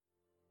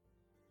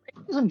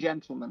Ladies and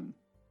gentlemen,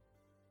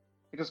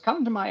 it has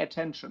come to my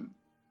attention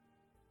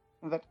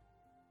that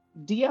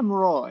DM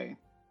Roy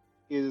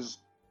is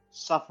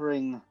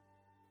suffering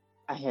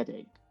a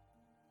headache.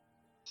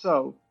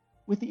 So,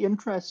 with the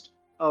interest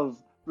of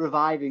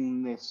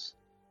reviving this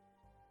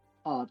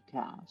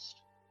podcast,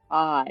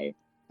 I,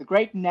 the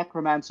great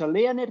necromancer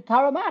Leonid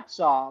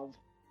Karamazov,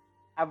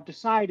 have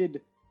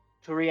decided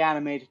to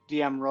reanimate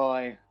DM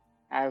Roy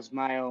as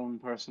my own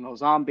personal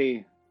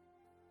zombie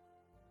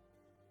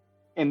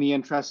in the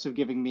interest of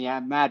giving me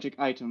magic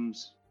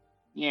items.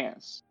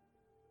 Yes.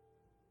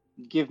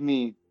 Give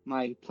me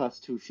my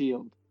 +2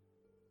 shield.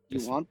 You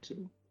Just- want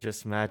to?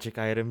 Just magic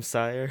items,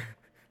 sire.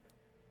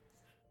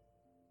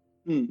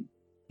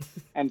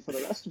 And for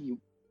the rest of you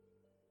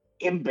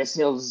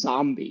imbecile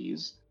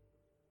zombies,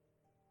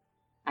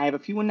 I have a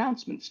few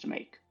announcements to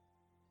make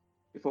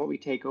before we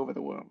take over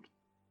the world.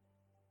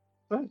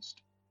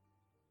 First,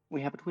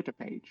 we have a Twitter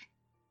page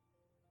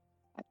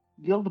at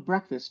Guild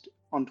Breakfast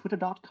on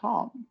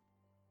twitter.com.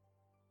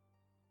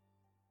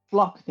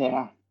 Flock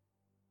there.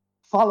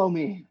 Follow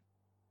me.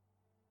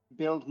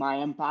 Build my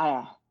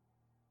empire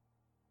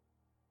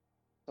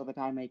so that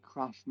I may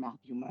crush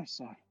Matthew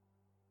Mercer.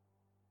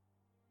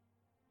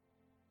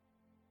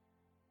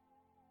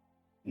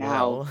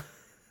 Now, Well,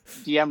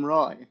 DM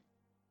Roy,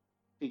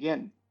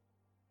 begin.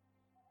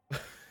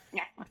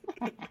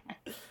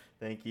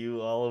 thank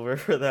you, Oliver,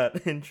 for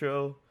that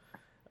intro.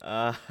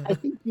 I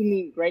think you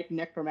mean great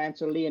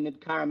necromancer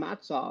Leonid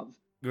Karamazov.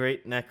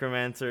 Great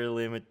necromancer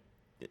limit.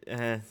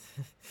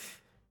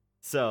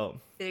 So,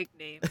 Big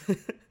name.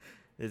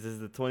 this is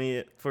the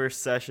 21st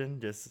session,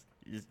 just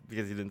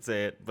because you didn't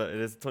say it, but it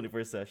is the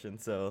 21st session,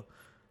 so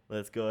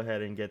let's go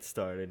ahead and get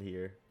started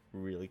here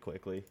really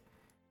quickly.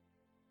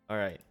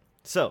 Alright,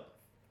 so,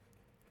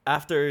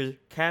 after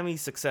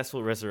Cammy's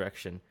successful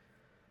resurrection,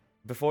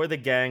 before the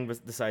gang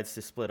decides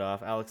to split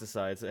off, Alex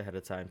decides ahead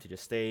of time to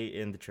just stay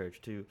in the church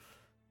to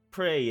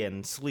pray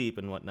and sleep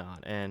and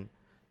whatnot, and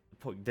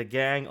the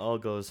gang all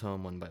goes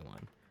home one by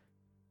one.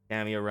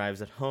 Cammy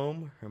arrives at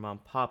home. Her mom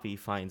Poppy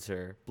finds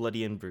her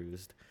bloody and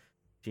bruised.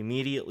 She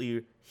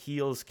immediately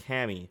heals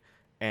Cammy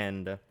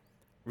and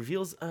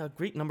reveals a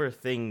great number of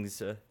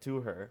things to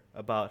her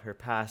about her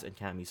past and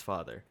Cammy's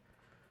father.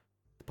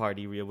 The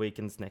party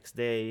reawakens next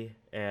day,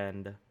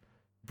 and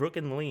Brooke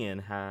and Leon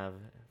have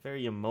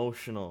very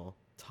emotional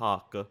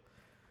talk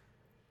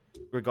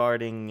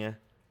regarding,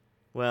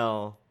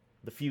 well,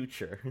 the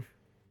future.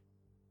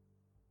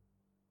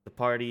 The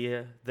party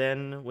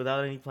then,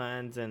 without any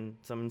plans and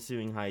some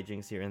ensuing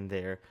hijinks here and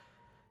there,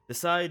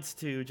 decides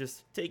to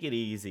just take it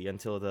easy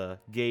until the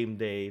game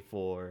day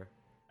for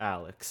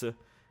Alex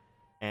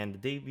and the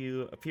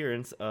debut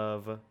appearance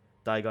of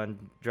Digon's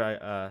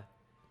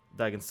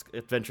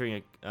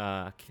Adventuring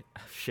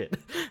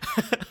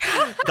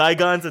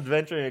Digon's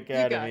Adventuring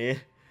Academy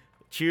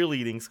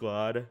cheerleading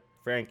squad,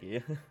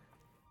 Frankie.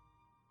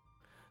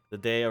 The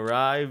day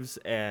arrives,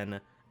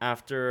 and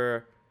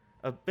after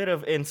a bit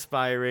of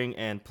inspiring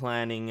and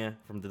planning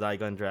from the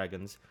Digon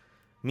Dragons,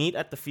 meet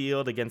at the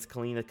field against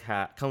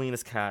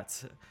Kalina's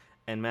Cats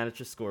and manage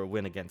to score a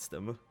win against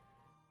them.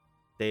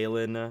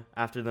 Dalen,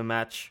 after the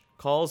match,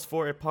 calls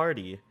for a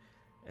party,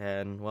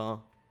 and,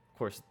 well, of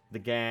course, the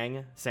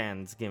gang,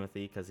 sans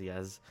Gimothy, because he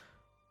has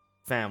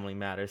family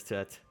matters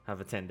to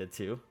have attended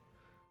to.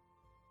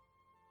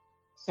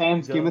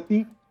 Sans Go.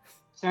 Gimothy?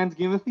 Sans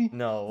Gimothy?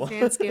 No.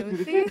 Sans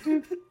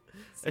Gimothy.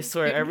 I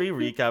swear, every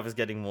recap is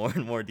getting more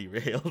and more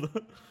derailed.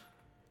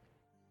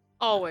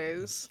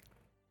 Always.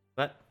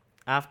 But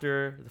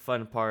after the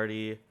fun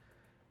party,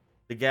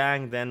 the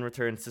gang then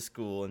returns to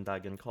school and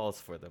Dagon calls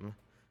for them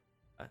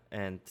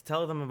and to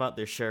tell them about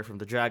their share from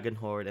the Dragon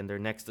Horde and their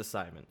next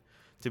assignment,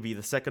 to be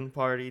the second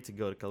party to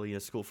go to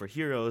Kalina's School for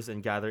Heroes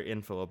and gather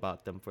info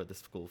about them for the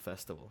school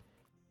festival.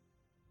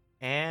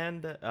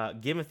 And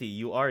Gimothy,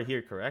 you are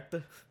here, correct?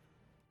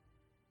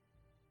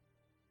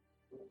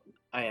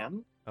 I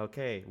am.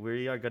 Okay,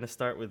 we are gonna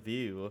start with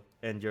you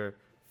and your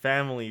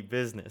family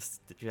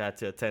business that you had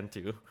to attend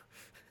to.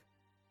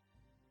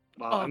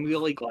 Well, I'm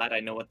really glad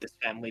I know what this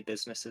family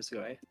business is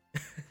going.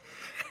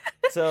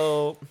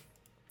 So,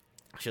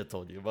 I should have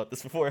told you about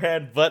this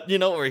beforehand, but you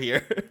know we're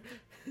here.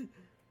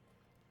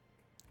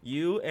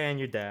 You and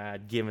your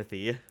dad,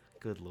 Gimothy.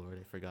 Good lord,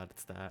 I forgot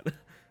it's that.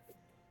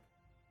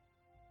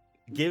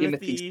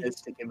 Gimothy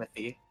says to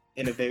Gimothy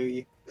in a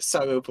very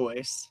sorrow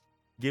voice.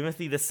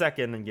 Gimothy the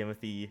second and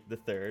Gimothy the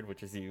third,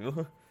 which is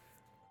you.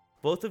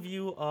 Both of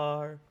you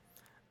are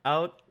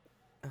out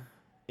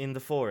in the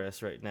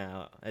forest right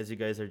now, as you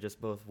guys are just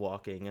both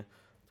walking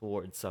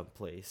towards some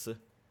place.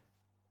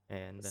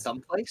 And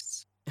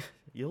Someplace?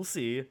 you'll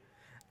see,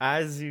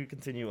 as you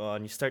continue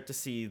on, you start to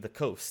see the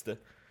coast,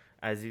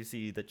 as you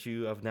see that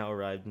you have now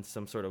arrived in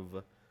some sort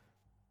of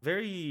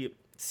very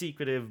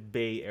secretive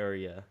bay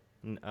area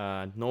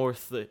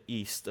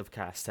northeast of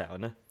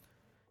Castown.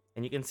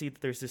 And you can see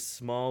that there's this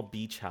small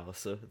beach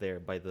house there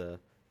by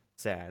the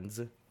sands.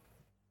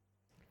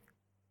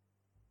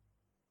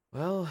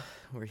 Well,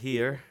 we're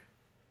here.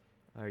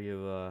 Are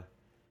you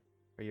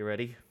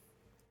ready?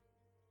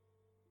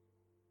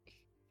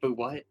 But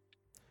what?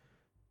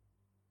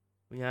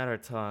 We had our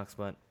talks,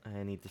 but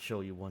I need to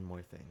show you one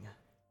more thing.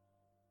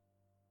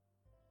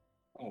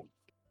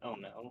 Oh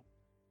no.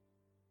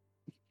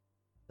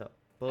 So,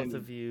 both I'm-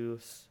 of you,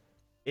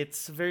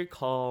 it's a very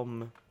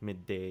calm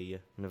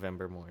midday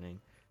November morning.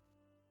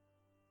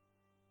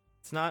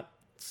 It's not,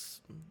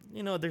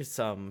 there's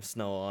some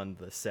snow on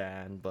the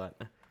sand,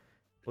 but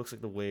looks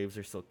like the waves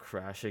are still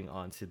crashing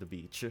onto the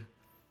beach.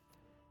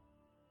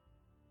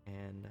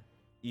 And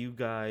you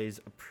guys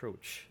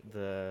approach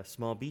the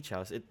small beach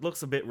house. It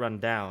looks a bit run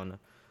down,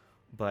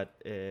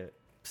 but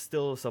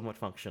still somewhat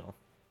functional.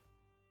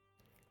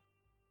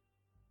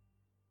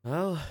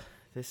 Well,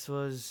 this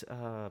was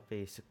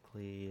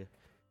basically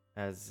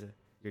as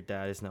your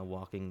dad is now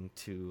walking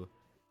to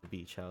the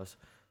beach house.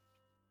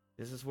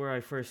 This is where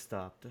I first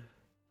stopped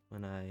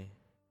when I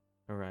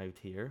arrived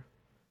here.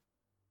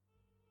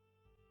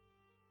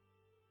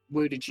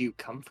 Where did you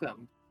come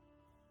from?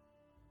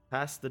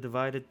 Past the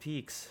divided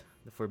peaks,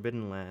 the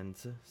forbidden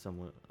lands,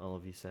 all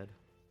of you said.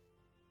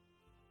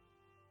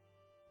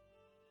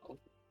 Oh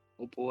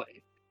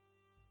boy.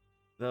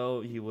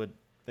 Though you would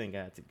think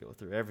I had to go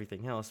through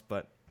everything else,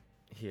 but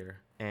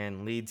here,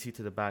 and leads you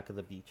to the back of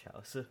the beach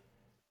house.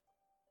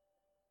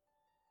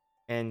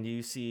 And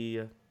you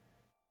see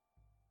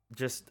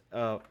just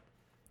all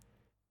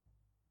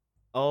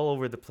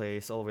over the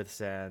place, all over the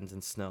sands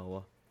and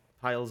snow,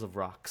 piles of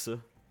rocks.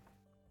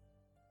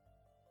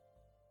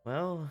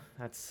 Well,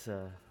 that's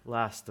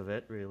last of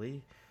it,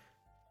 really.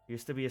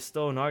 Used to be a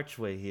stone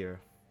archway here,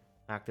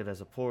 acted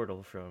as a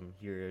portal from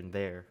here and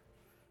there.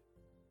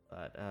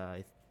 But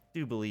I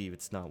do believe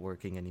it's not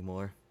working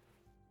anymore.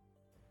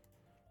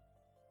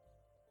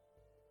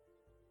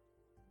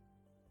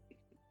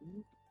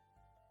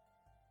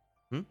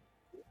 Hmm?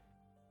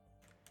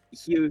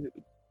 Here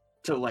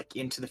to like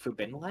into the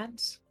Forbidden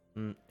Lands?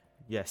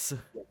 Yes,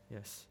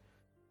 yes.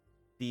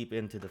 Deep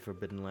into the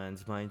Forbidden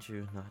Lands, mind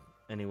you, not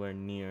anywhere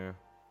near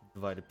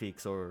Divided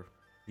Peaks or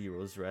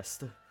Heroes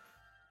Rest.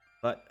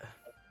 But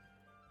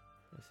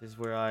this is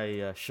where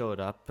I showed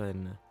up,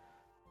 and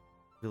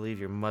I believe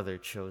your mother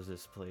chose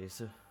this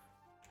place.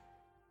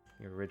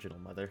 Your original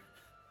mother.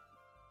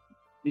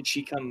 Did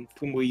she come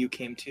from where you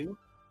came to?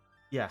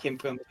 Yeah. Came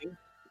from too?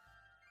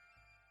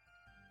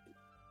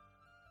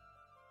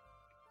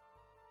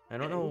 I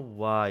don't know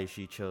why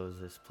she chose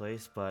this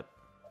place, but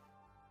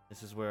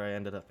this is where I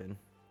ended up in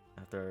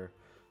after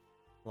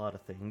a lot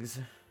of things.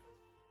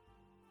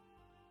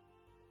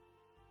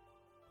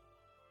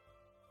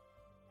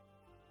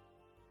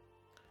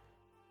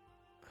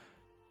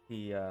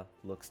 He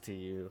looks to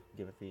you,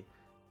 Gimothy.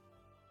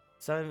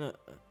 Son,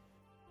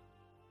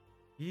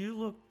 you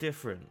look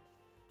different.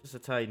 Just a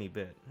tiny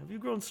bit. Have you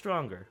grown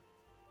stronger?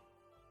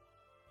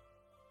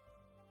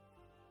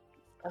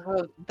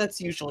 That's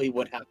usually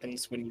what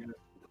happens when you're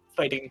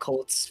fighting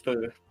cults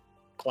for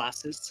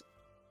classes.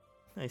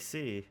 I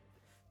see.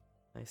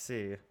 I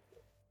see.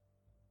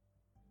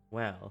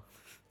 Well.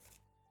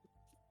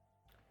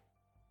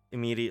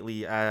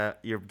 Immediately,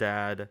 your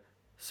dad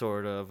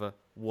sort of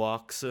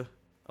walks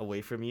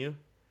away from you,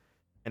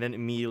 and then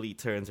immediately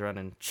turns around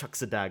and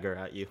chucks a dagger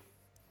at you.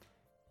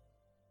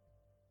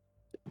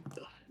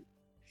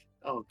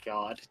 Oh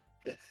god.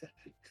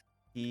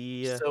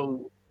 He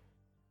So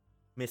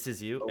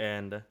misses you,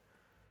 and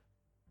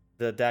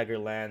the dagger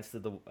lands to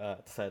the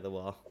side of the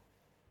wall.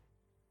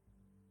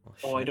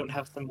 oh, I shit. don't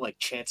have some like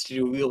chance to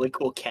do a really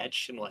cool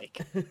catch and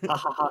like ha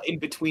ha ha in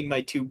between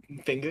my two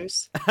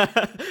fingers.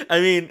 I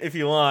mean, if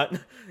you want,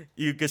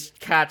 you just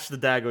catch the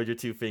dagger with your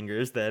two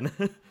fingers, then.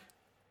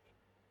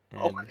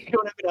 Oh, And I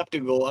don't even have to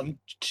go. I'm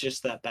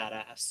just that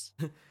badass.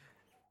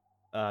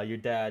 your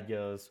dad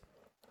goes,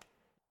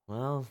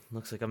 "Well,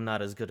 looks like I'm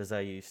not as good as I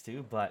used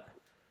to, but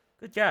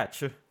good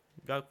catch.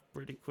 Got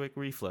pretty quick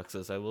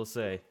reflexes, I will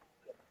say."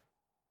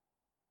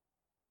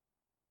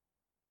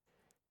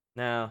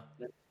 Now,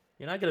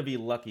 you're not gonna be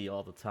lucky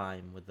all the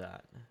time with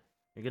that.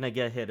 You're gonna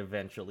get hit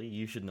eventually.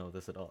 You should know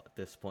this at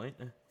this point.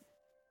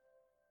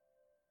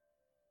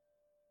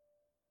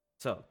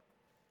 So,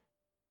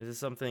 this is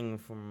something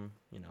from,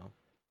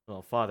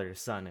 well, father to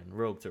son and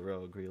rogue to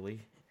rogue,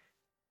 really.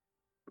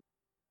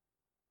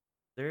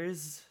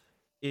 There's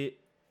it.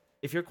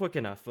 If you're quick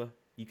enough,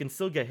 you can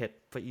still get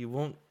hit, but you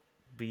won't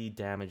be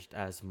damaged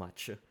as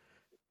much.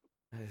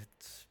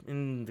 It's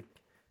in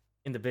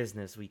the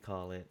business we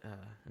call it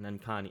an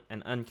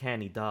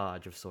uncanny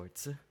dodge of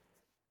sorts.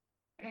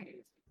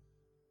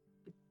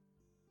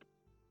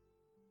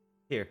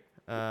 Here,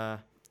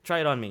 try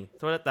it on me.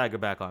 Throw that dagger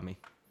back on me.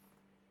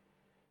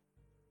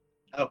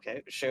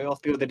 Okay, sure. I'll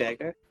throw the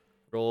dagger.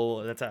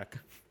 Roll an attack.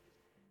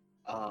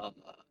 I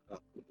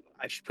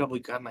should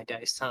probably grab my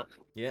dice, huh?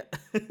 Yeah.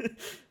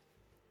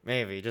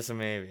 Maybe, just a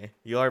maybe.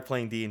 You are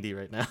playing D&D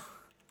right now.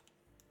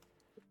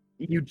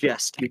 You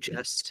jest.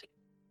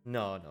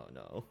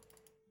 No.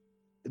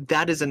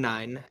 That is a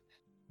 9.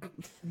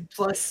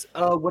 Plus,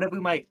 what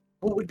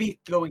would be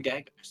throwing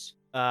daggers?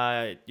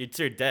 It's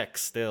your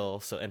dex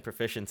still, and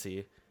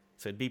proficiency.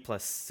 So it'd be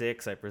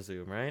 +6, I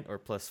presume, right? Or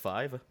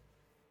 +5?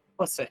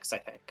 Plus 6, I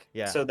think.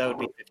 Yeah. So that would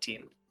be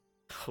 15.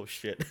 Oh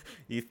shit.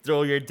 You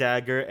throw your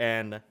dagger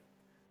and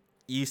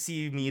you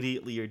see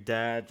immediately your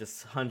dad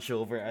just hunch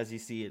over as you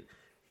see it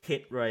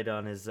hit right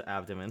on his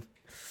abdomen.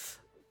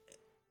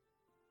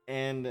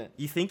 And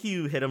you think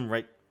you hit him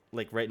right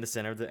in the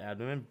center of the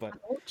abdomen, but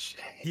Ouch.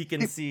 you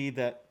can see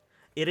that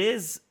it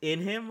is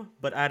in him,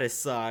 but at his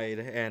side,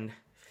 and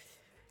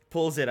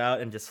pulls it out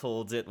and just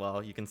holds it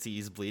while you can see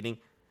he's bleeding.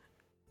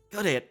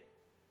 Good hit.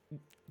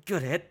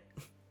 Good hit.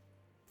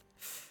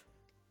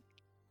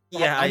 That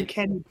Yeah,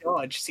 uncanny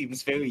dodge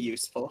seems very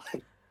useful.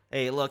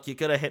 hey, look, you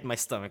could have hit my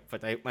stomach,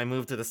 but I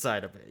moved to the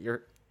side of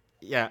it.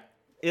 Yeah,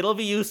 it'll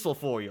be useful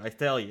for you, I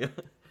tell you.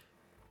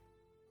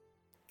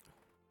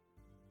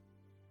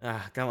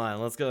 Come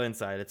on, let's go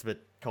inside. It's a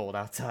bit cold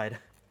outside.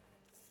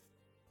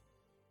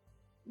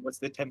 What's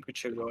the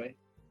temperature, Roy?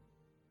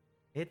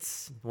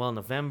 It's, well,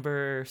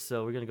 November,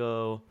 so we're gonna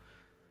go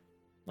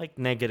like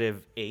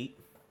 -8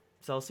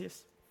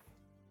 Celsius.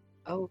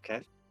 Oh,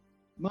 okay.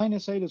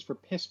 -8 is for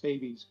piss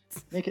babies.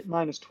 Make it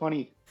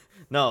 -20.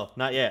 No,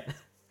 not yet.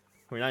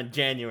 We're not in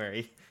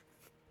January.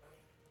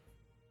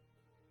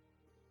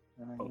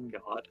 Oh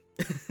god.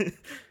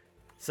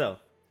 So,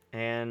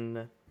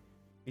 and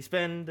you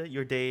spend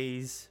your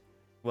days,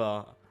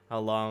 well,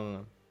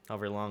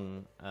 however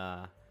long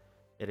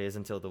it is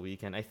until the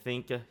weekend. I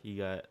think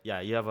you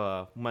have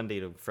a Monday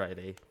to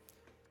Friday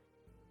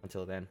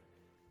until then.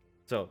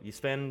 So you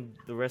spend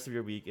the rest of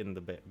your week in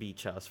the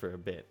beach house for a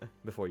bit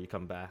before you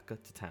come back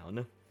to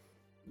town.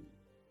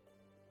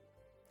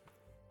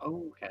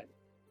 Okay.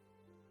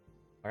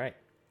 All right,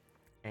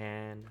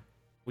 and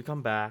we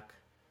come back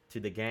to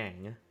the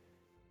gang.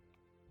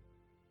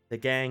 The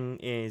gang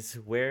is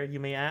where, you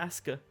may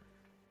ask?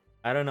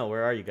 I don't know.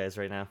 Where are you guys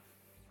right now?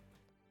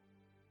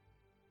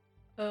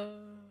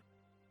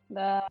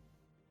 The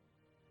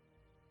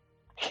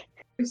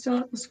we still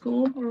at the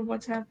school, or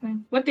what's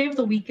happening? What day of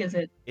the week is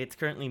it? It's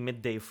currently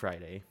midday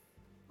Friday.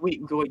 Wait,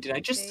 Roy, did I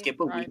just Day skip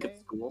a week of Friday.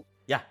 school?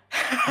 Yeah.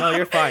 No,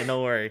 you're fine.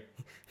 Don't worry.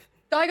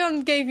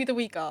 Digon gave you the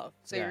week off,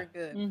 so Yeah. you're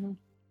good. Mm-hmm.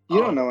 You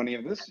Oh. don't know any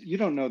of this. You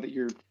don't know that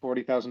you're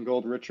 40,000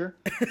 gold richer.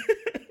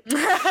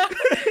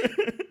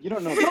 You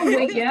don't know that Oh, you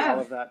wait, spent yeah.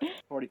 all of that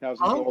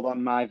 40,000 Oh. gold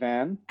on my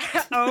van.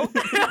 Oh.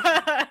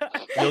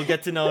 You'll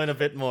get to know in a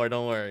bit more.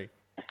 Don't worry.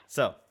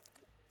 So.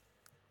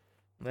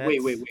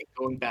 Wait.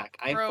 Going back.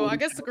 I have Bro, I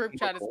guess the 40,000 group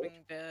chat is gold.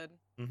 being dead.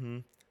 Mm-hmm.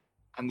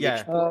 I'm Yeah.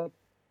 rich boy.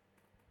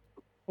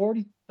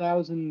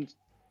 40,000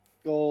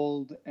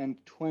 gold and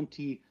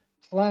 20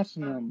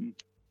 platinum.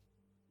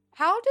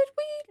 How did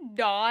we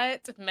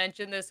not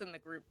mention this in the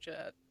group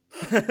chat?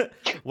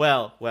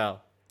 well,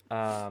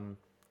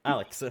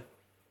 Alex,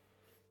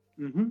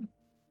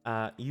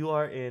 Mm-hmm. you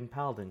are in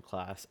Paladin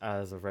class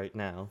as of right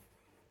now.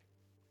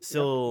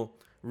 Still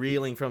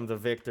reeling from the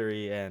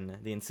victory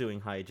and the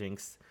ensuing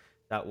hijinks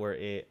that were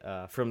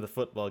from the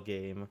football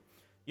game.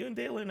 You and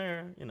Dalen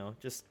are,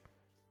 just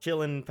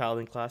chilling in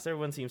Paladin class.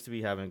 Everyone seems to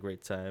be having a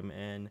great time,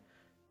 and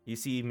you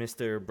see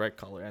Mr.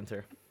 Brightcollar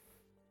enter.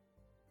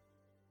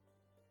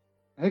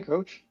 Hey,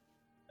 coach.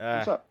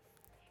 What's up?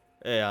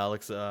 Hey,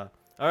 Alex. All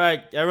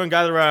right, everyone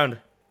gather around.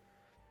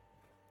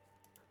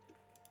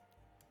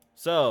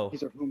 So,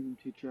 He's our homeroom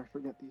teacher. I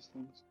forget these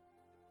things.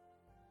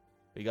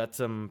 we got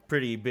some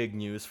pretty big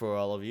news for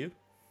all of you.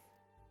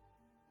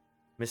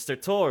 Mr.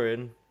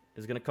 Torin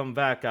is gonna come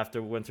back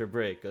after winter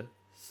break.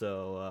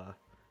 So,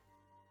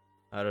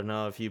 I don't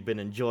know if you've been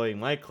enjoying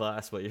my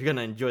class, but you're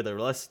gonna enjoy the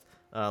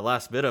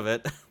last bit of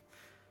it.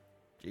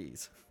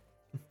 Jeez.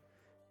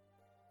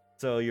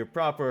 So your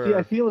proper. See,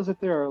 I feel as if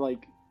there are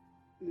like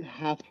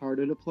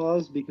half-hearted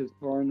applause because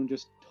Thorin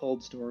just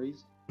told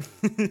stories.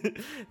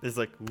 There's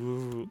like,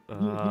 woo. He is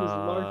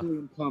largely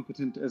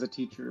incompetent as a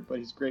teacher, but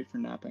he's great for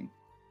napping.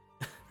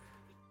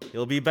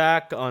 You'll be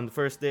back on the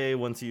first day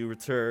once you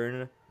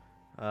return.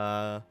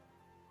 And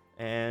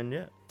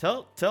yeah,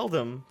 tell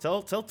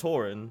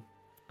Torin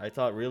I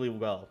taught really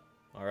well.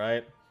 All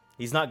right,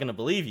 he's not gonna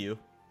believe you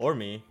or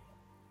me,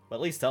 but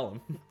at least tell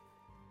him.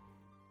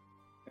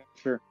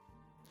 Sure.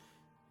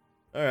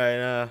 All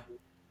right.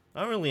 I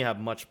don't really have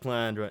much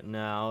planned right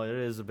now. It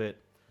is a bit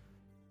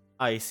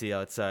icy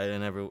outside,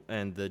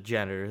 and the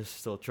janitor is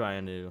still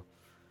trying to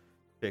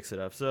fix it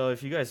up. So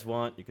if you guys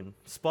want, you can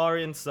spar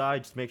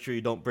inside. Just make sure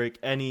you don't break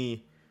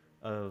any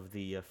of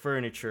the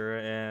furniture.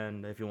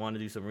 And if you want to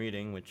do some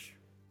reading, which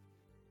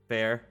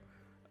fair,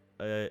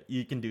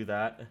 you can do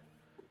that.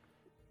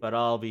 But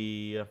I'll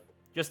be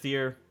just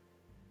here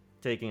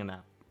taking a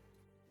nap.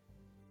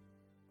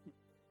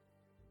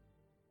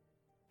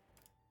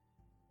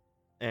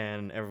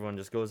 And everyone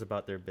just goes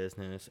about their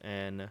business,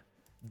 and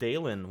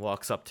Dalen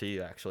walks up to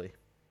you, actually.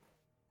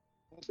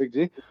 Big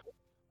G.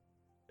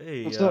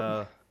 Hey, What's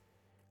up?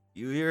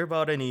 you hear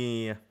about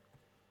any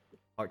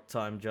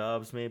part-time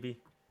jobs, maybe?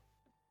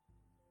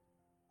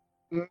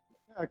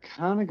 I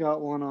kind of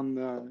got one on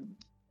the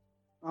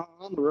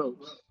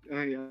ropes.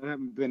 I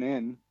haven't been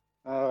in.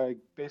 I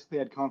basically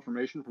had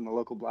confirmation from the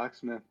local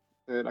blacksmith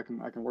that I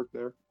can work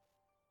there.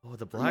 Oh,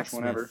 the Pretty much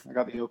whenever. blacksmith. I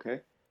got the okay.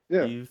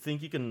 Yeah. Do you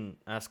think you can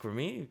ask for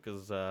me?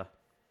 Because,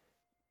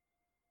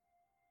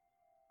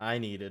 I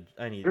needed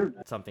Sure.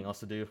 something else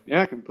to do.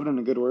 Yeah, I can put in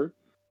a good word.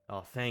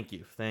 Oh, thank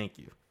you.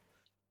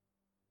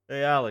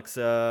 Hey, Alex,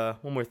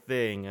 one more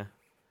thing.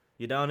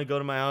 You down to go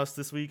to my house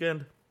this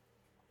weekend?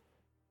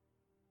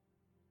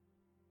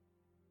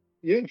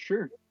 Yeah,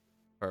 sure.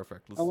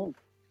 Perfect. How long?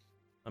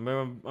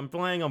 I'm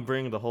planning on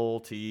bringing the whole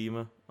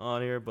team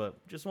on here,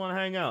 but just want to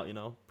hang out,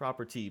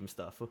 proper team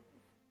stuff.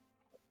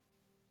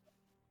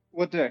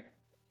 What day?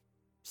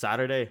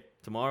 Saturday,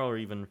 tomorrow, or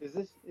even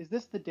Is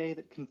this the day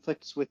that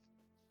conflicts with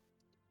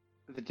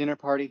the dinner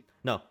party?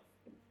 no.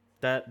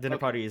 That dinner Okay,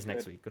 party is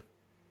next good. week.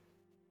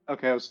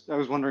 Okay, I was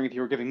wondering if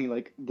you were giving me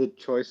like the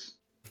choice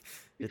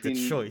It's a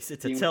between choice.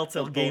 It's a being with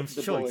Telltale Games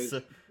the choice.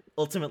 boys.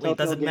 Ultimately, it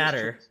Telltale doesn't Games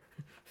matter. choice.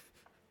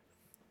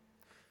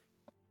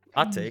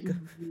 Hot take.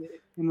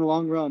 In the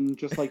long run,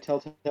 just like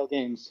Telltale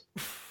Games.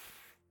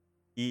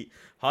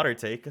 Hotter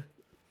take.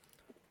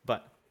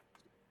 But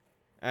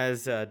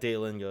as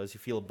Daylin goes, you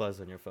feel a buzz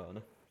on your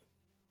phone.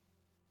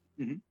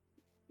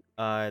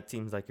 Mm-hmm. It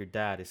seems like your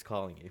dad is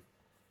calling you.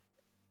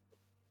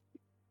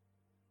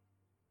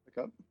 Pick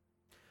up.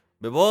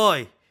 My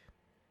boy,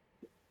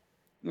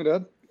 Hey,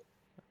 Dad.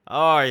 how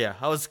are ya?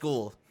 How was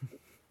school?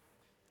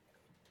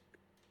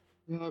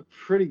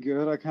 Pretty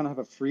good. I kind of have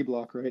a free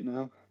block right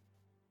now.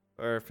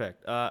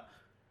 Perfect. Can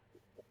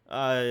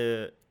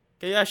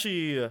you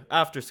actually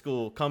after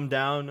school come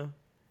down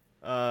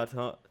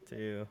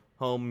to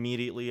home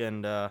immediately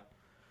and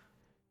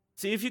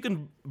see if you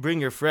can bring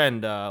your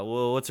friend.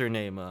 Well, what's her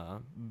name?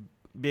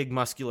 Big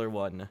muscular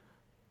one.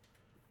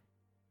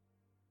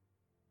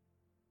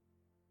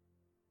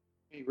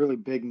 Really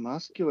big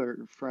muscular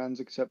friends,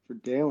 except for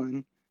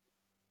Dalen.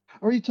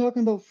 Are you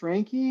talking about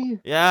Frankie?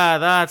 Yeah,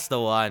 that's the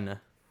one.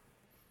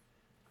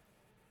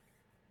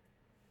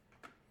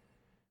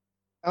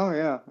 Oh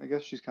yeah, I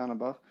guess she's kind of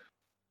buff.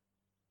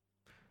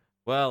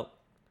 Well,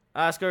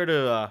 ask her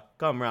to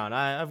come round.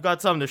 I've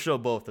got something to show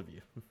both of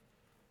you.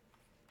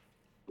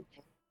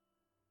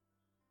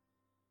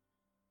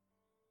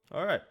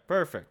 All right,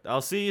 perfect.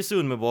 I'll see you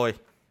soon, my boy.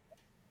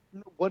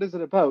 What is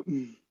it about?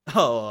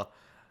 Oh,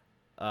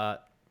 uh,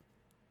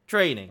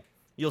 training.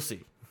 You'll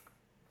see.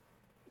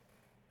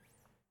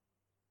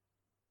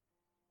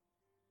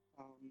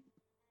 Um,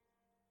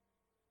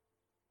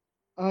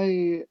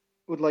 I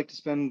would like to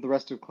spend the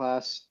rest of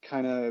class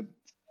kind of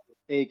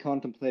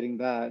contemplating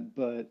that,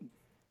 but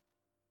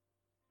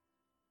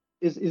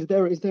is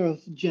there a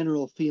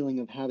general feeling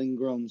of having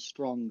grown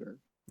stronger?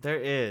 There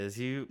is.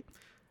 You're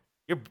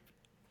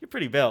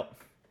pretty built,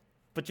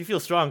 but you feel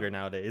stronger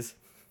nowadays.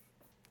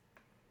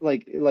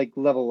 Like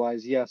level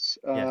wise, yes.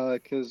 Yeah.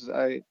 'Cause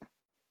I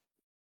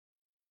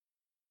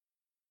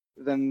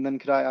then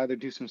could I either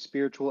do some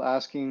spiritual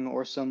asking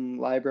or some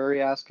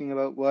library asking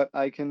about what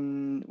I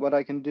can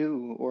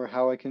do or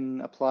how I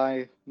can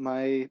apply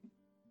my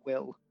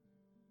will.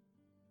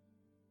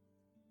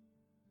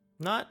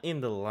 Not in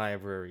the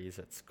libraries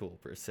at school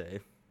per se,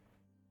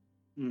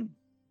 Hmm.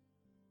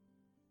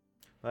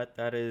 but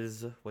that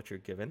is what you're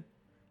given.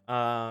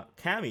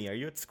 Cammy, are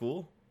you at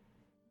school?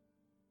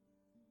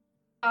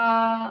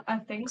 I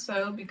think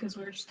so because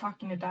we were just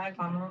talking to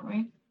Dagon, weren't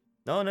we?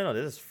 No.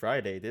 This is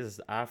Friday. This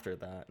is after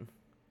that.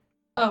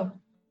 Oh.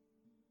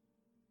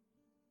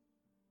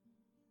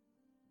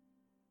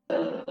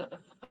 Uh,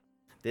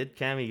 Did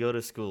Cammy go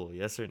to school?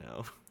 Yes or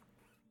no?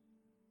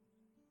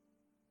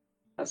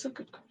 that's a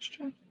good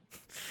question.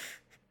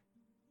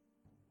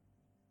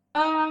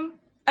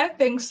 I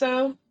think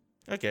so.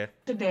 Okay.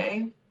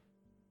 Today.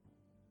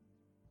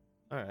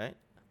 All right.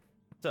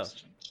 So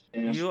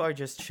you are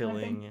just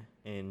chilling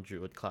in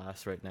Druid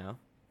class right now,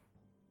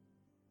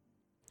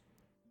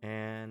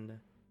 and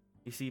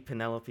you see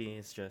Penelope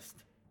is just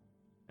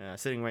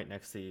sitting right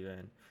next to you,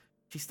 and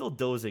she's still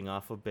dozing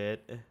off a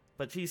bit,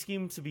 but she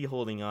seems to be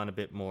holding on a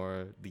bit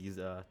more these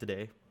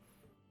today.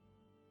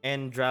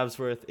 And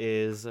Drabsworth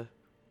is,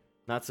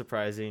 not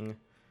surprising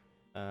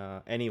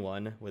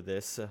anyone with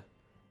this,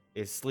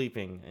 is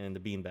sleeping in the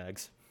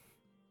beanbags.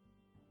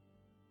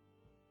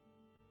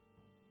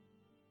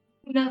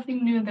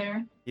 Nothing new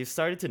there. You've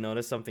started to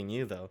notice something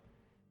new, though.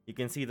 You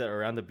can see that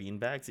around the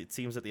beanbags, it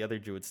seems that the other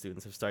Druid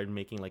students have started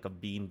making like a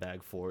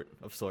beanbag fort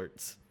of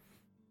sorts.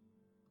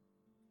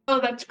 Oh,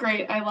 that's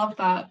great. I love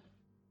that.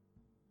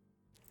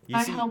 You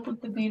I see, help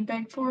with the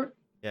beanbag fort.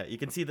 yeah, you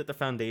can see that the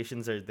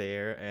foundations are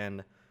there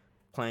and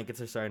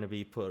blankets are starting to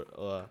be put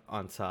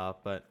on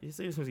top, but you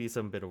seem to see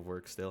some bit of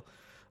work still.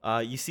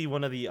 You see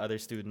one of the other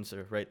students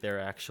right there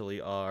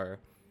actually are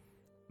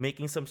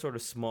making some sort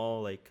of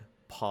small like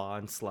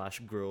pond slash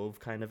grove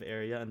kind of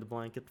area in the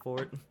blanket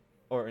fort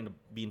or in the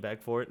beanbag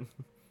fort.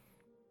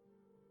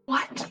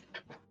 What?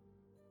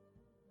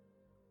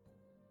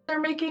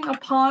 They're making a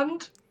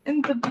pond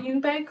in the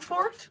beanbag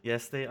fort?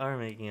 Yes, they are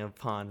making a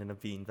pond in a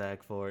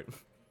beanbag fort.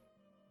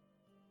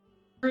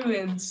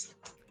 Druids.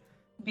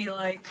 Be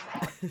like.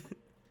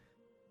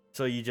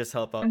 So you just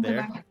help out And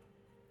there?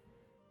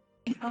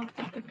 then I help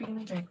with the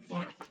beanbag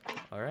fort.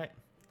 All right.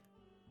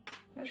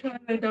 Actually,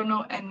 I don't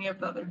know any of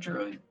the other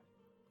druids.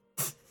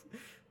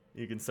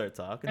 You can start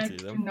talking I to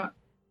do them. not.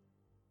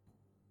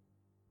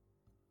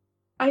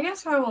 I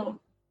guess I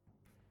will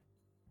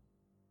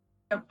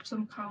up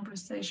some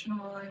conversation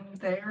while I'm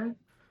there.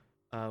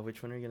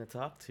 Which one are you gonna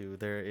talk to?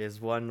 There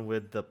is one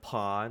with the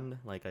pond,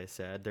 like I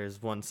said.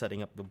 There's one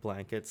setting up the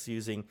blankets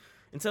using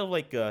instead of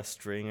like a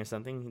string or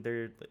something.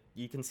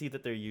 You can see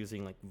that they're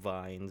using like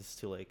vines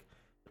to like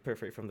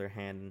perforate from their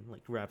hand and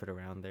like wrap it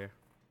around there.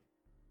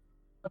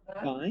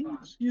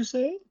 Vines, you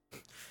say?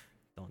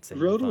 Don't say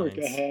Roadwork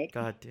vines. ahead.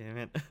 God damn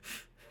it!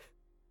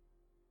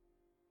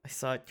 I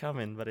saw it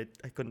coming, but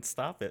I couldn't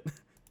stop it.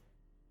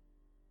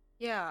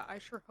 Yeah, I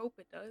sure hope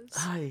it does.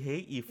 I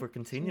hate you for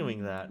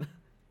continuing that.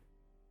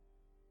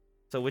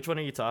 So which one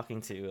are you talking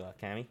to,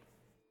 Cammy?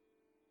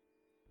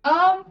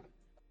 I'm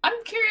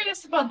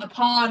curious about the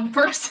pond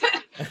person.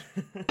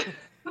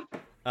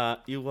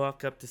 You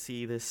walk up to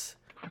see this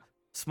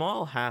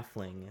small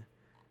halfling,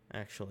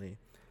 actually.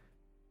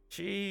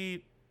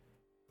 She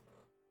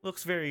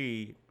looks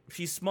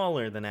she's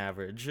smaller than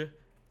average,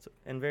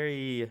 and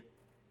very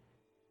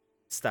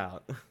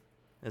stout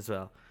as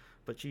well.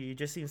 But she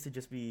just seems to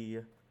just be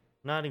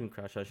not even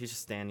crouched out. She's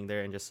just standing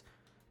there and just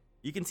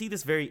you can see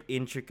this very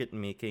intricate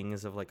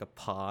makings of like a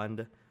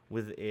pond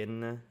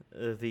within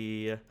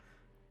the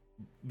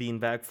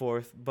beanbag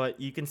fort,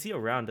 but you can see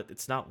around it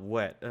it's not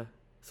wet.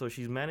 So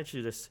she's managed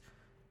to just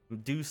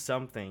do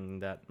something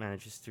that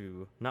manages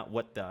to not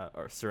wet the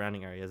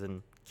surrounding areas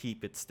and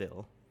keep it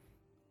still.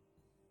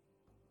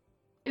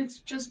 It's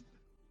just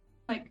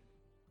like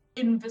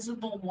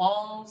invisible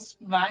walls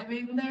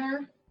vibing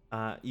there.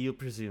 You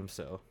presume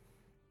so.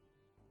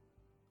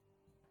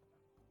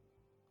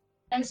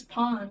 Nice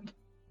pond.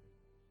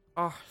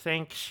 Oh,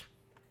 thanks.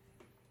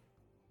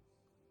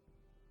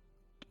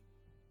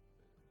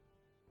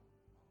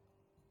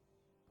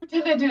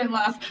 Pretend I didn't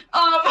laugh.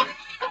 How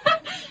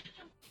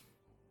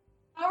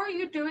are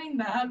you doing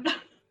that?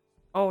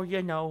 Oh,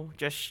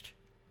 just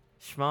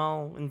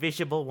small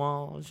invisible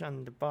walls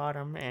on the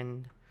bottom,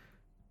 and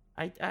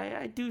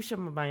I do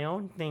some of my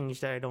own things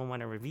that I don't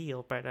want to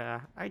reveal, but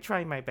I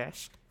try my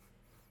best.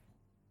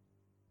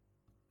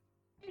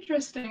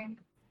 Interesting.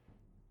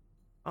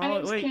 My Oh,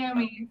 name's wait.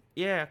 Cammy.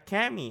 Yeah,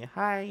 Cammy.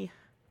 Hi.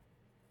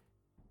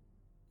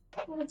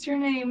 What's your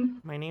name?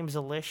 My name's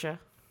Alicia.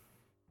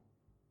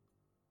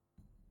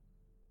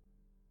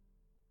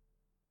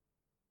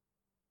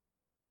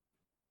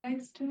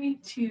 Nice to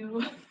meet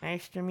you.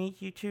 Nice to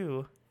meet you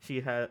too. She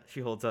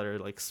holds out her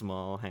like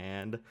small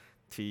hand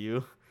to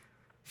you.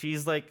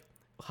 She's like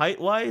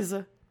height-wise,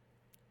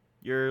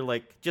 you're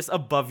like just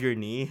above your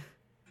knee.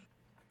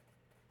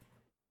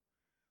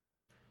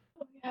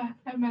 Oh yeah,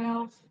 I'm an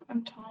elf.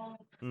 I'm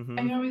tall.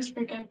 I always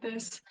forget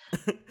this.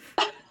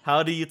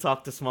 How do you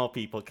talk to small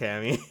people,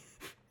 Cammy?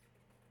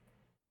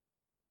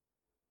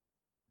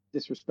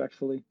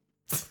 Disrespectfully.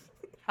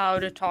 How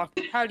do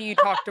you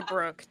talk to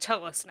Brooke?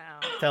 Tell us now.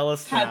 Tell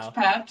us Pat, now.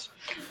 pat.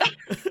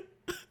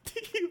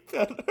 Do you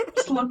pet her?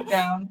 Just look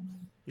down.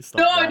 You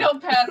No, stop I that?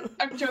 don't pat.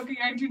 I'm joking.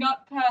 I do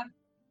not pat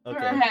her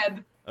Okay.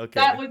 head. Okay.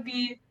 That would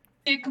be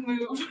dick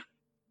move.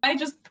 I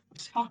just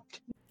talk to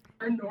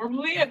her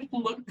normally and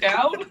look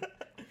down.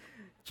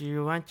 Do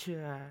you want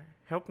to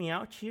help me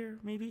out here,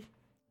 maybe?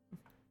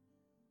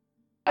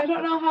 I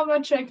don't know how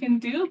much I can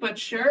do, but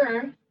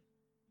sure.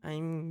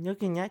 I'm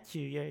looking at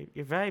you.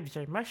 Your vibes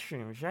are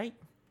mushrooms, right?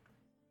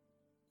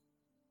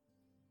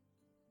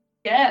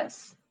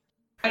 Yes.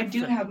 I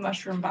do Perfect. have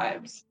mushroom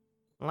vibes.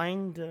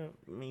 Line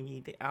maybe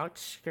the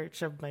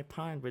outskirts of my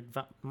pond with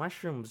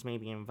mushrooms,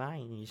 maybe, and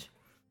vines.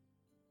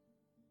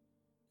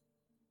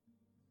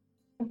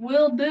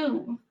 Will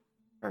do.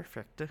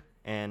 Perfect.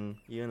 And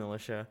you and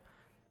Alicia,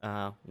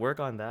 work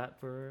on that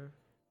for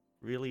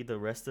really the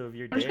rest of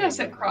your day. I'm just gonna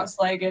sit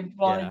cross-legged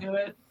while I do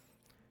it.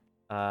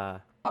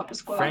 Pop a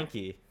squat.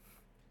 Frankie,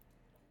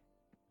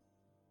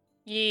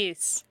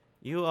 Yes.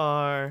 you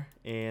are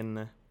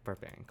in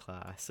barbarian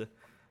class.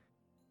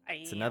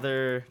 It's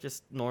another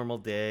just normal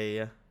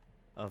day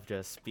of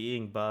just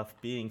being buff,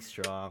 being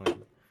strong,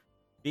 and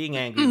being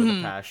angry with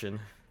a passion.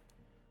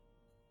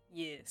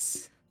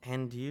 Yes.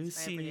 And you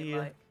It's my everyday see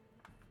life.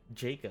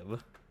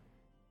 Jacob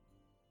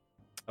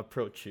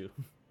approach you.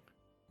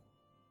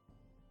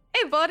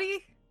 Hey,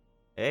 buddy.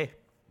 Hey,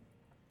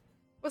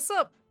 What's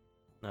up?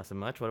 nothing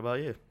much. What about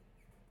you?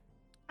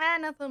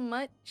 Nothing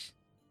much.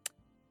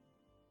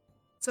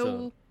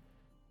 So,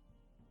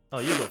 Oh,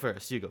 you go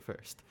first. You go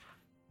first.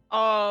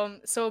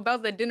 so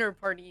about the dinner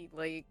party,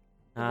 like,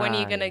 when are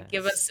you gonna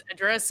give yes. us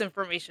address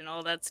information,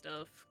 all that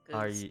stuff?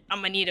 Are 'Cause you- I'm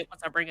gonna need it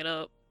once I bring it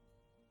up.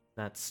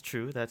 That's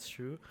true. That's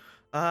true.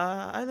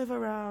 I live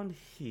around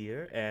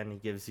here, and he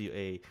gives you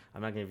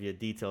I'm not gonna give you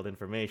detailed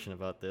information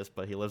about this,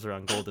 but he lives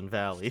around Golden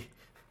Valley.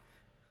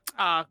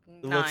 Ah,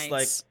 It looks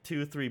like nice.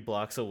 2-3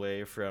 blocks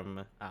away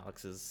from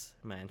Alex's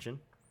mansion.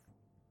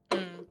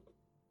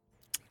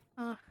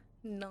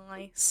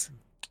 Nice.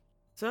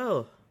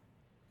 So,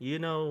 you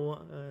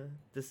know,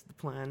 this is the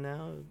plan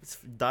now.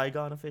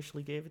 Digon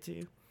officially gave it to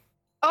you.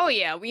 Oh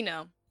yeah, we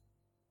know.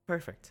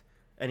 Perfect.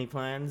 Any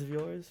plans of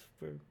yours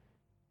for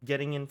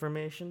getting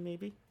information,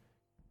 maybe?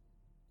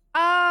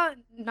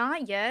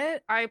 Not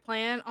yet. I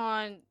plan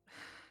on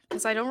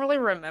because I don't really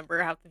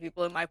remember half the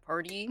people in my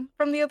party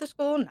from the other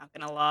school, not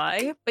gonna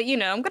lie. But,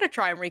 I'm gonna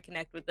try and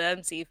reconnect with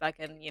them, see if I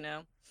can,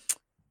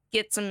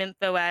 get some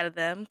info out of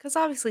them, because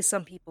obviously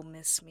some people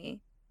miss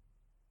me.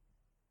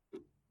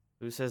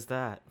 Who says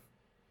that?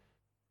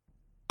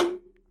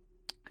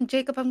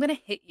 Jacob, I'm gonna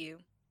hit you,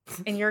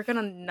 and you're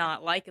gonna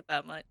not like it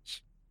that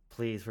much.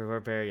 Please, we're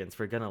barbarians.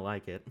 We're gonna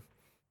like it.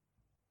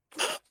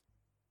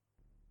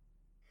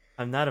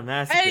 I'm not a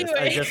masochist. I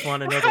Anyway. just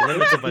want to know the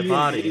limits of my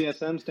body.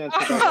 BDSM stands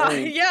for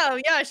barbarian.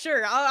 Yeah,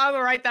 sure. I'll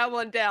write that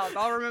one down.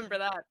 I'll remember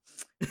that.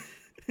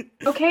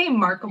 Okay,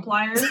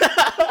 Markiplier.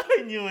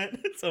 I knew it.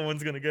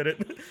 Someone's gonna get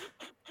it.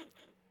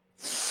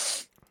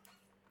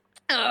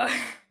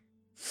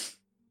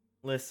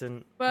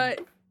 Listen,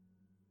 But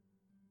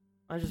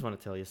I just want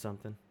to tell you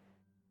something.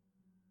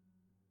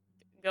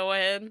 go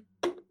ahead.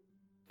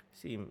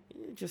 See,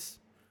 you just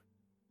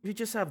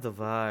have the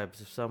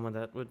vibes of someone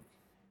that would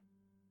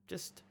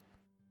just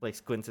like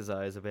squints his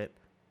eyes a bit.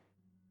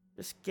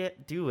 Just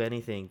do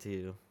anything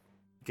to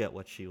get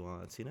what she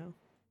wants, you know?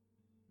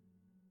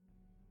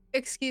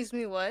 Excuse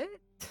me, what?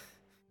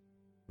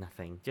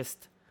 Nothing.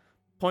 Just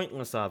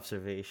pointless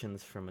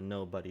observations from a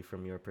nobody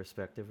from your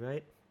perspective,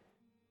 right?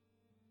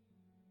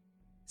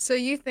 So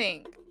you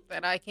think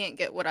that I can't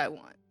get what I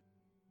want?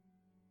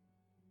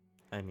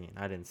 I mean,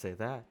 I didn't say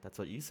that. That's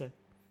what you said.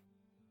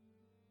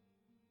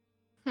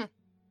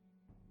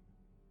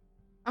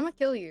 I'm gonna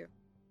kill you.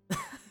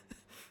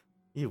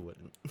 You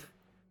wouldn't.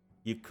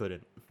 You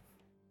couldn't.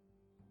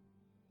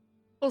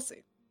 We'll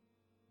see.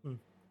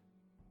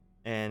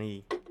 And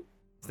he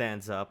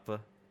stands up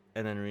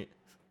and then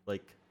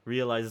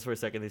realizes for a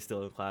second he's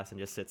still in class and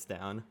just sits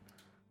down.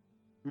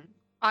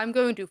 I'm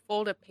going to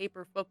fold a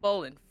paper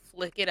football and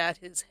flick it at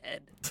his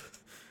head.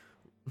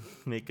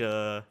 Make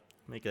an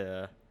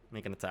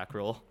attack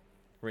roll.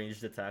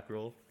 Ranged attack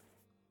roll.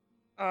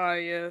 Ah,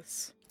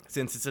 yes.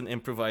 Since it's an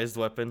improvised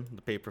weapon,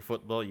 the paper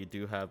football, you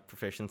do have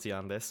proficiency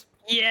on this.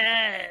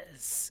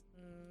 Yes.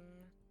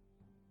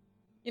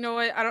 You know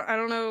what? I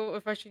don't know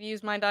if I should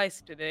use my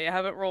dice today. I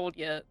haven't rolled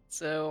yet,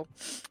 so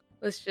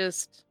let's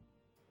just.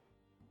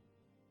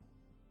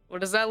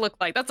 What does that look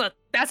like? That's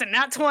a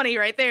nat 20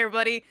 right there,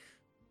 buddy.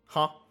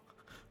 Huh?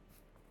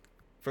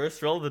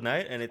 First roll of the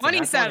night, and it's a nat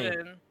 20.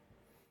 27.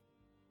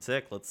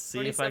 Sick. Let's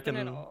see if I 27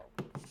 in can. all.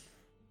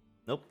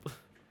 Nope.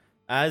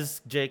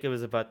 As Jacob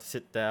is about to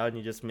sit down,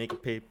 you just make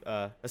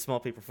a small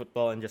paper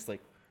football and just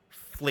like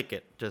flick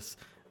it, just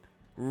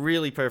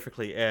really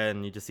perfectly,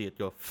 and you just see it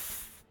go,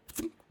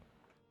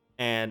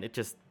 and it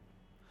just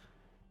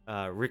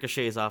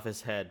ricochets off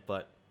his head,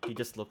 but he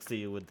just looks to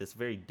you with this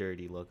very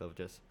dirty look of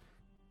just,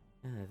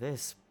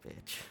 this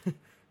bitch.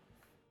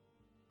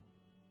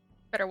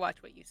 Better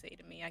watch what you say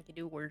to me. I could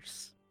do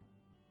worse.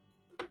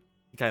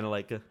 He kind of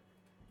like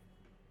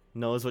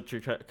knows what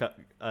you're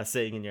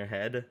saying in your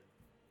head.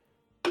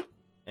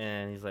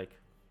 And he's like,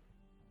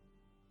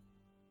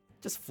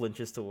 just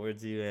flinches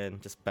towards you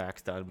and just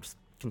backs down, just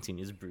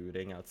continues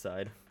brooding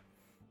outside.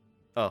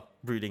 Oh,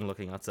 brooding,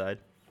 looking outside.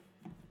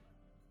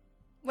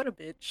 What a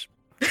bitch.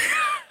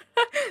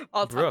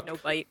 I'll Brooke. talk, no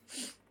bite.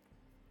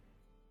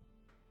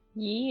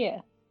 Yeah.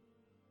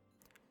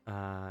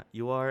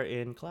 You are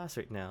in class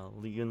right now.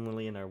 You and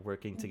Lillian are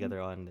working together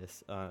on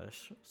this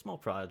small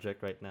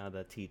project right now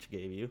that Teach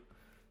gave you.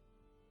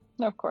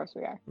 Of course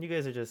we are. You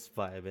guys are just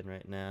vibing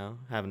right now,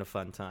 having a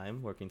fun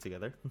time working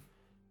together.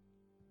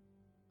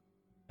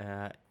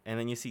 And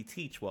then you see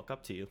Teach walk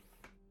up to you.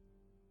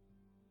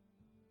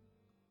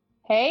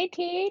 Hey,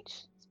 Teach.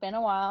 It's been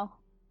a while.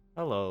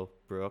 Hello,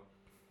 Brooke.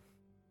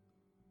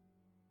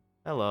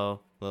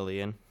 Hello,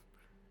 Lillian.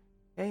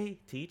 Hey,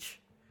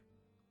 Teach.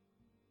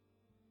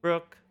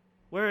 Brooke,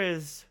 where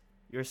is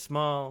your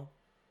small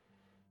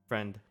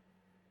friend?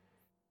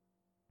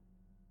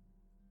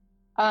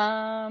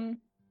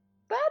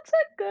 That's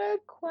a good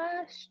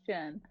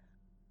question.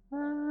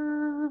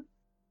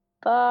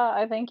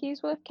 I think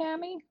he's with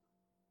Cammy.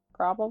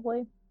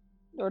 Probably.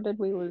 Or did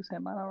we lose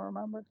him? I don't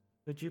remember.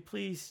 Could you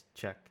please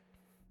check?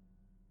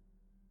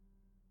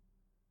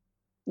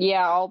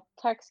 Yeah, I'll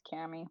text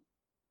Cammy.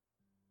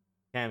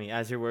 Cammy,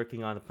 as you're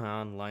working on the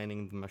pond,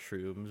 lining the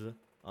mushrooms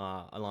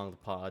along the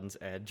pond's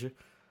edge,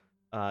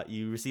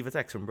 you receive a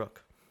text from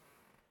Brooke.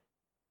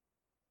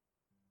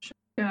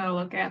 Gonna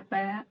look at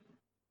that.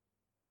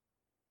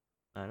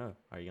 I don't know.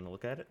 Are you gonna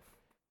look at it?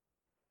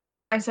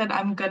 I said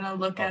I'm gonna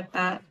look Oh. at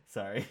that.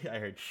 Sorry, I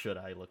heard should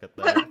I look at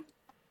that?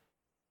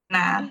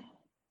 Nah.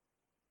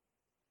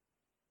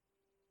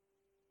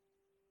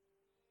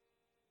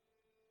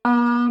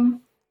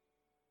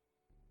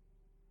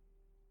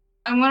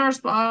 I'm gonna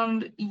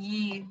respond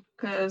ye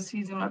because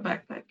he's in my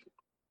backpack.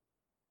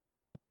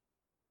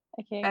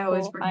 Okay, I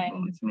always cool. bring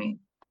him with me.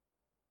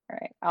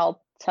 Alright,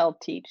 I'll tell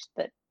Teach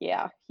that,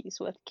 yeah, he's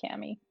with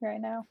Cammy right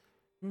now.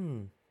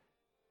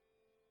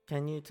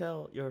 Can you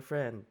tell your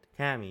friend,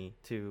 Cammy,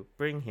 to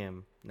bring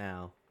him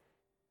now?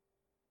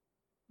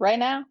 Right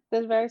now?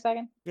 This very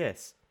second?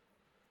 Yes.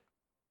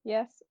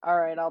 Yes?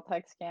 Alright, I'll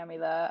text Cammy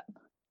that.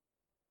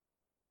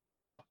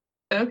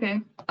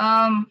 Okay.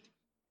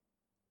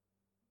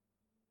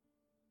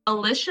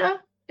 Alicia,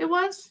 it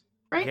was,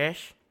 right?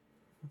 Yes.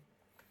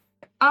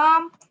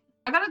 I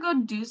gotta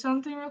go do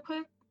something real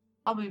quick.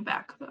 I'll be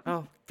back though.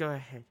 Oh, go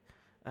ahead.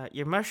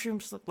 Your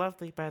mushrooms look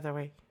lovely, by the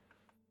way.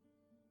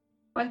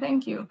 Why,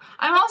 thank you.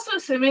 I'm also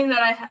assuming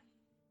that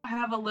I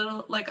have a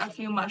little, like a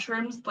few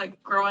mushrooms,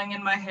 like growing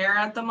in my hair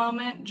at the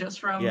moment, just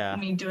from Yeah.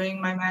 me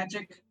doing my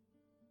magic.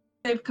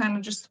 They've kind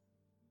of just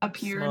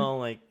appeared. Small,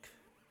 like,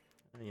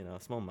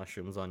 small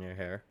mushrooms on your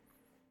hair.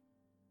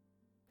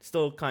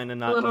 Still kind of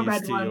not little used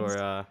red to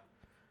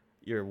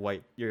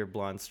ones. your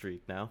blonde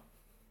streak now.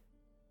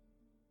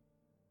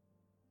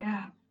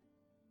 Yeah,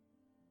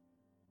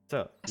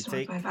 So that's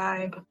my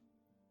vibe.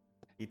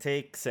 you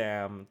take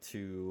Sam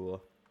to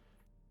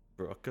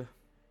Brooke,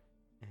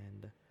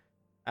 and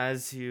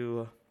as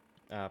you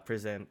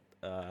present,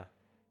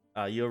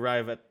 you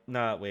arrive at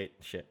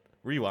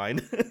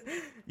rewind.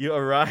 You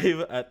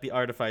arrive at the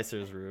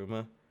artificer's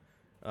room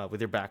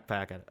with your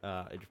backpack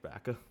at your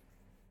back.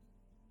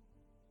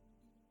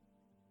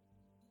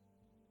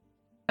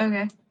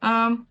 Okay.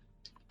 I'm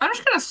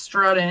just gonna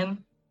strut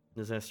in.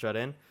 Just gonna strut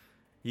in.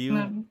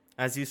 Mm.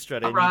 As you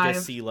strut in, you Arrive.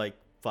 just see like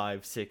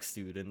 5-6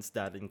 students.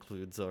 That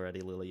includes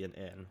already Lillian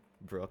and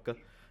Brooke,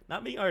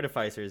 not being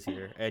artificers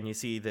here. And you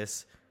see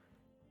this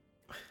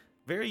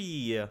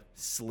very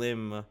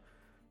slim,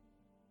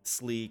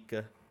 sleek,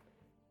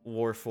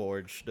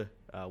 warforged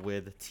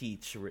with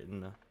Teach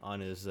written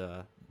on his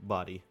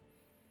body.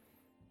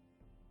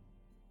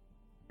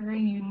 Very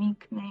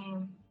unique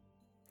name.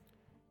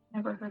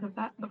 Never heard of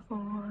that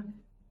before.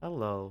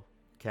 Hello,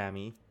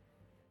 Cammy.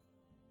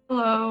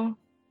 Hello,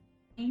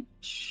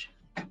 Peach.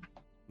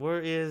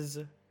 Where is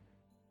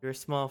your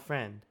small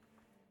friend?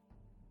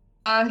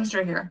 He's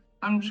right here.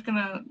 I'm just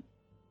gonna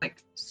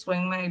like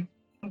swing my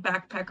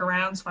backpack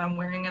around so I'm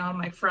wearing it on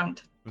my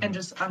front and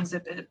just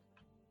unzip it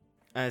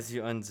As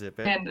you unzip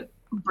it, and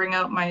bring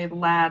out my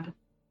lad.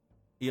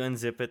 you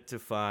unzip it to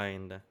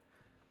find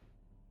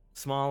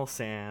small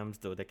Sam's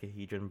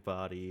dodecahedron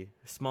body,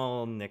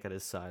 small Nick at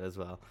his side as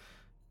well.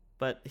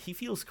 But he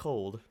feels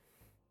cold.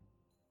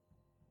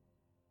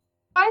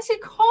 Why is he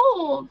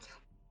cold?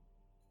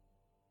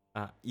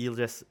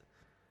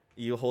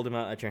 You hold him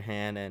out at your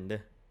hand,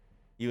 and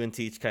you and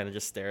Teach kind of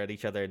just stare at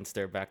each other and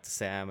stare back to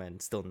Sam, and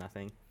still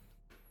nothing.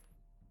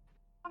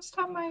 Last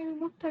time I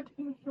looked at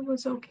him, he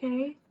was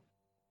okay.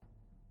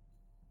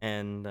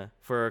 And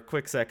for a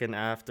quick second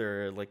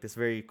after, like this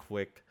very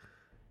quick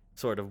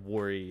sort of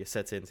worry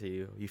sets into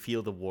you, you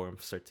feel the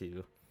warmth start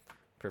to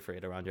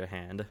perforate around your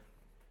hand.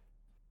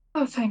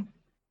 Oh, thank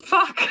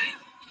fuck.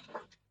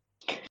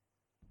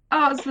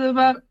 I was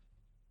about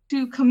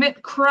to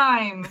commit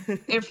crime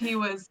if he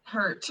was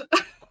hurt.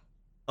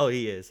 Oh,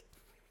 he is.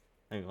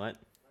 I mean, what?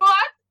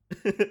 What?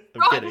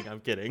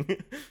 I'm kidding.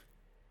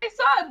 My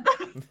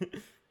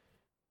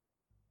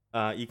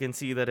son! You can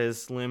see that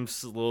his limbs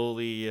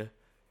slowly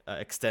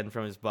extend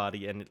from his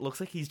body, and it looks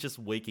like he's just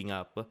waking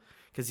up.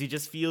 Because you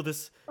just feel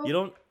this. Oh. You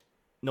don't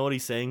know what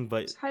he's saying,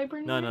 but Just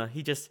hibernate? no,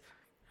 he just.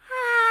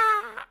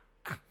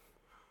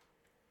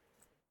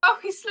 Oh,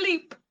 he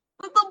sleep.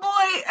 Little boy,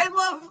 I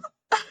love.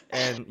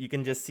 And you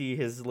can just see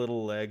his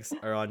little legs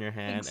are on your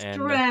hand, and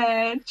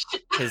Stretch.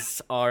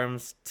 his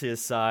arms to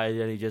his side,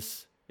 and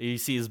you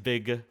see his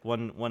big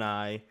one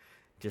eye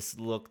just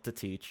look to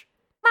Teach.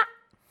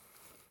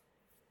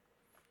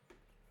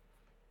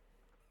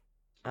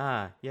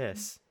 Ah,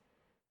 yes.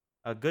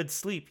 A good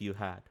sleep you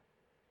had.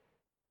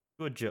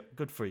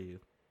 Good for you.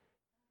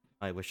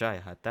 I wish I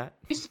had that.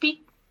 You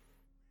speak.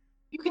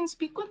 You can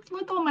speak with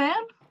little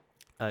man?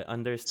 I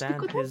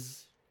understand with him?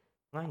 his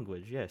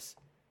language, yes.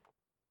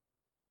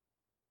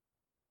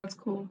 That's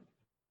cool.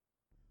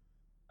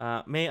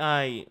 May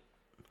I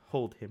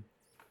hold him?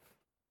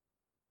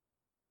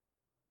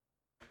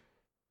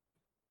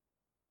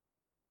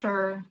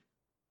 Sure.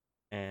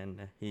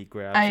 And he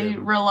grabs I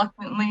him.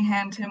 reluctantly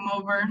hand him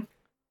over.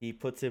 He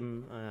puts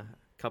him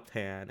cupped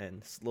hand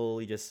and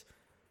slowly just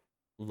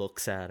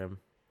looks at him.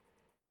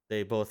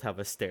 They both have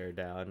a stare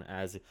down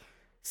as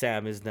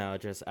Sam is now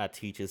just at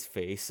Teach's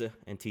face,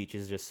 and Teach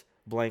is just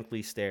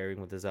blankly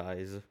staring with his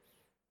eyes.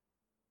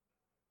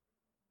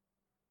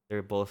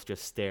 They're both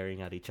just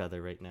staring at each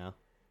other right now.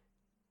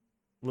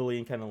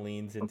 Lillian kind of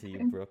leans into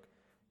you, Brooke.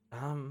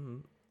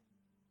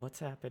 What's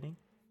happening?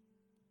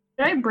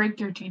 Did I break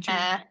your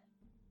teacher?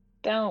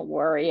 Don't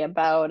worry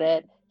about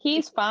it.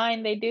 He's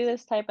fine. They do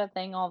this type of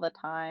thing all the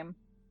time.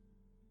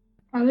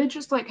 Are they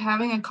just like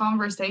having a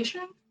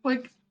conversation?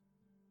 Like,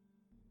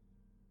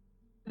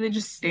 are they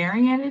just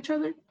staring at each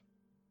other?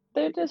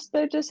 They're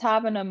just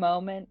having a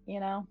moment,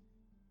 you know.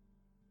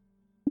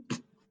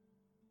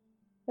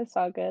 It's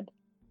all good.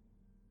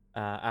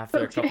 After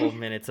a couple of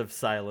minutes of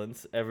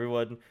silence,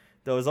 everyone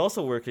that was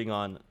also working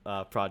on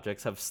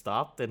projects have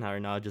stopped and are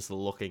now just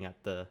looking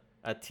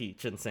at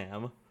Teach and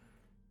Sam.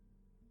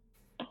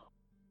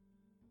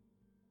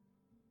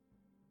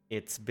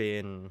 It's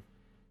been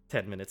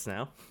 10 minutes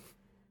now.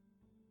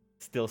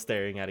 Still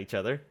staring at each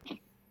other.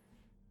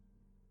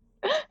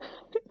 I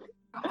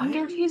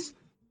wonder if he's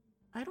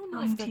I don't know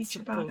telling if that's Teach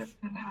about supposed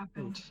it that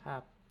happened. to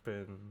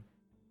happen.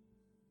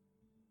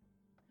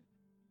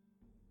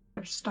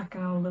 They're stuck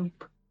in a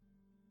loop.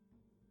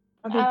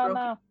 Are I they don't broken?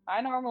 know.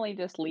 I normally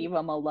just leave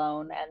them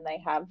alone and they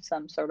have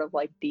some sort of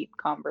like deep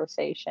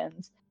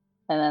conversations.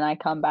 And then I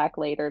come back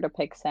later to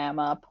pick Sam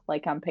up,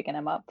 like I'm picking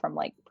him up from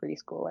like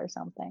preschool or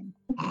something.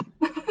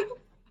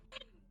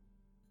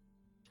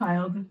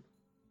 Child.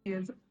 He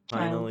is a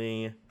child.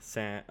 Finally,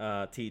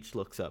 Teach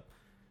looks up.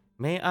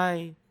 May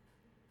I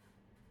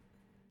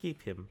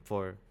keep him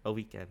for a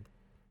weekend?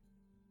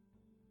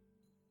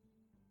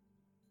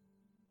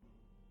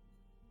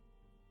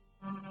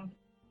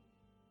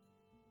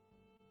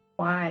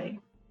 Why?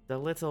 The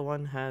little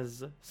one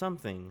has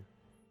something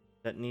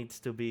that needs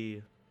to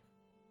be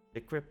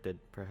decrypted,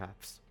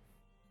 perhaps.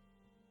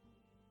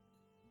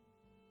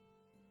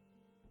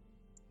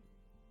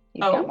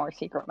 He's Oh? got more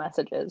secret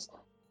messages.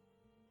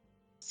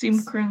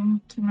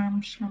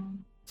 Synchronization.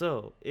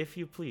 So, if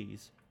you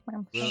please,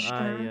 will Sure.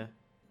 I...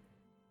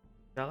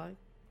 shall I?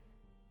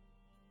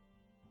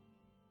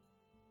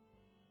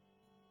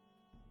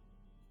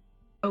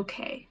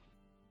 Okay.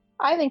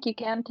 I think you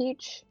can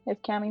teach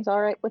if Cammy's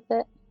alright with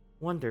it.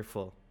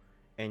 Wonderful.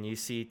 And you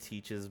see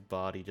Teach's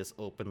body just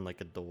open like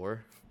a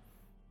door.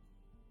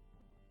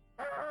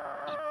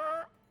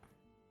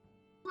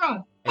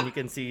 Bro, And you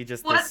can see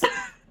just what? this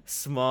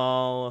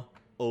small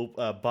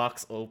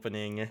box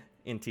opening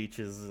in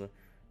Teach's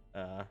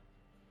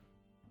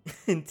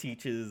in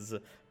Teach's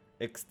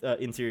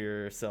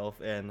interior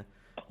self, and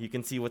you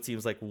can see what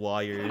seems like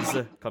wires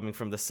coming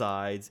from the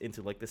sides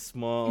into like this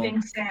small,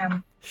 Eating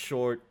Sam.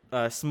 short,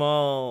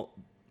 small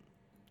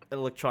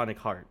electronic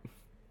heart.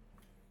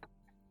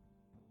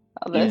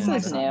 Oh, this Yeah.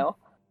 is new.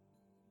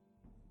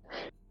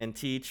 And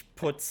Teach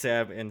puts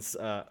Sam in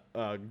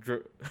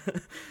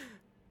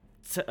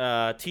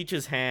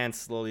Teach's hand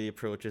slowly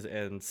approaches,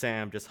 and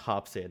Sam just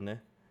hops in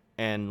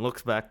and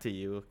looks back to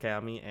you,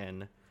 Cammy,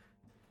 and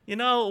you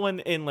know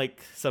when in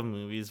like some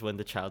movies when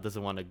the child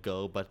doesn't want to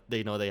go but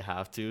they know they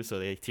have to, so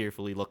they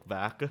tearfully look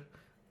back.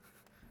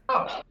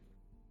 Oh.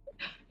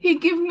 He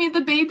give me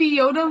the baby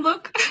Yoda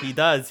look. He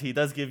does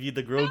give you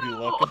the Grogu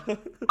look.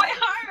 My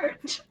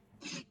heart.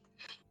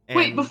 And,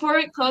 Wait, before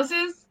it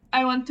closes,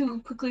 I want to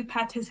quickly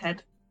pat his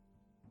head.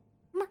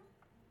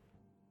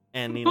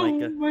 and he like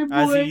Oh, my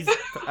boy.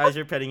 as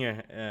you're petting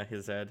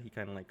his head, he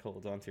kind of like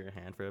holds onto your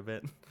hand for a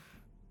bit.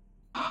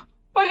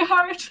 My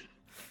heart.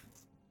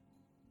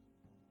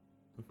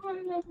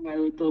 I love my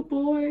little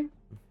boy.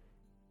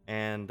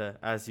 And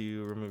as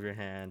you remove your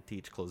hand,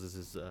 Teach closes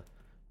his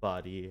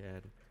body,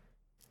 and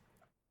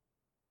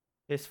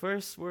his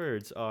first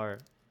words are,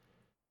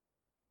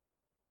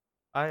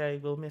 I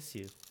will miss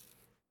you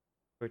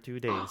for 2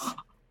 days.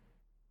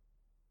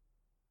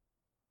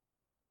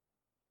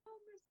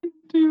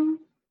 Dude.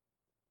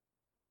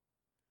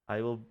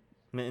 I will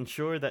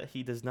ensure that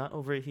he does not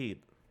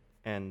overheat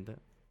and,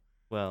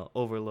 well,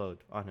 overload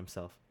on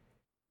himself.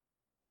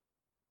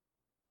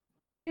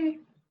 Okay.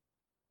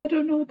 I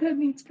don't know what that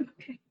means, but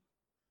okay.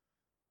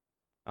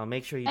 I'll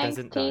make sure he Thanks,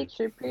 doesn't die. Teach.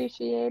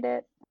 Appreciate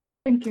it.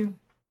 Thank you.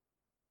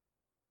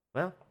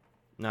 Well,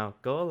 now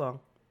go along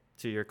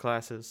to your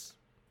classes.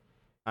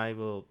 I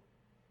will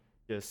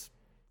just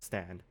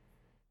stand.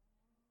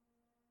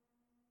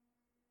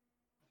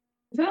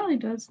 Is that all he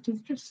does? Does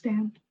he just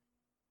stand?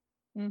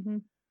 Mm-hmm.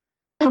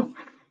 Oh,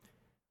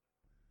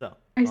 So,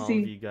 I all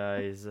see. of you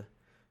guys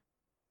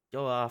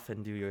go off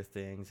and do your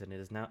things, and it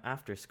is now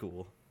after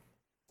school.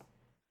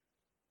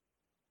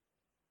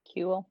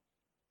 Cool.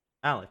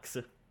 Alex,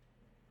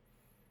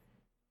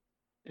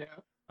 Yeah.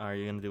 are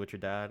you gonna do what your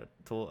dad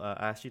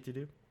asked you to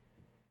do?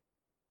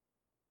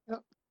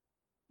 I'm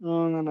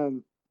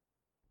gonna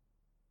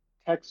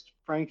text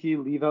Frankie,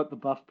 leave out the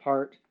buff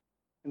part,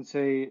 and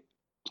say,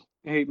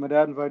 "Hey, my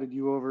dad invited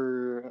you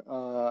over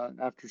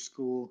after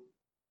school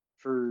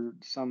for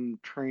some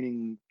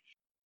training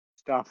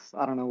stuff.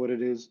 I don't know what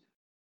it is.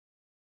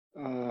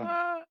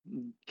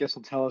 Guess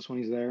he'll tell us when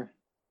he's there."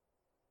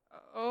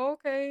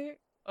 Okay.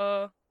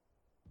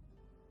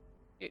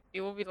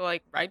 You want me to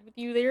like ride with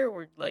you there,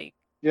 or like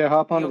Yeah,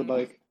 hop be onto the on?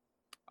 bike.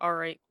 All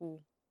right,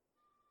 cool.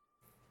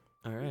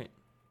 All right.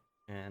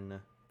 And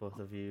both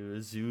of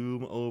you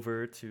zoom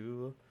over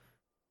to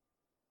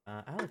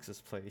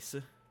Alex's place.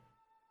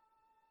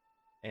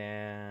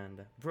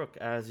 And Brooke,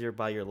 as you're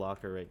by your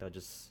locker right now,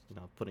 just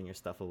putting your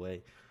stuff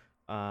away,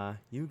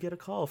 you get a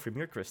call from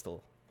your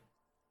crystal,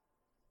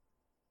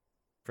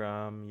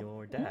 from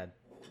your dad.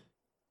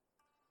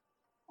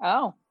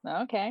 Oh,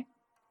 okay.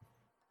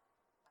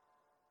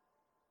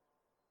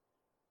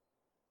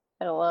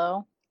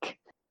 Hello.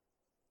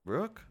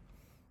 Brooke?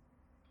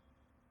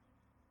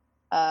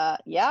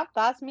 Yeah,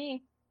 that's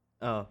me.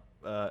 Oh,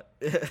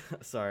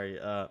 sorry.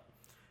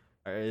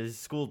 Is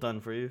school done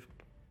for you?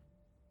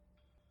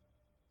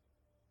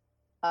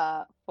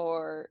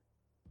 For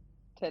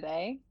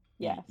today?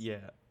 Yes.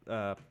 Yeah.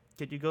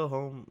 Could you go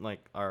home,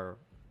 like our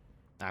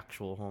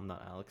actual home,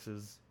 not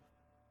Alex's?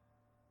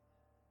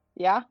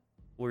 Yeah.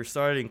 We're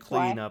starting Why?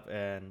 cleanup,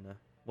 and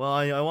well,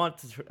 I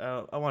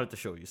wanted to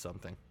show you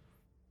something.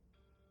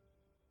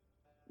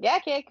 Yeah.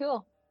 Okay.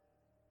 Cool.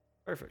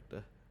 Perfect.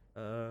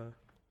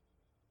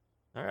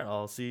 All right,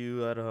 I'll see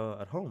you at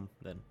home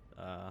then.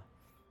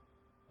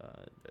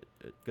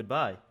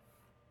 Goodbye.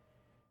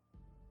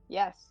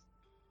 Yes.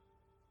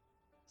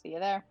 See you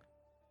there.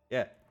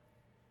 Yeah.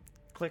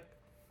 Click.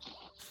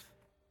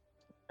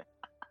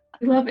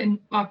 We love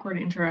awkward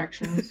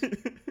interactions.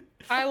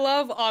 I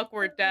love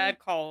awkward dad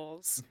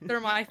calls. They're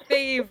my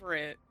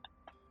favorite.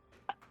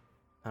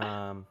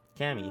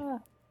 Cammy. Ah.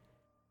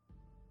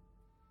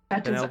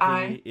 That is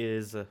Penelope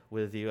is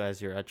with you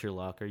as you're at your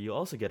locker. You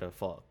also get a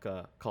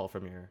call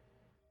from your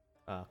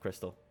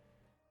Crystal.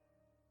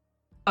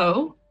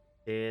 Oh,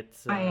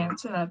 It's I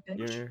answer that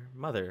bitch. your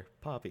mother,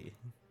 Poppy.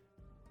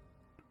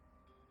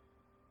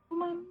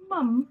 My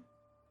mom.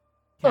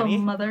 Oh, Cammy,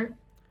 mother.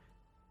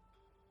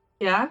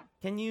 Yeah?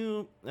 can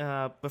you,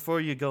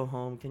 before you go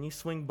home, can you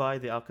swing by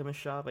the alchemist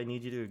shop? I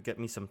need you to get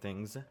me some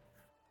things.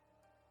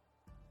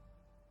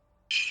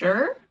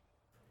 Sure.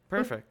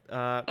 Perfect.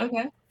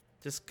 Okay.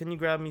 Just can you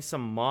grab me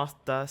some moth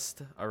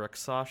dust, a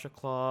Raksasha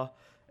claw,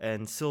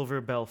 and silver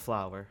bell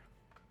flower?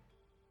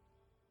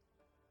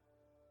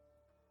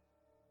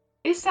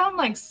 They sound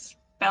like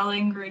spell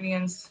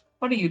ingredients.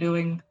 What are you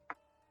doing?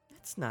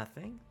 It's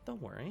nothing.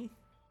 Don't worry.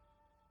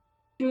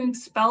 Doing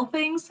spell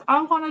things?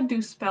 I want to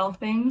do spell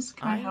things.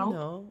 Can I help?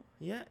 know.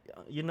 Yeah,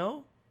 you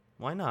know?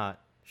 Why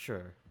not?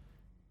 Sure.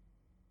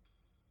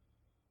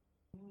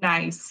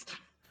 Nice.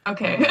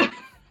 Okay. Alright.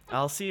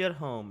 I'll see you at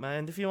home.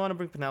 And if you want to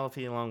bring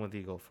Penelope along with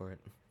you, go for it.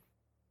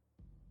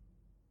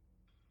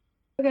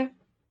 Okay.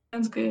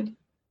 Sounds good.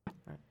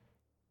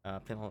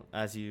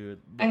 As you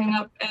I hang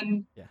up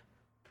and Yeah.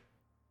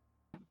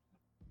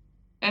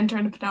 and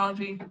turn to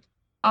Penelope.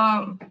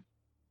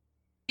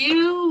 Do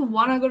you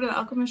want to go to the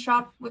alchemist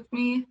shop with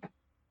me?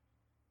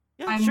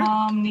 Yeah, My sure.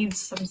 mom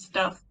needs some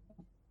stuff.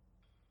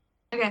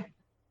 Okay.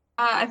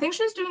 I think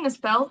she's doing a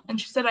spell,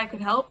 and she said I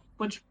could help,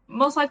 which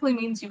most likely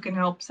means you can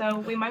help. So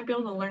we might be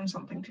able to learn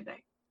something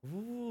today.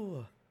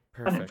 Ooh,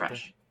 Fun and perfect.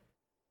 fresh.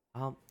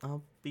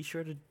 I'll be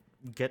sure to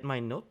get my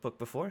notebook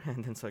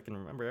beforehand and so I can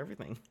remember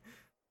everything.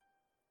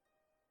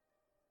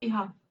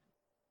 Yeah.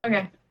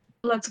 Okay.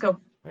 Let's go.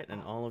 Right,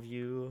 and all of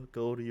you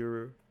go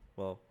to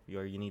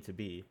where you need to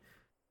be.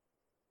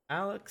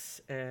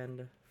 Alex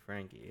and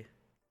Frankie.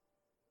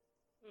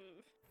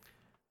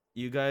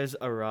 You guys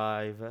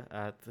arrive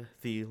at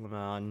the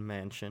Lemon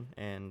Mansion,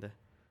 and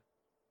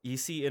you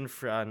see in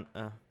front,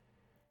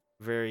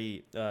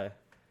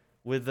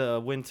 with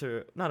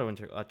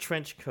a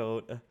trench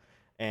coat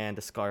and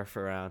a scarf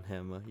around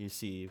him, you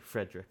see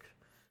Frederick,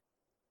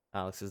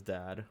 Alex's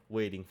dad,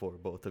 waiting for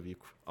both of you,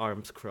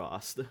 arms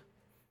crossed.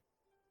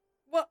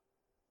 What?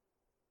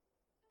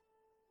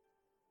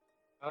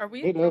 Are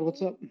we Hey, in Dad, what's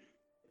trouble? up?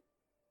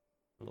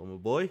 Hello, my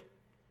boy.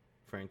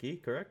 Frankie,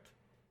 correct?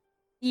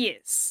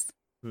 Yes.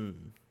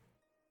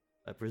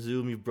 I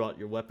presume you brought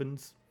your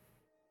weapons?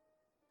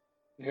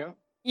 Yeah.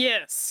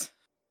 Yes.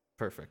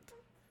 Perfect.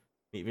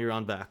 Meet me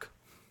around back.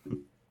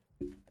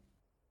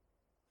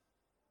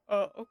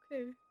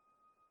 Okay.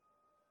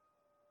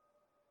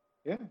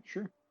 Yeah,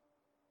 sure.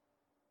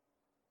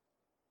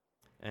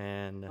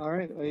 And All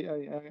right,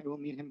 I will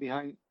meet him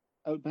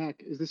out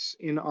back. Is this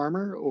in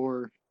armor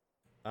or?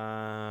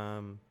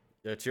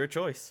 it's your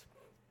choice.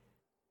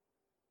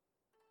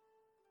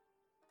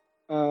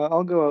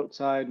 I'll go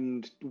outside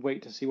and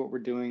wait to see what we're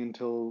doing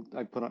until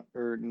I put on,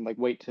 or like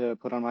wait to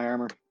put on my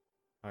armor.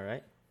 All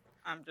right.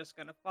 I'm just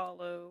gonna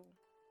follow.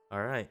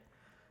 All right.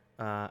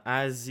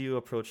 As you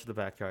approach the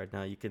backyard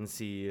now, you can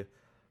see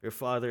your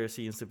father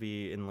seems to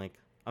be in like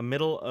a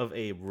middle of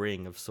a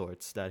ring of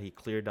sorts that he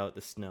cleared out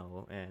the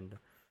snow and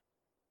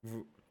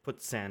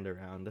put sand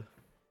around.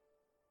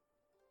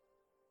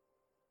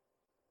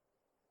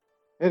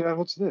 Hey, Dad,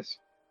 what's this?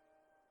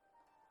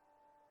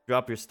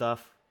 Drop your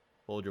stuff.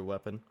 Hold your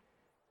weapon.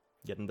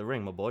 Get in the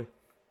ring, my boy.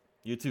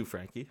 You too,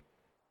 Frankie.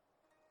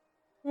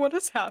 What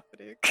is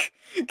happening?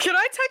 Can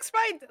I text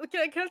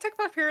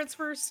my parents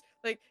first?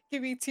 Like,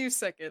 give me 2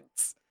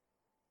 seconds.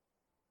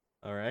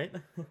 All right.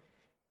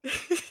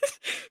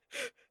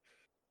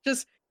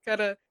 Just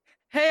gotta.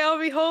 Hey, I'll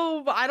be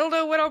home. I don't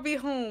know when I'll be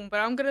home, but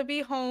I'm gonna be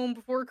home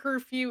before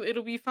curfew.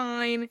 It'll be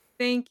fine.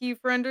 Thank you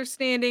for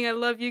understanding. I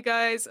love you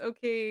guys.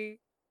 Okay.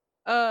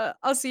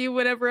 I'll see you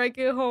whenever I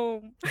get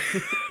home.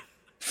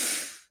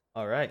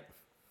 All right.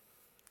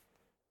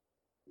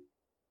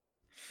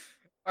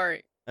 All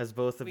right. As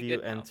both of We you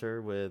good now.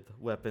 enter with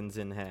weapons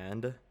in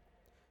hand,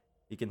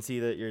 you can see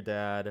that your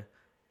dad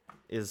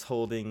is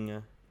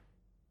holding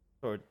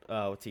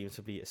what seems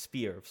to be a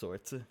spear of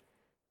sorts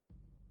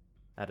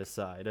at his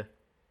side,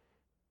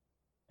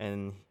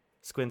 and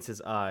squints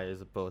his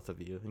eyes at both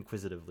of you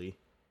inquisitively.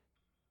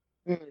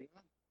 Hey,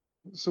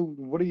 so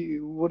what are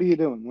you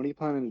doing? What are you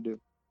planning to do?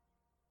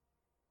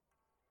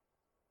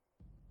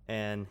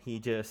 And he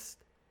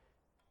just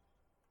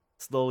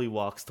slowly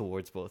walks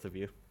towards both of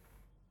you.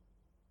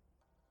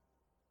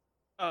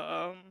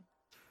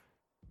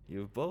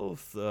 You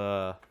both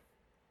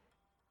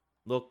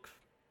look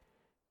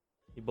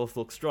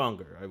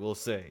stronger, I will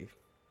say.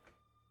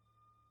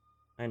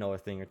 I know a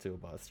thing or two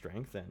about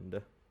strength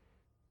and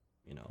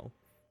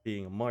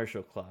being a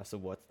martial class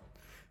of what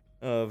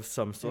of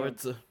some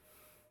sorts.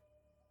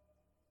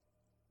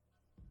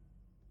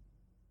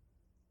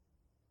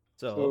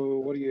 So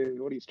what are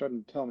you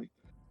starting to tell me?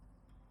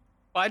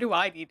 Why do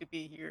I need to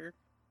be here?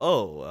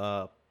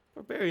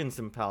 Barbarians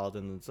and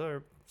paladins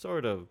are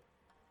sort of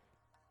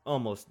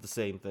almost the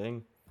same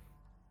thing,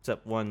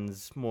 except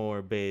one's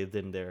more bathed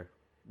in their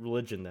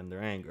religion than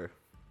their anger.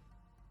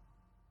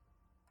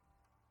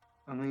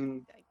 I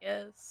mean, I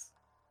guess.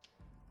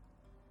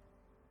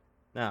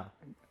 Now,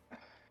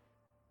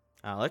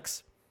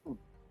 Alex,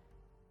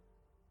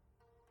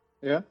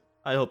 yeah.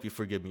 I hope you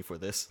forgive me for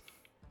this.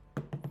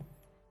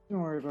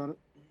 Don't worry about it.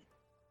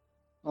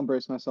 I'll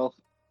brace myself.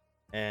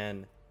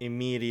 And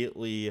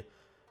immediately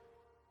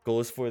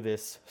goes for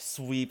this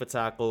sweep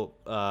attack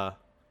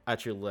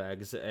at your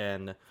legs,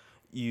 and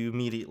you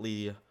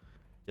immediately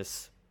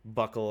just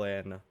buckle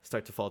and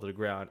start to fall to the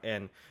ground.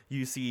 And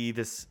you see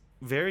this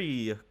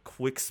very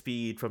quick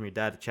speed from your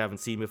dad that you haven't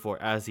seen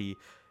before, as he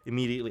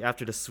immediately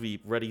after the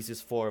sweep readies his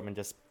form and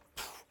just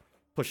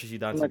pushes you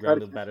down to the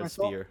ground with a battered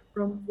spear.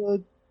 From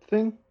the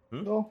thing?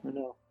 Hmm? Or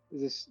no?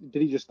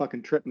 Did he just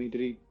fucking trip me?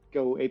 Did he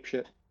go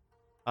apeshit?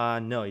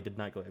 No, he did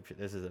not go apeshit.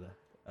 This is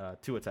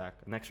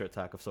an extra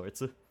attack of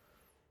sorts.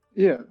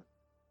 Yeah.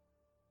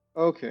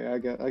 Okay, I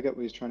get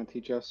what he's trying to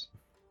teach us.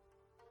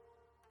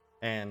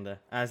 And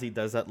as he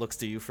does that, looks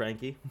to you,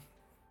 Frankie.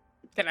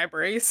 Can I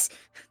brace?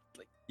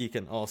 You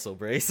can also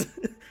brace.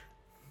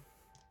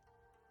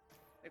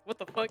 Like, what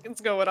the fuck is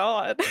going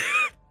on?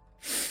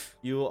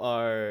 You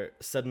are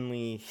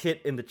suddenly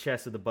hit in the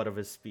chest with the butt of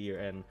his spear,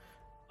 and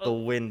the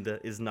wind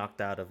is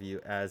knocked out of you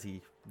as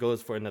he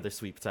goes for another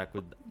sweep attack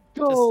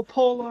Go,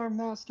 Polar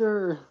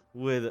Master!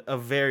 with a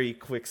very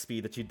quick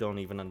speed that you don't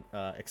even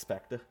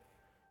expect.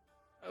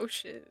 Oh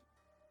shit.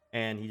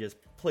 And he just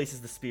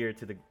places the spear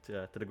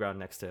to the ground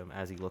next to him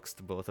as he looks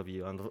to both of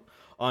you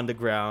on the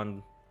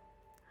ground,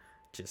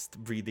 just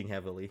breathing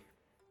heavily.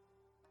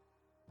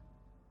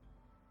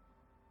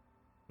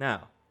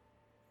 Now,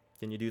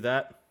 can you do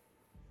that?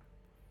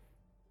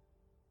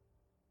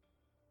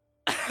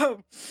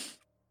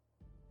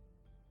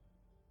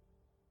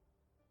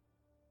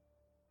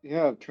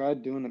 Yeah, I've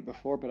tried doing it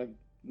before, but I've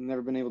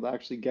never been able to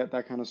actually get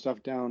that kind of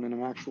stuff down in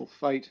an actual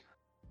fight.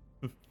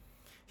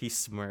 He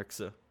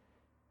smirks.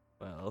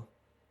 Well,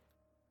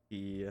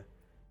 he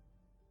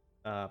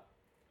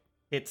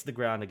hits the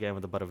ground again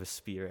with the butt of his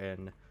spear,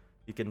 and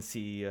you can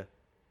see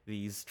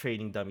these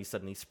training dummies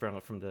suddenly sprung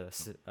up from the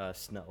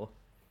snow.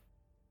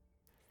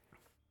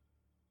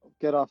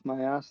 Get off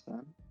my ass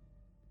then.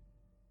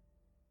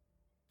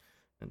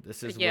 And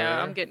this is Yeah,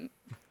 where I'm getting.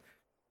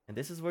 And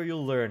this is where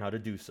you'll learn how to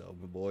do so,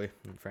 my boy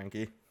and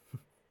Frankie.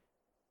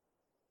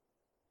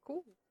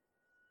 Cool.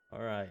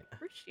 All right.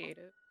 Appreciate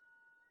it.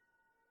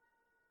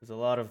 There's a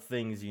lot of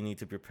things you need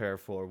to prepare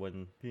for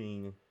when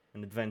being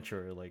an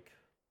adventurer like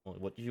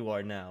what you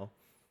are now.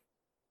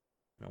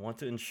 And I want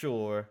to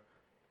ensure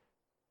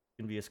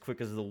you can be as quick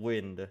as the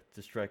wind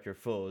to strike your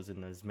foes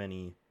in as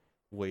many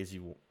ways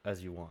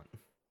as you want.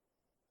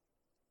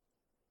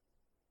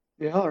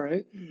 Yeah,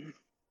 alright.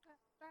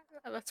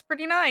 That's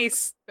pretty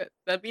nice.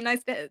 That'd be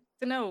nice to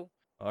know.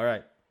 All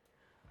right.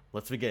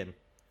 Let's begin.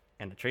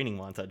 And the training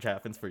montage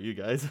happens for you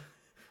guys.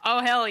 Oh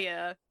hell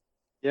yeah.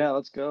 Yeah,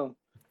 let's go.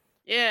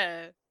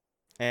 Yeah.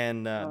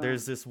 And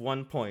there's this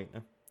one point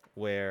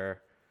where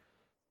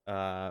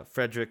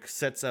Frederick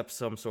sets up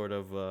some sort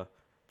of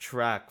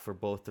track for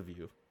both of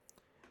you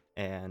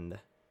and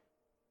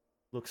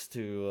looks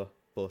to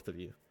both of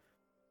you.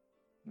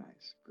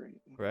 Nice,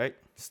 great. Right?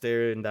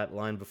 Stare in that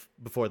line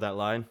before that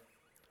line.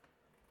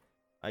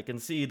 I can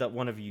see that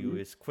one of you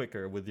is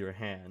quicker with your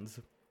hands.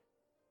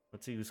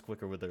 Let's see who's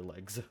quicker with their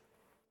legs.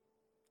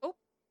 Oh.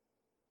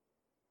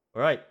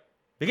 All right,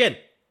 begin.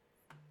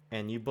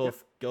 And you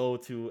both go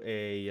to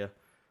a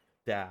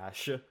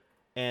dash.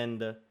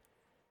 And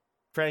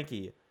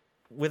Frankie,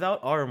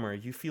 without armor,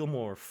 you feel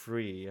more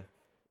free,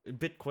 a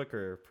bit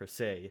quicker per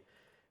se.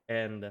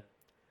 And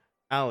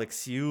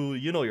Alex,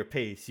 you know your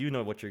pace. You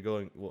know what you're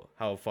going,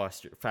 how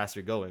fast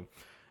you're going.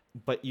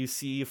 But you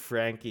see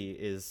Frankie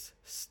is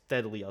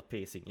steadily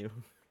outpacing you.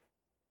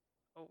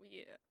 Oh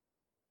yeah.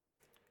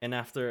 And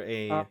after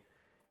a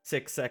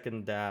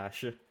 6-second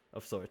dash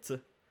of sorts,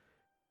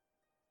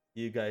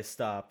 you guys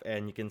stop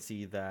and you can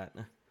see that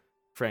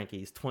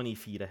Frankie's 20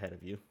 feet ahead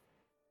of you.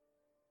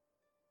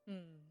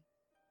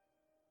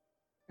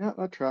 Yeah,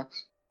 that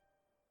tracks.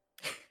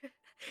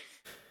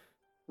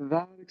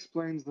 That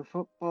explains the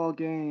football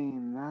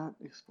game. That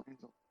explains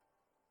it.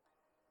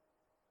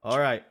 All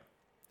right.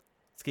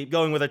 Let's keep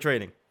going with our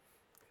training.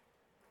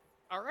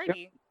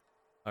 Alrighty.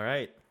 All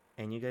right.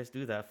 And you guys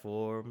do that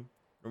for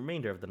the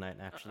remainder of the night,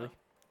 actually.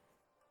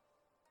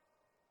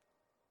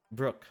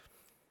 Brooke,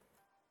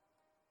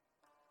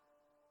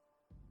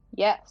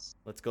 Yes.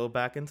 let's go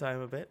back in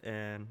time a bit,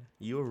 and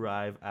you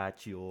arrive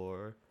at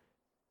your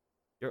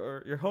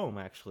home.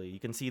 Actually, you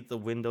can see the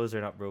windows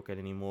are not broken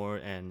anymore,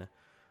 and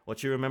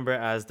what you remember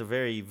as the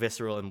very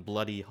visceral and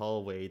bloody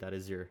hallway that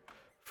is your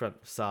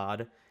front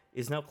facade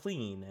is now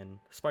clean and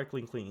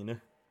sparkling clean.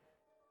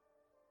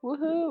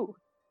 Woohoo!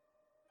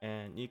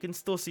 And you can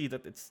still see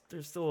that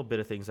there's still a bit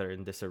of things that are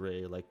in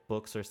disarray, like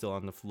books are still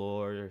on the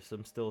floor, there's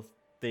some still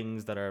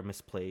things that are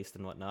misplaced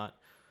and whatnot.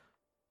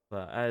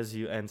 But as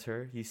you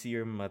enter, you see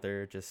your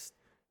mother just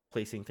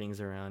placing things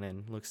around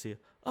and looks to you.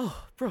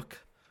 Oh,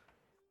 Brooke,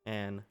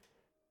 and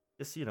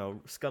just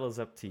scuttles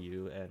up to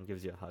you and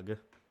gives you a hug.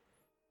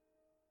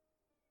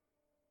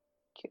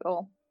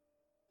 Cool.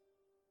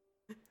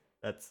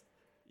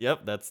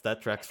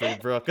 That tracks for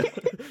Brooke.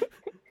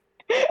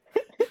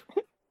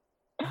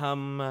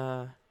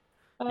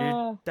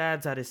 Your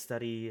dad's at his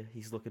study.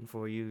 He's looking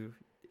for you.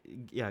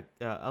 Yeah,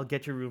 I'll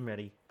get your room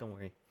ready. Don't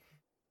worry.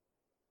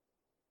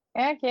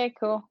 Okay,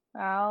 cool.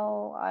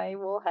 I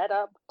will head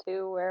up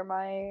to where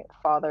my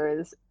father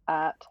is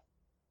at.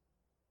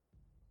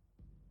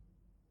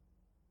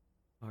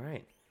 All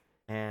right.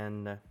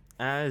 And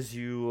as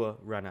you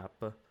run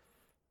up,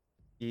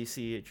 you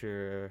see that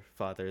your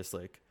father's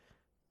like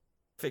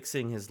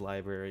fixing his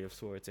library of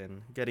sorts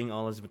and getting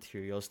all his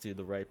materials to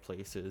the right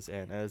places.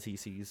 And as he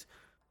sees,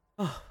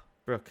 oh,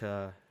 Brooke,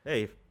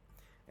 hey,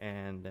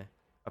 and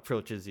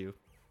approaches you.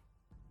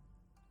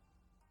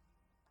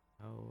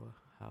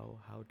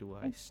 How do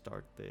I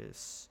start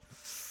this?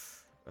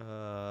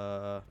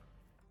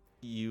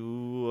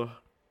 You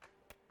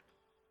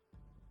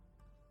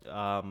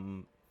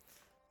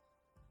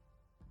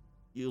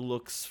you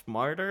look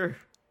smarter.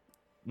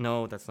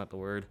 No, that's not the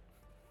word.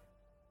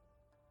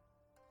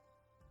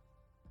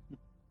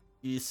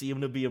 You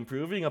seem to be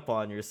improving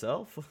upon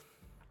yourself.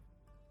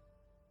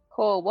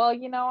 Cool. Well,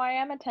 I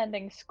am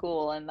attending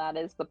school, and that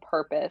is the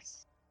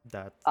purpose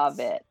of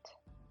it.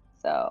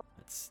 So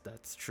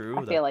that's true.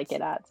 I feel like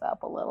it adds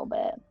up a little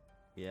bit.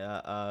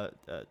 Yeah.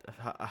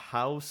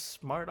 How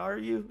smart are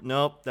you?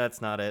 Nope,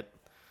 that's not it.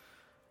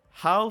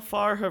 How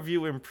far have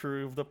you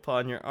improved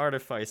upon your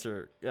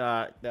artificer?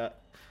 How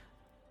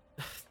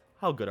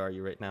good are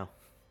you right now?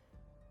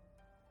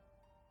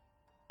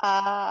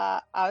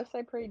 I would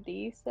say pretty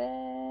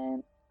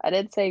decent. I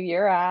did save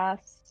your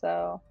ass,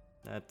 so.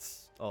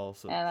 That's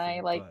also. And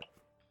I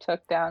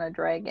took down a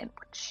dragon.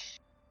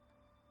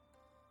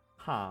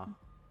 Huh.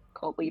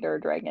 Cult leader,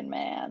 dragon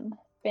man.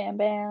 Bam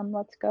bam,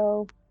 let's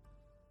go.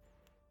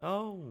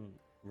 Oh,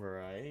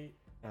 right.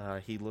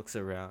 He looks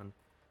around,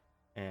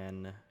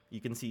 and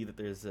you can see that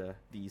there's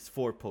these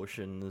 4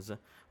 potions.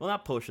 Well,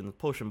 not potions,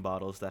 potion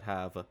bottles that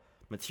have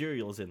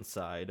materials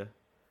inside.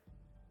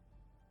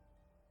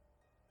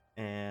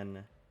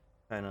 And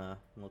kind of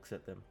looks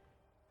at them.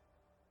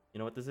 You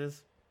know what this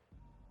is?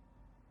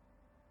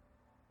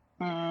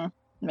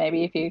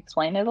 Maybe if you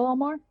explain it a little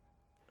more.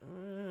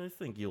 I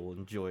think you'll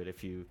enjoy it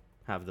if you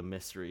have the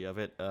mystery of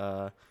it.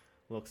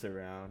 Looks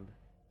around.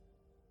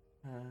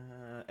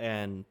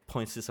 And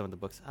points to some of the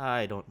books.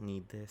 I don't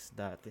need this,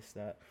 that.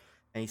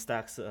 And he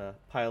stacks a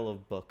pile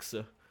of books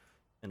in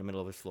the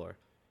middle of his floor.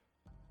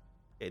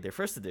 Okay, they're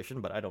first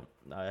edition, but I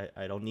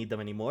don't need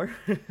them anymore.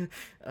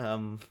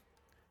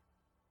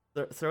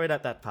 Throw it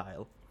at that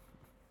pile.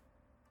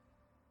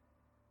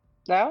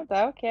 No,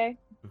 okay.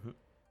 Mm-hmm.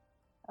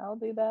 I'll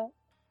do that. All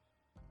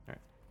right.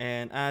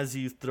 And as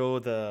you throw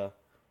the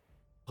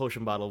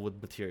potion bottle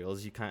with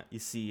materials, you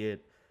see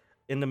it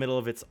in the middle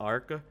of its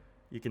arc.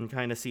 You can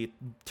kind of see it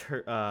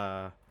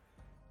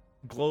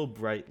glow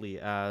brightly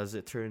as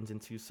it turns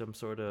into some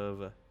sort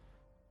of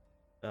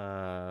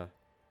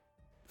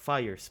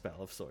fire spell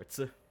of sorts.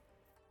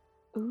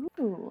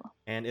 Ooh.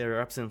 And it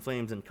erupts in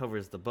flames and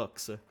covers the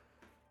books.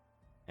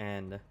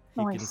 And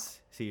you can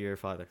see your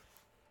father.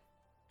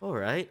 All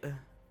right,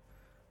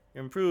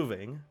 you're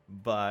improving,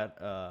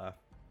 but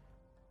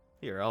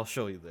here, I'll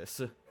show you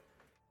this.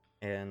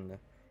 And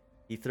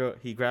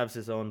he grabs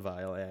his own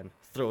vial and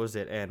throws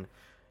it, and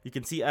you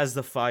can see as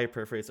the fire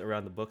perforates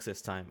around the books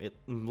this time, it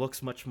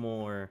looks much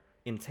more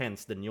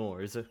intense than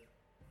yours.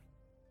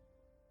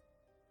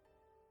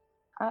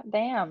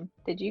 Damn,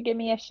 did you give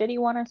me a shitty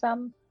one or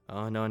something?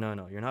 Oh, no,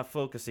 you're not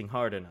focusing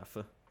hard enough.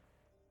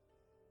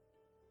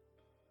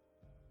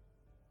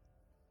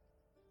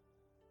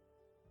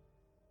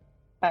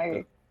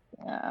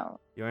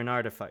 You're an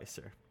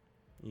artificer.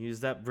 Use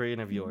that brain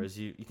of yours.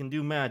 You can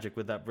do magic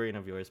with that brain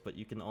of yours, but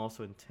you can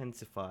also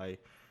intensify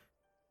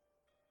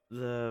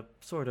the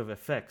sort of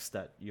effects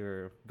that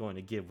you're going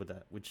to give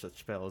with such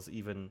spells,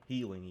 even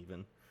healing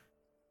even.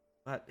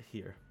 But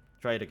here,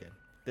 try it again.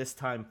 This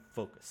time,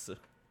 focus.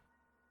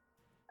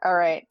 All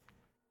right.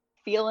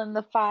 Feeling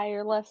the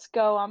fire. Let's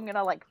go. I'm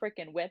gonna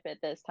freaking whip it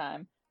this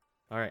time.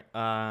 All right.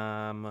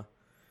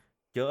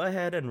 Go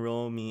ahead and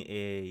roll me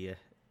a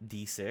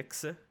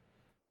d6.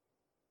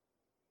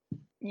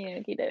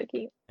 Okie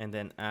dokie. And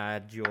then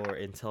add your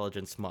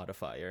intelligence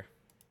modifier.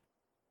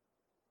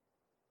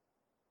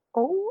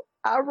 Oh,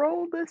 I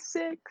rolled a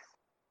 6.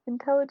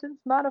 Intelligence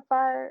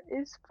modifier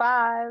is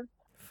 5.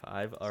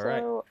 5. All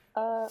right.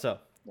 So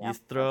you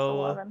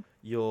throw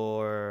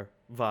your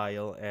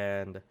vial,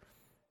 and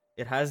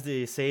it has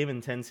the same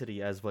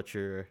intensity as what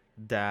your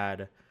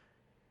dad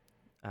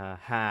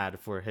had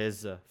for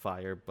his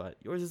fire, but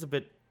yours is a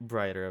bit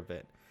brighter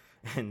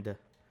and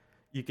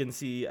you can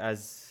see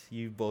as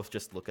you both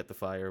just look at the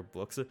fire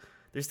books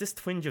there's this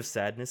twinge of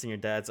sadness in your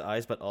dad's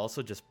eyes, but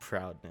also just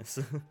proudness.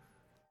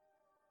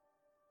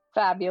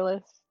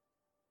 Fabulous.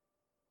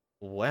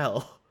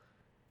 Well,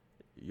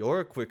 you're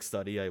a quick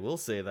study, I will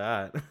say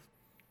that.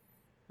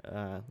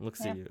 Let's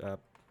see.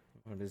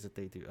 What is it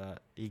they do?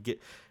 He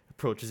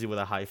approaches you with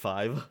a high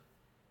five.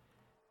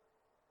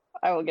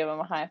 I will give him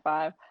a high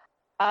five.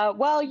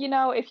 Well, you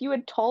know, if you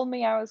had told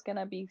me I was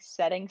gonna be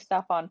setting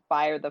stuff on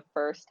fire the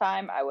first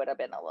time, I would have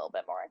been a little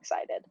bit more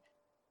excited.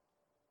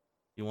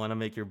 You want to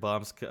make your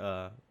bombs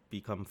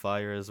become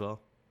fire as well?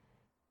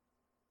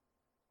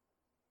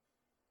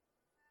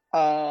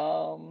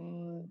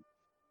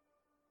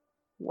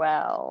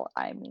 Well,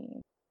 I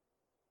mean,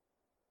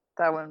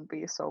 that wouldn't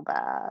be so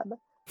bad.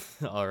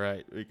 All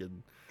right, we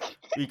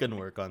can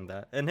work on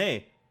that. And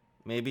hey,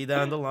 maybe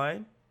down the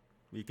line,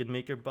 we can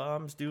make your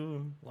bombs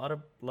do a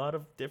lot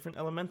of different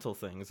elemental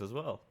things as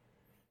well.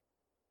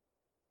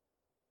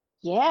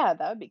 Yeah,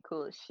 that would be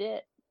cool as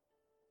shit.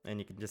 And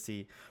you can just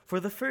see, for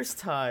the first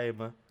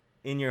time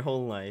in your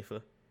whole life,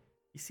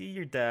 you see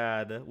your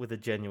dad with a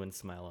genuine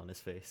smile on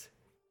his face.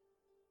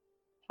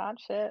 Hot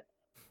shit.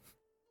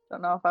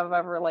 Don't know if I've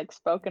ever like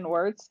spoken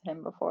words to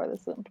him before.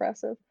 This is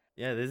impressive.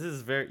 Yeah, this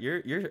is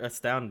you're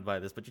astounded by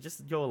this, but you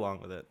just go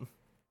along with it.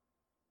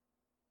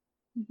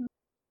 Mhm.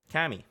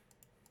 Cammy.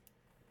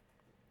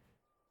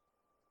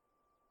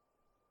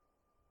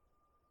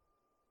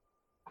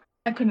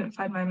 I couldn't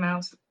find my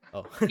mouse.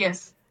 Oh.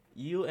 Yes.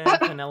 You and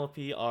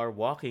Penelope are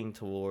walking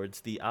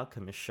towards the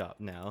alchemist shop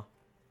now.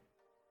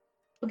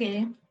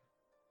 Okay.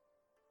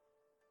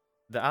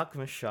 The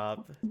alchemist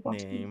shop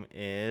name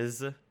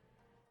is...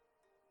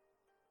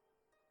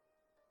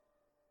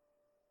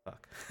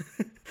 Fuck.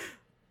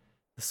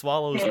 The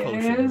Swallows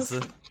Potions.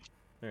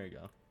 There you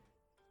go.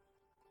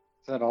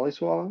 Is that Ollie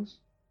Swallows?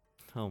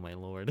 Oh my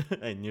lord.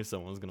 I knew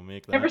someone was gonna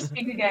make that. Never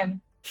speak again.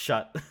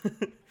 Shut.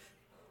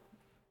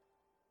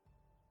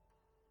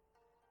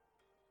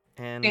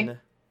 And Okay.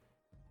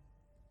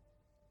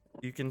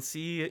 you can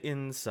see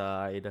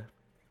inside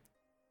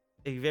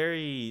a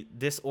very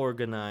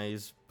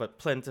disorganized but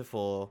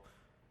plentiful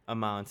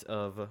amount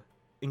of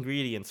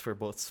ingredients for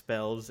both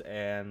spells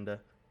and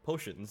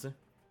potions.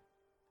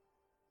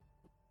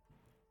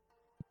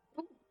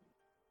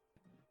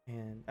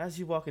 And as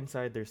you walk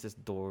inside, there's this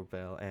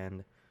doorbell,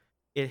 and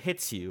it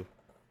hits you.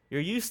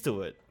 You're used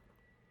to it,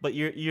 but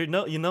you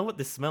know what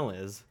the smell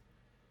is.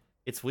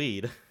 It's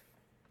weed.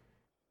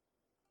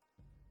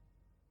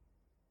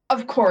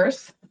 Of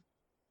course.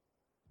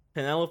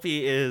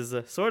 Penelope is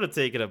sort of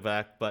taken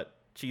aback, but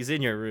she's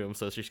in your room,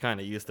 so she's kind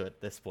of used to it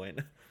at this point.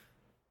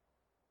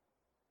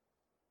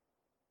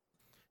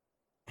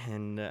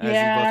 And as you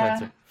both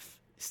answer,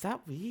 is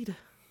that weed?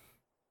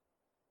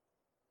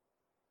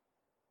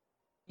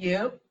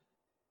 Yep.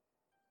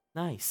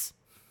 Nice.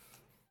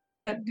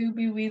 That do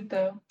be weed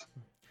though.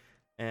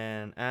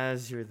 And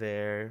as you're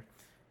there,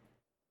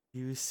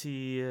 you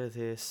see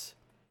this...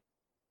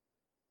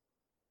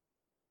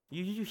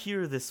 You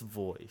hear this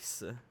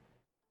voice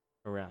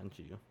around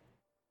you.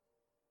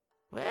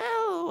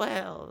 Well,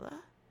 well.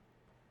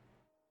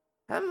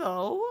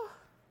 Hello.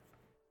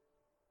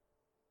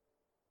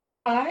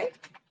 Hi.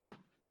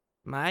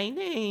 My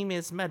name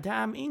is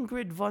Madame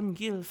Ingrid von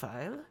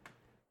Gilfile.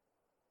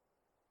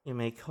 You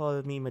may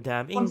call me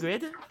Madame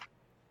Ingrid.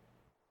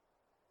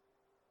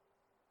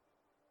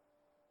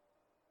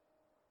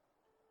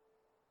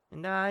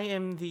 And I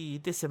am the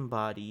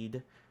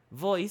disembodied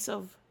voice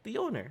of the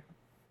owner.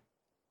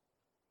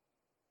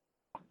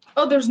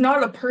 Oh, there's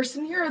not a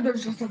person here, or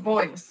there's just a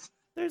voice?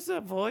 There's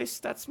a voice,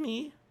 that's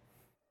me.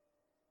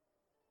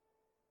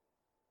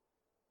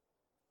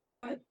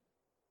 What?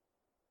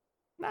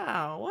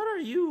 Now, what are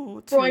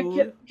you two? Roy,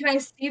 can I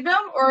see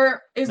them,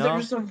 or is No, there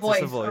just a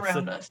voice,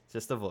 around us?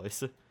 Just a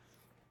voice.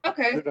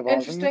 Okay, Is it evolving?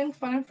 interesting,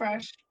 fun and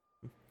fresh.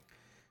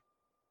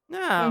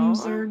 Now,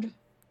 Absurd.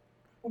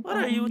 what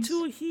are you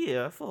two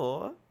here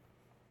for?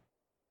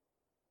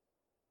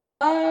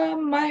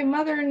 My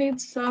mother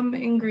needs some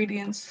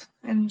ingredients,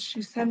 and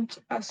she sent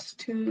us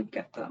to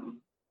get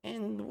them.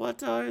 And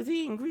what are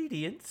the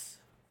ingredients,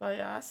 if I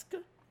ask?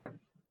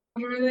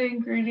 What are the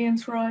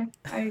ingredients, Roy?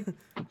 I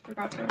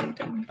forgot to write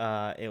down.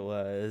 It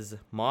was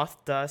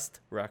moth dust,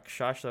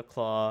 rakshasa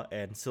claw,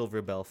 and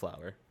silver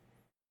bellflower.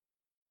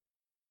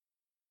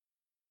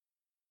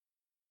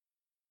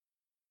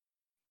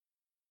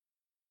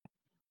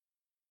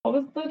 What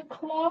was the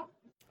claw?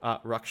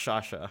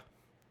 Rakshasa.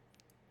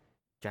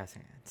 Jazz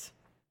hands.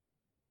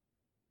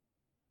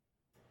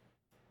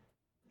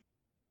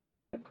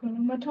 Hakuna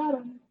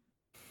Matata.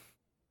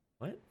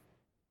 What?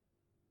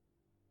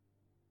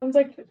 Sounds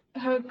like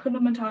Hakuna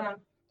Matata.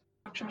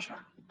 Rakshasa.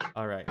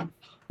 All right.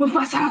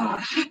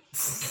 Mufasa!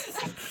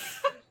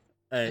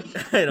 I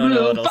don't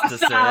know what else to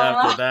say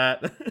after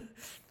that.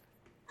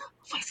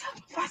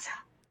 Mufasa.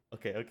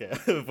 Okay.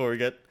 Before we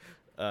get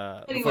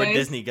before Anyways,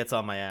 Disney gets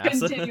on my ass.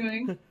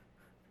 Continuing.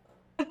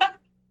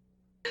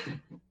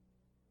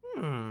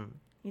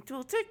 It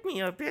will take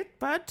me a bit,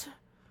 but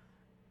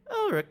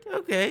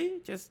okay.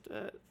 Just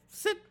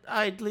sit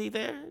idly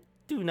there.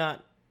 Do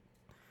not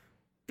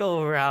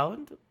go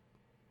around.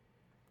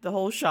 the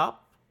whole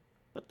shop,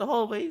 but the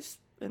hallways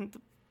and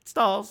the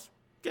stalls,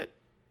 get,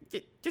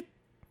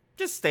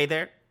 just stay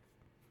there.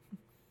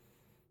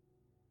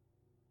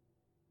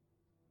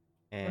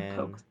 And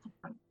Poke the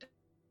front.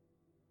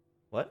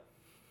 what?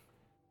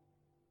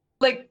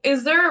 Like,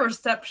 is there a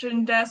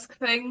reception desk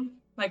thing?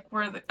 Like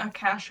where a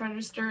cash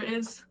register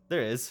is?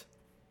 There is.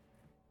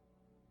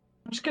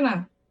 I'm just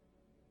gonna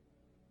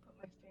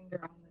put my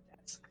finger on the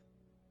desk.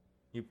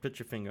 You put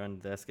your finger on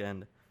the desk,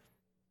 and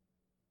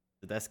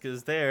the desk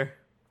is there,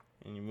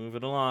 and you move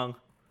it along.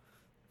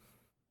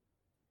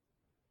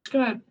 Just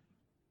gonna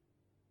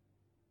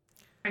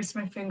trace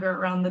my finger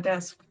around the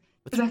desk.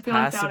 What's 'Cause I your feel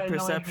like that passive would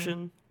annoy her.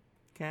 perception,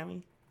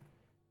 Cammy?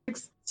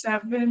 6,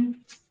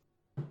 7.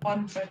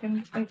 1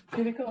 second.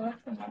 Did it go up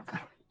or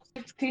not?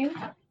 16?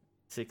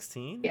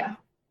 16? Yeah.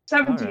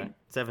 17. Alright.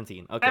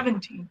 17. Okay.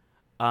 17.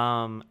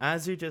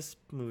 As you're just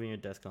moving your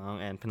desk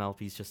along, and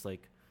Penelope's just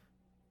like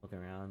looking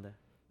around,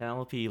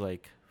 Penelope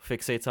like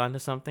fixates onto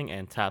something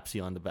and taps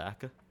you on the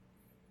back.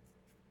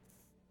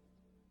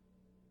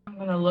 I'm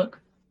gonna look.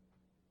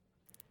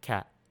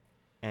 Cat.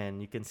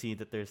 And you can see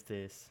that there's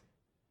this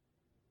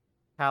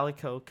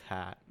calico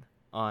cat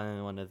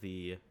on one of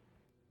the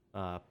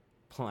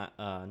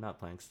not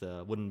planks,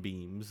 the wooden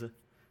beams.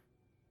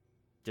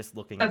 Just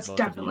looking That's at both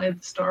definitely of you.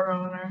 the store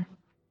owner.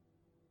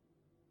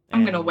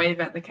 I'm gonna And wave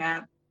at the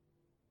cat.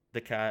 the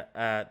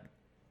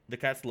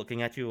cat's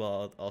looking at you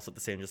while also at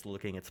the same just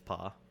licking its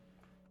paw.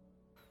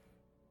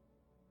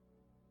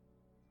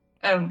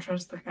 I don't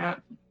trust the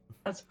cat.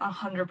 That's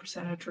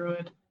 100% a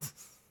druid.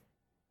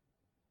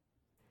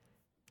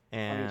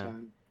 Funny And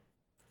time.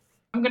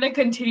 I'm gonna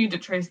continue to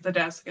trace the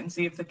desk and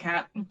see if the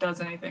cat does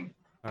anything.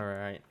 all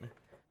right,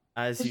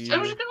 as I'm you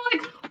just gonna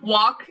like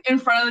walk in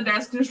front of the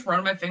desk and just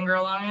run my finger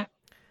along it.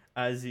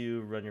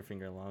 run your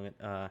finger along it,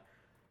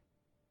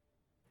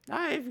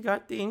 I've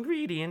got the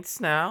ingredients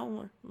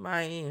now.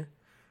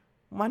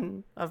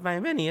 One of my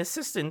many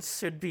assistants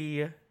should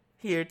be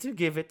here to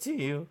give it to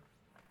you.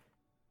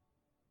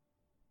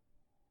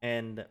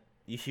 And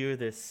you hear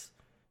this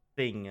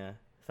thing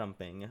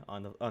thumping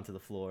onto the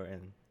floor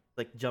and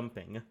like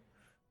jumping.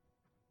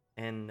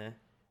 And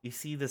you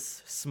see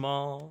this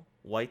small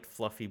white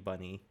fluffy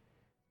bunny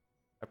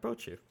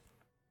approach you.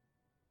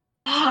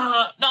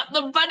 Not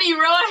the bunny,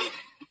 Roy!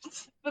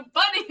 The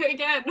bunny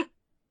again!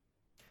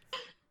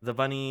 The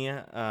bunny,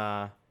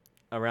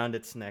 around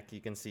its neck, you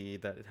can see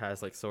that it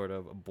has like sort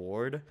of a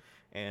board,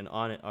 and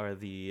on it are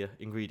the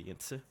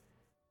ingredients.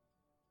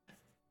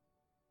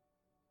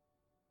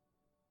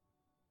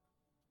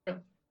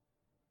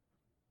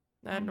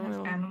 That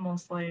will, Animal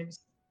slaves.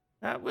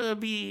 that will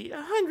be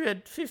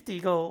 150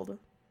 gold.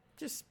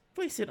 Just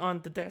place it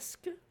on the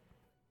desk,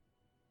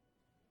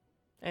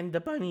 and the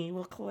bunny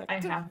will collect. I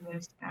have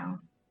this now.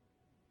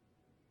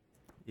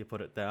 You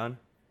put it down.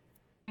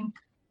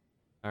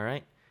 All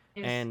right.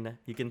 Yes. And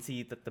you can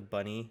see that the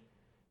bunny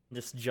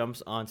just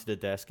jumps onto the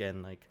desk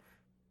and like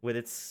with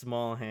its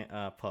small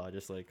paw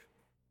just like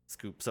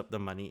scoops up the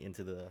money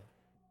into the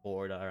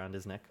board around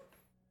his neck.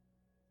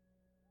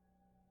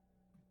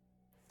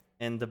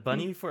 And the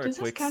bunny for Does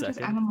a this quick count as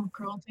second, animal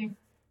cruelty?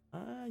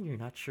 you're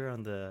not sure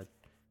on the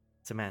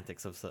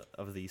semantics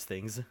of these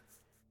things.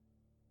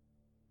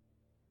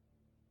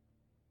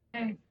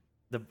 Hey,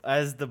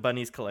 As the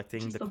bunny's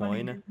collecting just the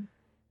bunny, coin,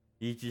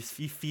 dude.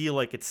 you feel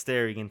like it's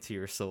staring into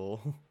your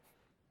soul.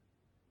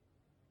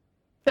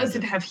 Does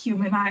it have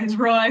human eyes,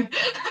 Roy?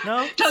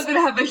 No. Does it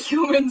have a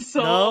human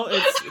soul? No,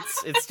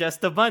 it's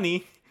just a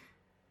bunny.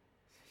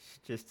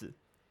 Just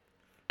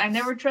I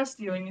never trust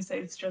you when you say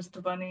it's just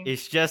a bunny.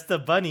 it's just a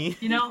bunny.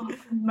 You know,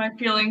 my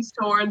feelings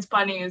towards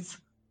bunnies.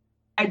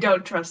 I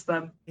don't trust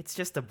them. It's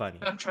just a bunny.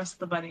 I don't trust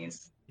the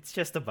bunnies. It's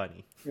just a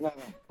bunny. You're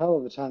having a hell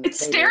of a time. to It's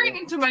play staring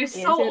there. into my Is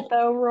soul. it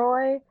though,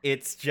 Roy?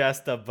 It's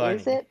just a bunny.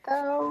 Is it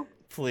though?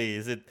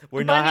 Please,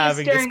 we're The not bunny is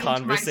having this staring into my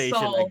conversation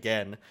soul.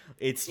 again.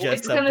 It's Well, just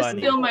It's a gonna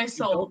bunny. steal my You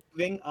soul. don't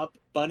bring up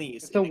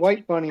bunnies. It's a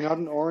white bunny, not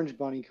an orange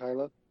bunny,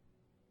 Kyla.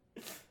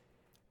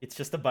 It's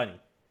just a bunny.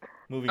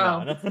 Moving Oh,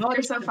 on.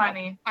 you're so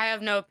funny. I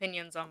have no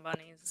opinions on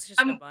bunnies. It's just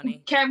a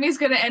bunny. Cammy's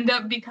gonna end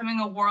up becoming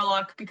a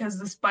warlock because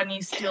this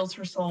bunny steals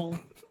her soul.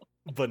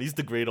 Bunny's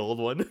the great old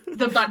one.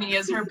 The bunny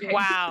is her patron.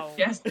 Wow.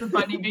 Yes, the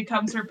bunny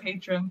becomes her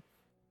patron.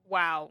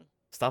 Wow.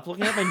 Stop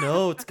looking at my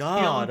notes, The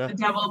God.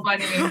 devil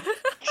bunny.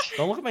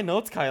 Don't look at my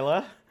notes,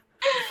 Kyla.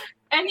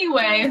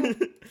 Anyway,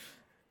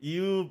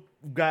 You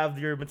grab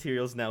your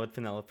materials now with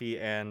Penelope,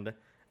 and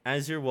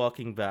as you're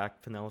walking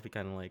back, Penelope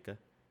kind of like,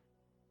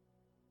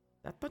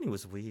 that bunny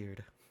was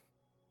weird.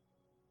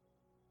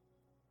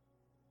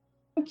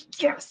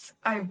 yes,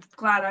 I'm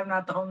glad I'm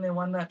not the only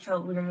one that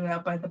felt weirded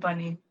out by the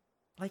bunny.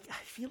 Like,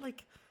 I feel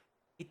like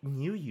it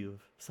knew you,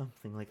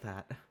 something like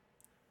that.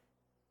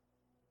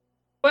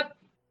 What?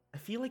 I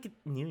feel like it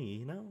knew you,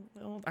 you know?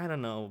 Well, I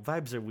don't know.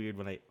 Vibes are weird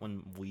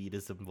when weed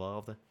is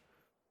involved.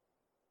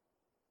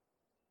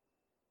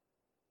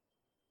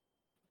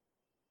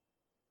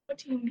 What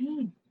do you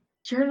mean?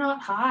 You're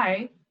not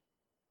high.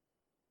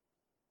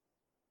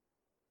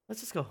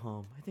 Let's just go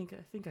home. I think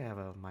I have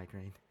a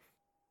migraine.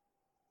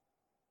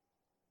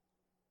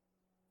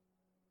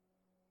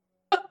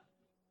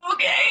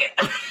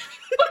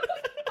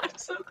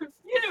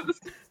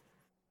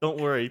 Don't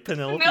worry,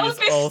 Penelope is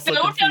Penelope also stoned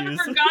out of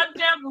confused. her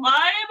goddamn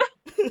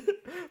mind.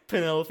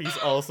 Penelope's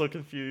also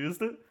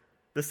confused.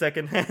 The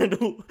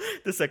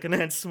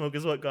secondhand smoke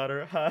is what got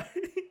her high.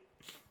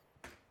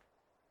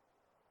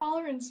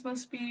 Tolerance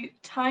must be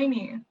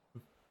tiny.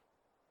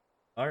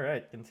 All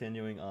right,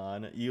 continuing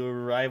on. You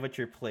arrive at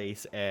your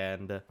place,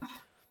 and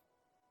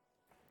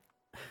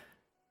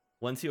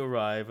once you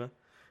arrive,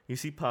 you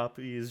see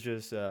Poppy is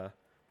just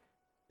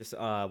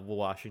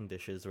washing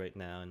dishes right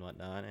now and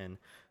whatnot, and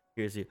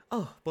here's you.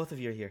 Oh, both of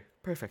you are here.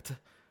 Perfect.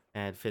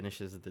 And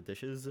finishes the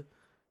dishes.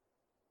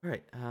 All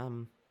right.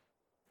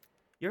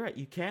 You're right.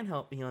 You can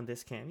help me on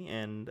this, Cammy.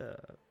 And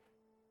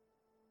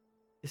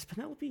is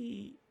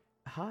Penelope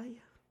high?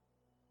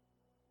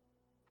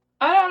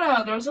 I don't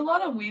know. There was a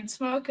lot of weed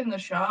smoke in the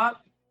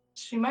shop.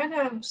 She might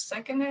have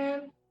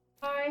secondhand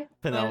high.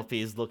 Penelope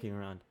is looking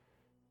around.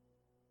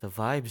 The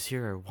vibes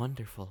here are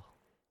wonderful.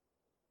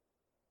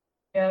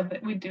 Yeah,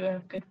 but we do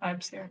have good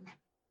vibes here.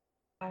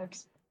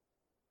 Vibes.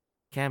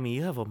 Cammy,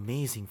 you have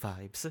amazing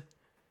vibes.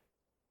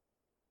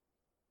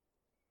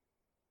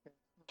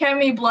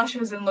 Cammy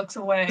blushes and looks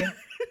away.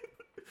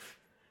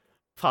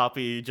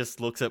 Poppy just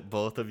looks at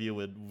both of you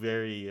with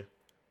very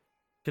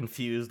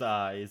confused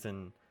eyes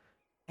and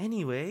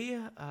anyway,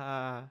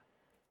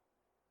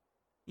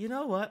 you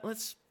know what?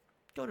 Let's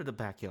go to the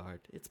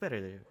backyard. It's better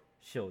to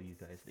show you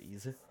guys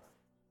these.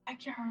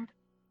 Backyard.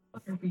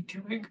 What are we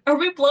doing? Are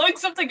we blowing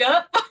something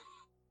up?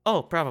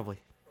 Oh, probably.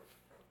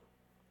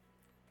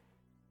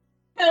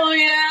 Hell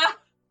yeah!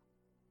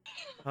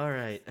 All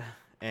right.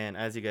 And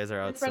as you guys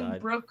are My friend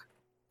outside, Brooke.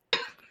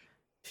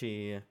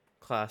 she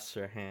clasps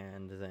her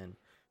hands and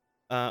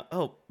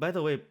oh, by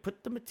the way,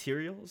 put the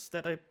materials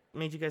that I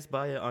made you guys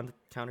buy on the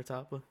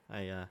countertop.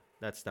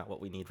 That's not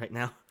what we need right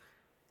now.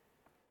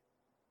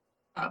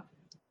 Oh.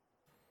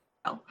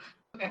 Oh.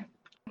 Okay.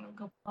 I'm gonna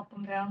go pop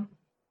them down.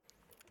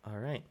 All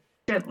right.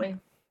 Gently.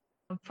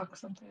 Don't fuck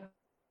something up.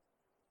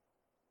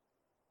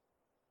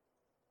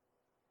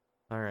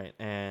 All right.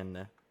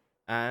 And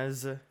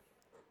as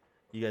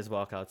you guys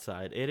walk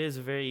outside, it is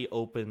a very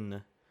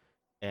open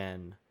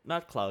and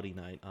not cloudy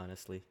night,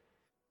 honestly.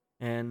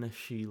 And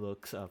she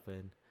looks up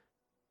and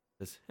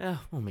says, "Yeah,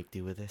 we'll make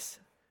do with this."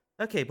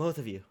 Okay, both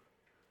of you.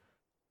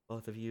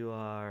 Both of you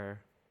are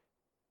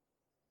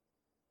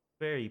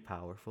very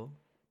powerful.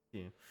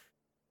 You,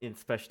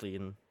 especially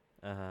in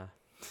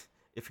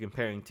if you're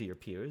comparing to your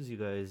peers, you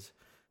guys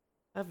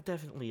have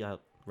definitely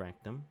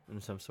outranked them in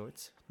some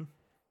sorts.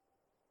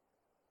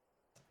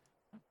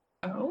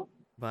 Oh?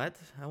 But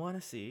I want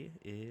to see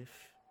if.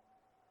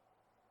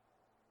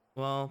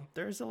 Well,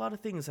 there's a lot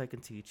of things I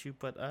can teach you,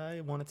 but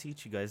I want to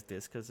teach you guys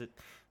this because it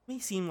may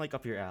seem like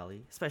up your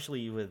alley,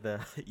 especially with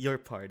your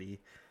party,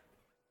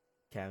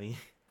 Cammy.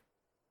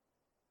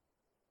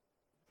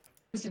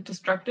 Is it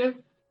destructive?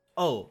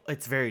 Oh,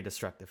 it's very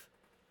destructive.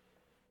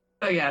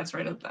 Oh yeah, it's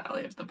right up the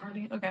alley of the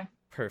party. Okay.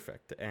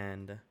 Perfect.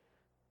 And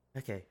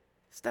okay,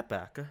 step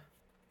back.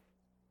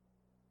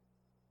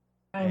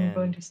 I'm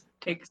going And- to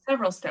take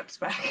several steps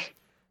back.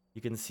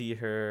 You can see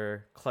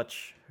her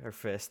clutch her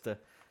fist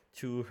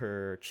to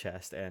her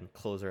chest and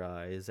close her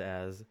eyes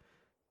as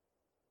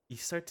you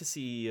start to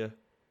see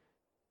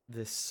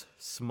this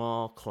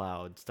small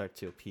cloud start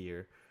to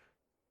appear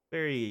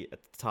very at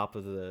the top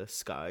of the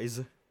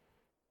skies.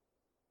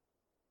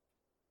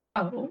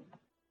 Oh.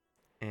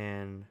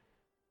 And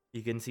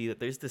you can see that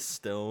there's this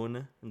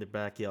stone in the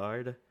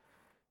backyard,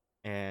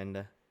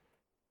 and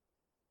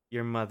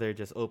your mother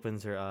just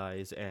opens her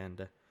eyes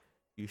and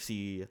you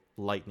see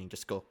lightning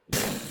just go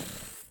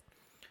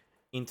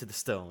into the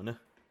stone.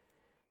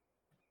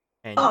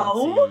 And you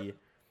Oh. can see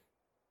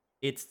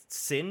it's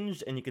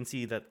singed, and you can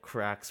see that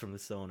cracks from the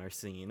stone are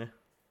seen.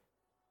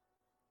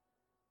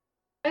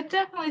 I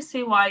definitely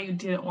see why you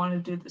didn't want to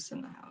do this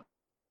in the house.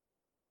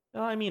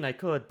 Well, I mean, I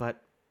could,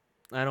 but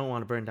I don't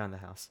want to burn down the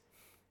house.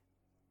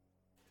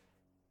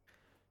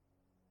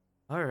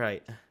 All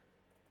right.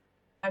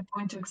 I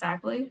point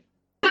exactly.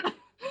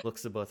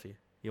 Looks to both of you.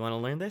 You want to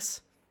learn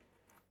this?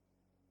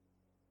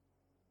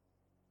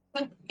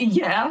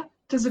 Yeah.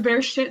 Does a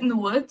bear shit in the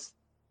woods?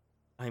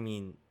 I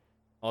mean,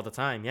 all the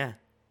time, yeah.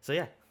 So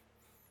yeah.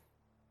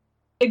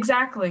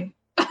 Exactly.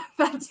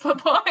 That's the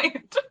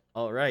point.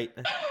 All right.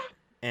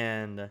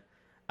 And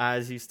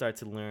as you start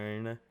to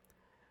learn,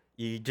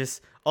 you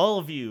just all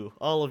of you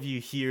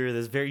hear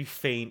this very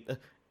faint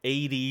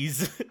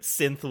 80s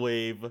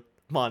synthwave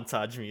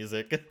montage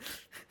music.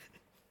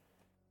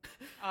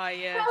 Ah,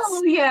 yes.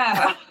 Hell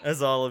yeah.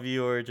 As all of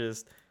you are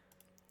just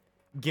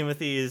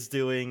Gimothy is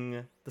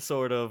doing the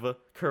sort of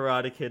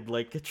Karate Kid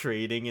like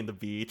trading in the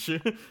beach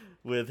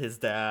with his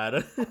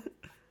dad.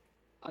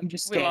 I'm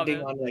just We love standing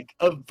it. on like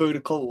a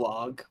vertical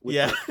log with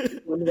Yeah.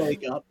 like, one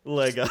leg up.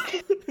 Leg up.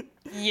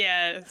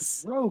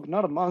 Yes. Rogue,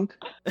 not a monk.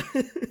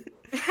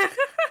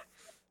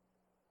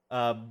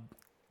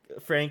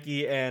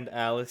 Frankie and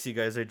Alex, you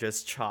guys are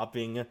just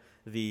chopping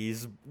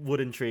these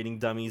wooden trading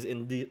dummies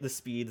in the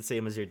speed the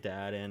same as your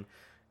dad, and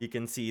you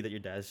can see that your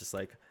dad's just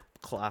like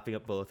clapping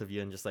up both of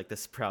you and just like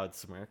this proud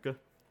smirk.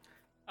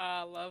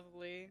 Ah,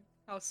 lovely.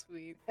 How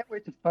sweet. Can't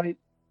wait to fight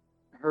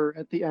her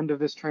at the end of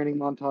this training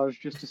montage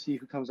just to see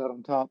who comes out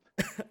on top.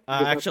 Because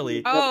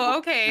Actually, Oh,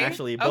 okay.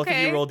 actually, both of you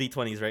Okay. roll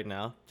d20s right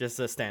now. Just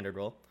a standard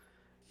roll.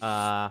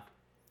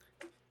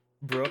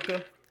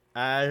 Brooke,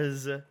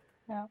 as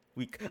Yeah.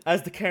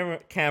 as the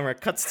camera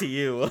cuts to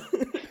you,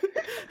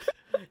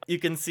 you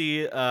can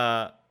see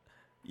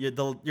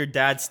your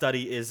dad's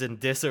study is in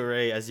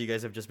disarray as you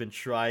guys have just been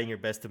trying your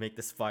best to make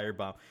this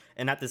firebomb.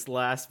 And at this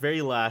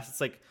very last,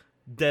 it's like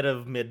dead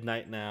of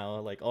midnight now,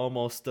 like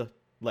almost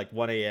like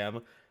 1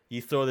 a.m.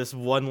 You throw this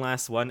one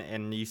last one,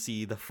 and you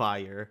see the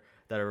fire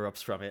that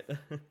erupts from it.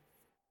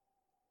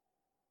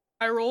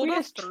 I rolled We a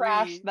just 3.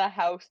 trashed the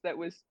house that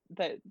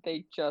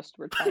they just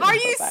were trying Are to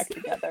you put back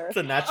together. It's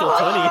a natural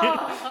 20.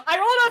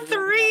 I rolled a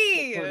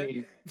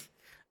 3.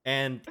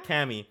 And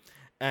Cammy,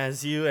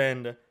 as you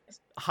and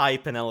Hi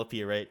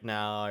Penelope right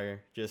now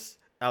are just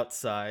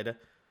outside,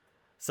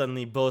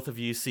 suddenly both of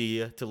you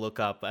see to look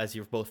up as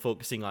you're both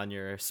focusing on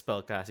your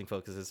spellcasting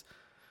focuses,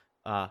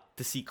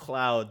 to see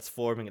clouds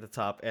forming at the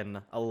top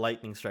and a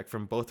lightning strike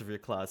from both of your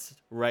clouds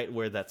right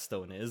where that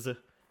stone is.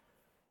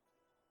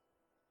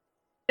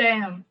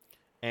 Damn.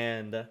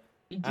 And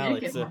You did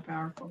Alex, get more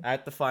powerful.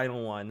 at the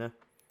final one,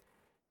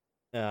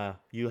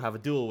 you have a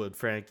duel with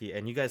Frankie,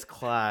 and you guys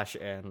clash,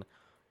 and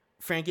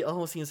Frankie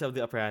almost seems to have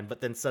the upper hand, but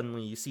then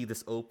suddenly you see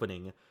this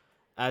opening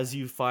as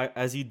you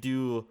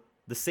do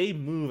the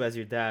same move as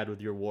your dad with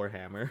your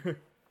warhammer,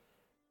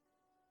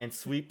 and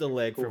sweep the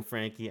leg from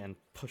Frankie and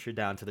push her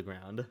down to the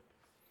ground.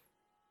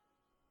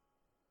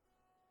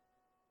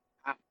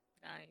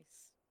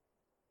 Nice.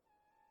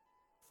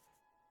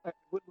 I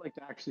would like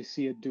to actually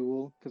see a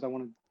duel because I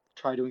want to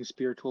try doing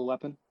spiritual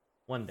weapon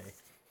One day.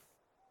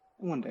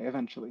 one day,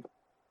 eventually.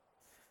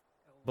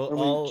 But Or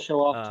all we show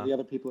off to the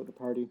other people at the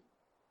party.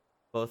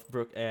 both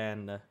Brooke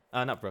and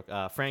not Brooke,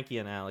 Frankie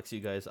and Alex, you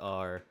guys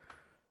are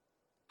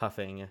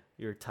huffing.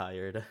 You're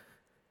tired.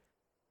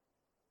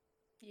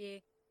 Yeah.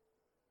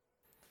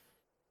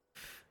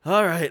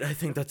 All right, I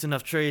think that's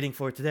enough trading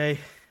for today.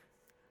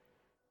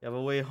 You have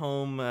a way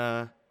home,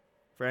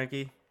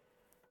 Frankie?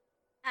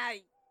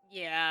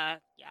 Yeah,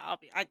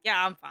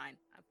 I'm fine.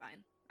 I'm fine.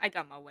 I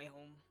got my way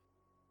home.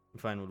 You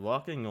fine with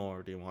walking,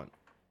 or do you want?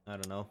 I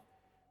don't know.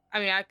 I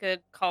mean, I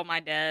could call my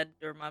dad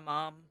or my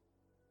mom,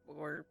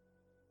 or,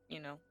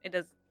 it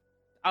does.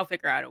 I'll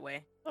figure out a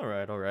way. All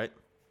right.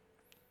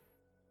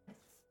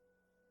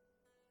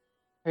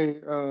 Hey,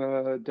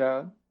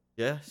 Dad.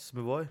 Yes,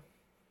 my boy.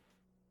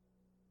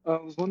 I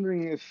was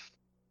wondering if,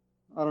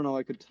 I don't know,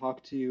 I could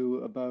talk to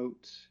you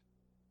about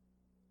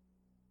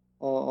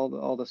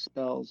all the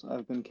spells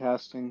I've been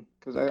casting,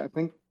 because I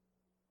think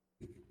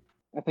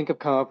I've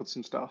come up with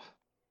some stuff.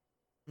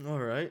 All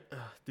right,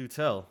 do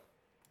tell.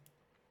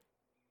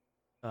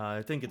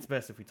 I think it's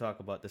best if we talk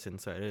about this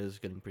inside. It is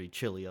getting pretty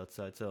chilly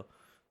outside, so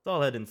let's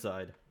all head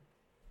inside.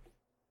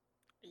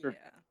 Sure.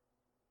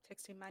 Yeah.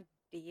 Texting my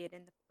dad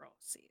in the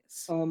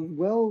process.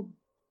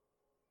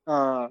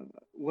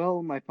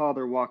 Well, my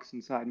father walks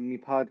inside, mi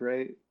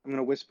padre. I'm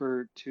gonna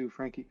whisper to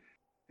Frankie,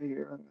 "Hey,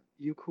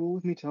 you cool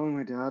with me telling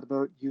my dad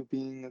about you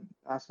being an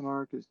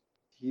Asimar? Because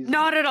he's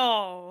Not at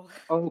all.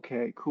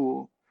 okay,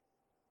 cool.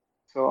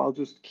 So I'll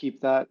just keep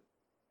that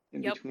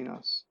in Yep. between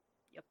us.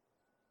 Yep.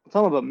 I'll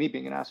tell him about me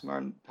being an Asimar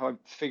and how I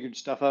figured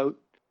stuff out.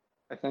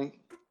 I think.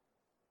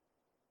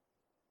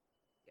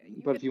 Yeah, you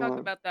But could if you talk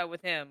want, about that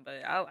with him,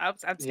 but I'm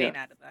staying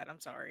out of that. I'm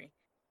sorry.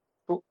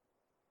 cool.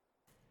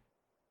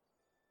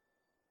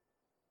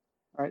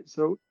 All right.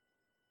 So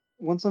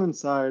once I'm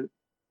inside,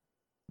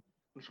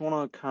 I just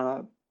want to kind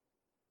of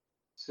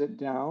sit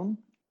down.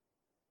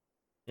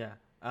 Yeah.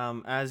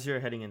 As you're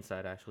heading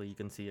inside, actually, you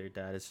can see your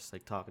dad is just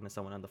like talking to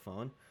someone on the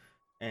phone,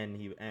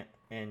 and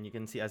and you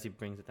can see as he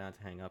brings it down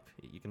to hang up,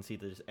 you can see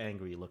this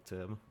angry look to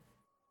him.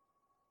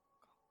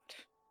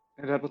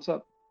 Hey, Dad, what's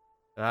up?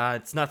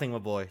 It's nothing, my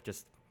boy.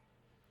 Just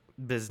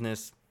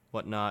business,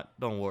 whatnot.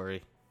 Don't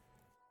worry.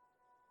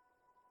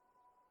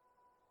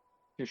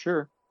 You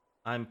sure?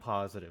 I'm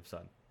positive,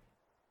 son.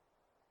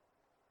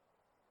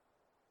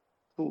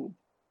 Cool.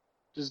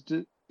 Is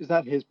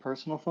that his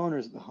personal phone or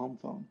is it the home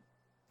phone?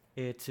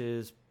 It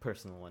is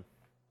personal one.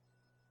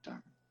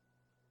 Darn.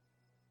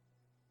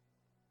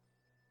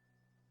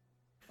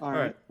 All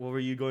right. What were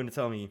you going to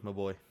tell me, my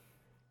boy?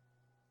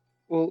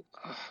 Well,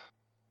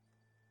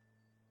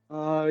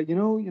 you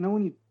know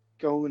when you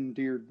go and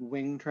do your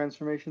wing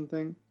transformation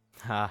thing?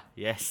 Ha,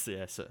 yes,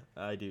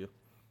 I do.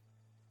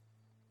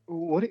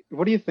 What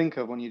do you think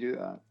of when you do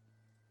that?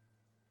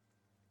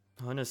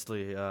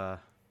 Honestly,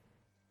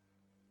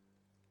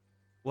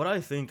 what I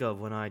think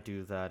of when I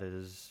do that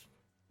is,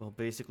 well,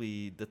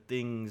 basically the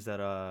things that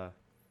I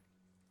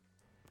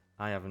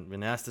haven't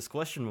been asked this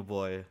question, my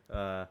boy.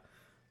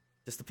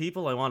 Just the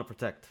people I want to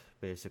protect,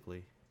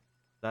 basically.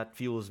 That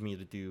fuels me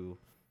to do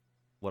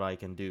what I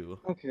can do.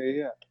 Okay,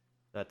 yeah.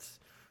 That's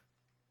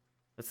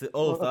the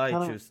oath Well, I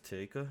kinda- choose to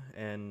take,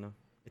 and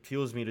it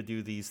fuels me to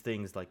do these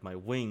things like my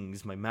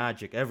wings, my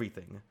magic,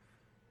 everything.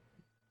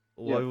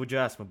 Why Yeah. would you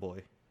ask, my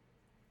boy?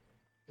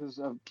 Because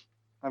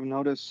I've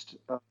noticed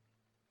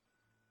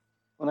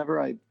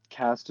whenever I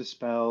cast a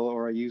spell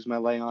or I use my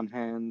lay on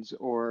hands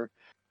or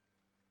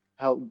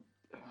how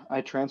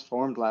I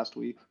transformed last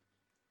week.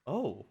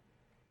 Oh,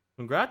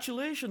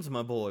 congratulations,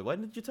 my boy. Why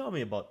didn't you tell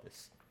me about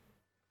this?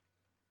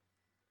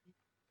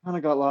 Kind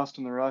of got lost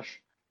in the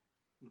rush,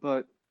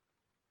 but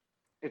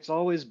it's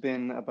always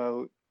been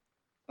about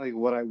like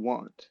what I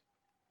want.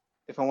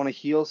 If I want to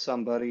heal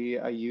somebody,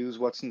 I use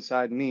what's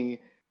inside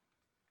me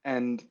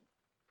and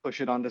push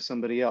it onto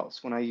somebody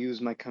else. When I use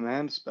my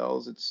command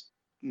spells, it's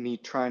me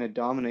trying to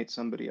dominate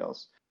somebody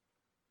else.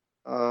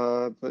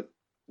 But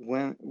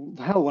when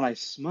I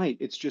smite,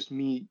 it's just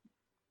me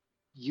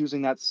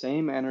using that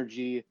same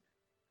energy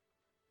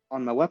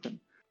on my weapon.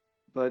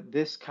 But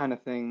this kind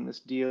of thing, this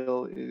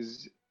deal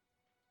is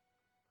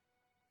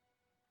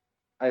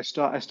I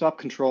stop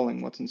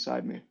controlling what's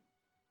inside me.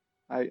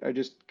 I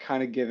just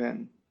kind of give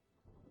in.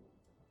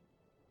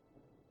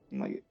 And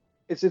like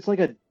it's like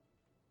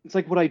it's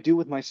like what I do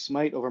with my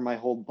smite over my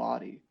whole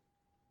body.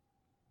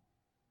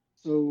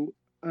 So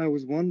I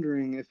was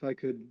wondering if I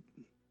could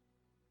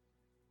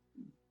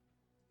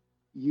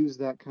use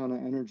that kind of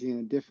energy in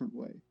a different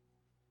way.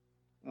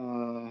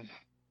 Uh,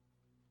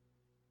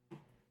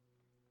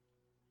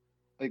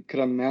 like, could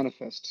I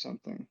manifest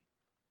something?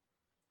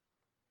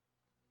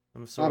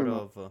 Some I sort don't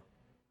know. of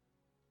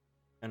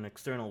an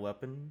external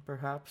weapon,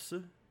 perhaps?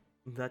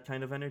 That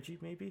kind of energy,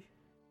 maybe?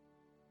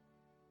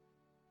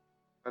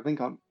 If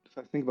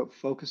I think about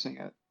focusing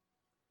it,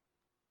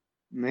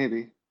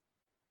 maybe.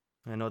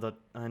 I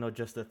know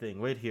just the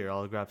thing. Wait here,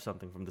 I'll grab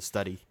something from the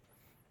study.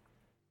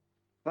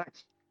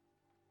 Thanks.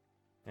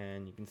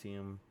 And you can see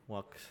him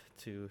walk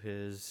to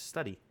his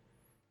study.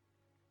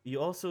 You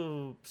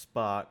also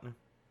spot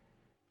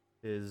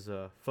his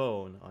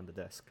phone on the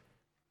desk.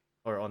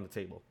 Or on the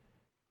table.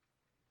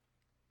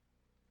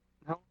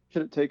 How long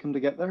should it take him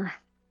to get there?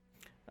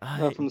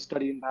 I From the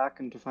study and back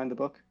and to find the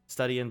book?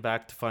 studying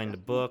back to find the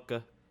book.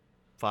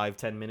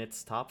 5-10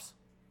 minutes tops.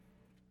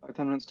 5,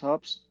 10 minutes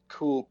tops?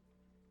 Cool.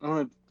 I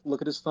want to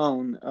look at his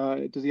phone.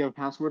 Does he have a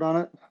password on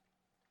it?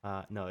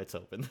 No, it's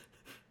open.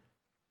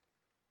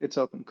 It's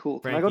open. Cool.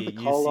 Can I go Frankie,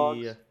 to call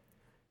logs?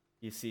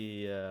 you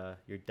see your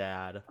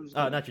dad. I'm just Oh,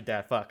 gonna- not your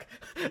dad. Fuck.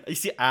 You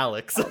see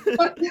Alex. Oh no!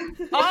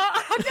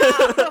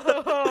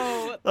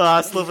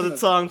 Ah, slip of the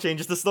tongue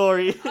changes the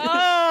story.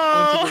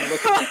 I want to go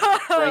look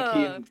at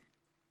Frankie Oh! and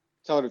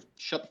tell her to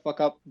shut the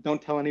fuck up.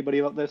 Don't tell anybody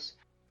about this.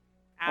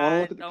 I want to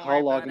look at the Don't call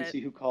worry log about and it. see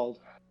who called.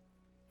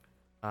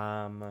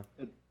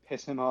 It'd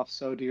piss him off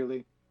so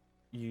dearly.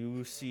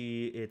 You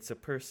see it's a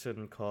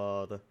person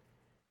called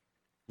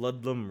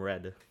Ludlum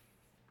Red.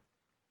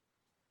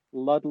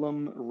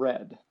 Ludlum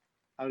Red.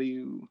 How do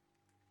you?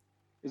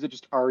 Is it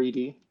just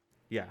R-E-D?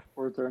 Yeah,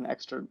 Or is there an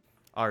extra?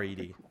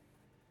 R-E-D.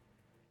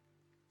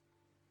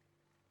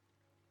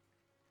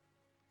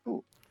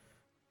 Cool.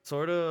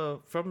 Sort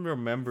of from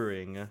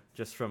remembering,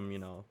 just from,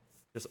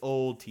 just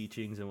old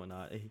teachings and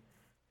whatnot,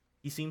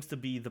 he seems to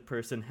be the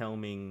person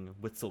helming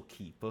Witzel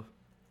Keep.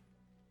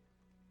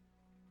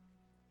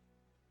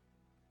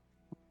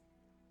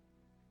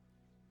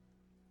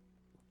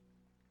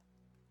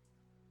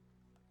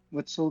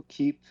 Witzel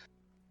Keep.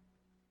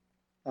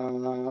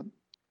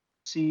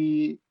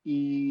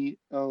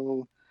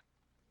 CEO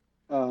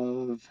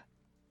of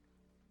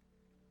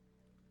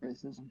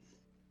racism.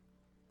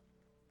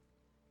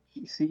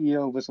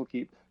 CEO of Whistle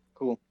Keep.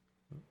 Cool.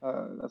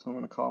 That's what I'm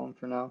gonna call him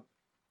for now.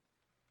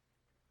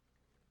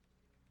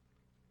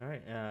 All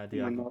right. Do In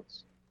you my have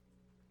notes.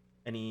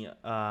 any?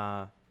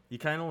 You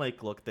kind of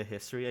like look the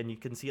history, and you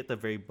can see at the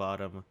very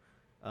bottom,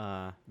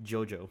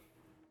 Jojo.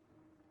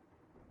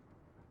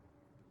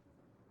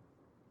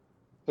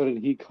 So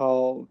did he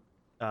call?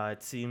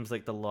 It seems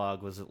like the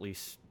log was at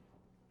least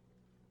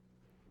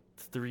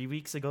 3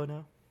 weeks ago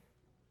now.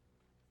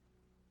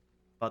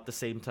 About the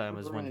same time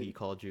as when he Right.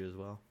 called you as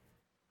well.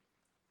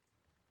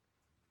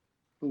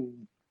 Ooh.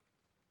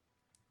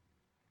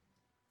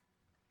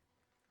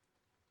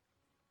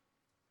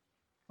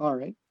 All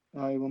right.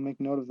 I will make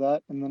note of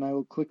that, and then I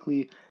will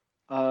quickly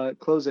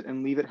close it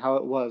and leave it how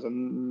it was.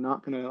 I'm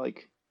not gonna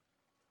like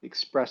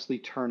expressly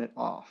turn it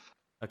off.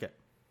 Okay.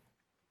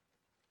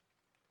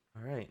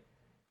 All right.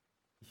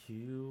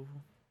 You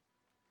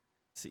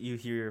you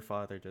hear your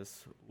father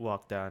just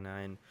walk down,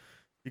 and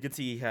you can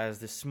see he has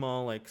this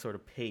small, like, sort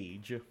of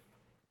page.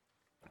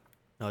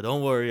 No,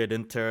 don't worry, I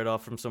didn't tear it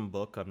off from some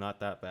book. I'm not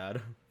that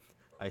bad.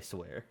 I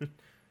swear.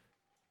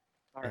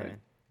 All right. And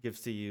gives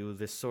to you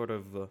this sort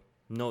of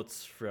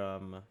notes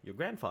from your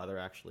grandfather,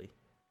 actually.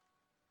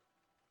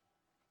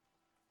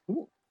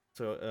 Cool.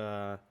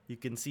 So you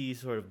can see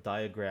sort of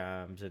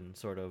diagrams and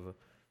sort of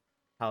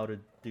how to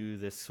do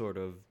this sort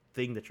of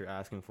thing that you're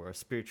asking for, a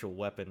spiritual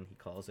weapon, he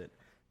calls it.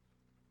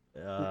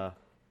 I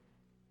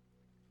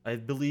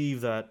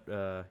believe that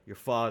your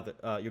father,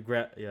 your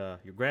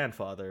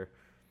grandfather,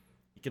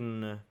 he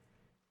can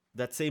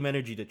that same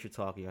energy that you're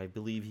talking. I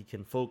believe he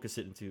can focus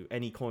it into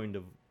any kind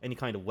of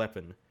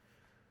weapon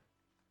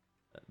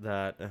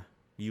that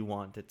you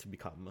want it to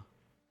become,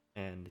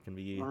 and it can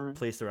be All right.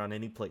 placed around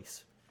any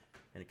place,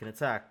 and it can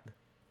attack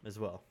as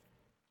well.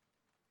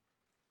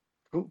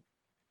 Cool.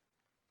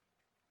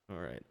 All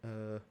right.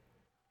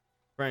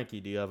 Frankie,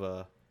 do you have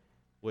a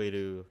way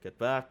to get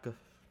back?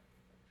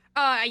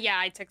 Yeah,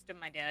 I texted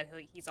my dad.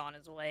 He's on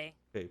his way.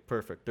 Okay,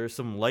 perfect. There's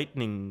some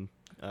lightning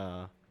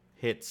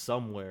hit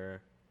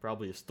somewhere.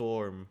 Probably a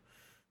storm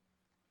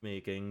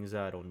makings.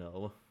 I don't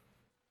know.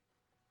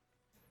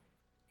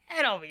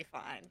 It'll be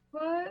fine.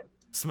 What?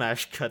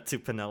 Smash cut to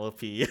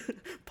Penelope,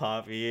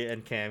 Poppy,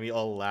 and Cammy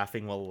all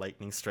laughing while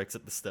lightning strikes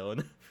at the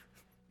stone.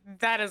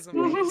 That is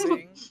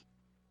amazing.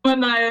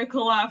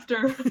 Maniacal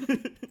laughter.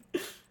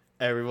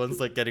 Everyone's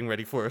like getting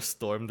ready for a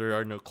storm. There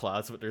are no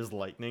clouds, but there's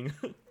lightning.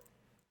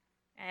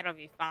 It'll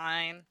be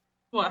fine.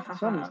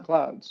 Some is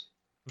clouds.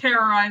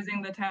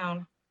 Terrorizing the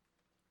town.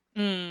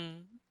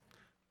 Hmm.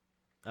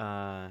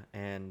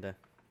 And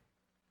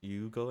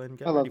you go and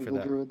get I love ready for evil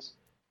that. druids.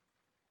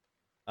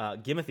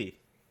 Gimothy,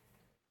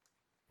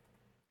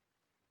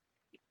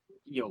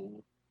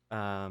 Yo.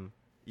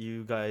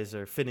 you guys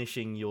are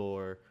finishing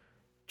your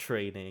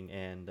training,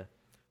 and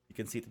you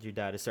can see that your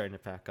dad is starting to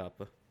pack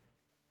up.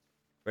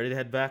 Ready to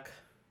head back,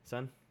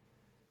 son?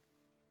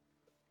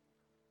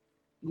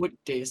 What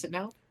day is it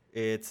now?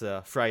 It's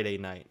Friday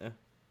night.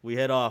 We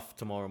head off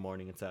tomorrow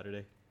morning and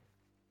Saturday.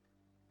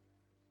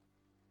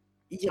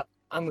 Yep,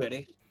 I'm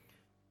ready.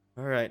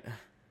 All right.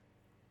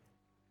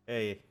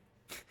 Hey,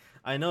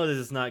 I know this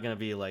is not gonna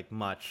be like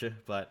much,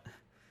 but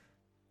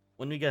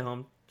when we get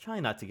home, try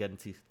not to get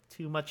into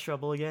too much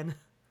trouble again.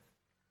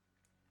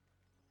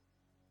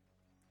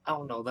 I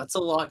don't know, that's a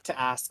lot to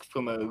ask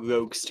from a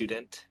rogue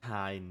student.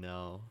 I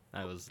know.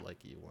 I was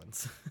like you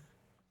once.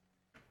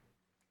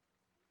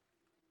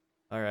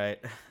 All right.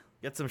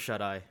 Get some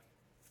shut eye.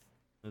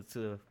 Let's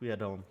we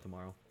head home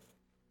tomorrow.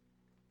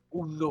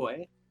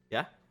 Roy,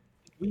 Yeah?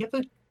 we have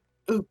a...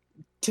 Oh,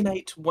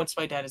 tonight, once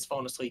my dad has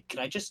fallen asleep, can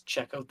I just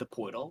check out the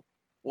portal?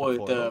 Or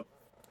Portal? the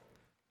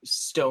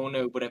stone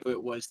or whatever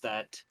it was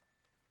that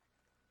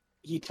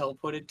he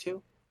teleported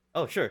to?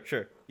 Oh, sure,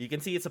 sure. You can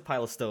see it's a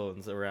pile of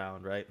stones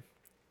around, right?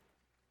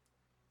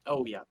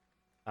 Oh, yeah.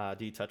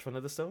 Do you touch one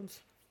of the stones?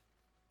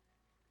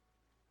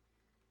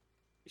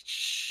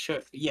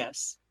 Sure,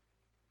 yes.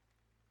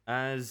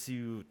 As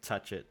you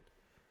touch it,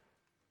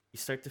 you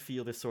start to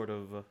feel this sort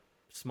of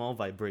small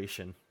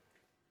vibration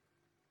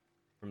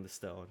from the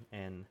stone,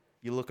 and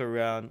you look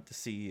around to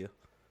see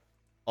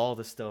all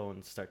the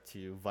stones start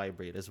to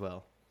vibrate as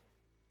well.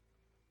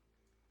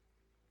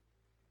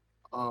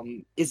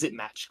 Is it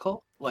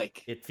magical?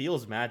 Like, It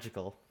feels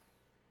magical.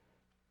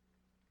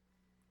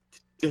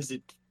 does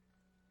it...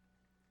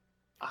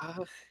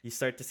 You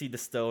start to see the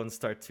stones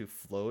start to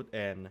float,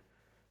 and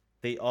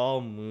they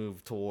all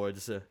move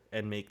towards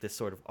and make this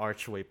sort of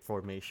archway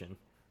formation.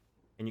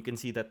 And you can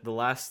see that the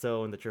last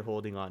stone that you're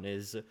holding on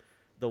is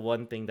the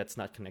one thing that's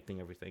not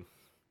connecting everything.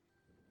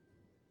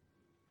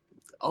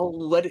 I'll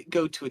let it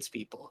go to its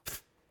people.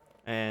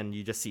 And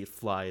you just see it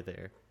fly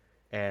there.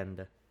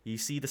 And you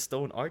see the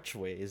stone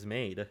archway is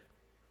made.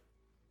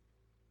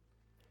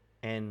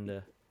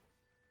 And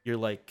you're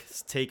like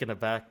taken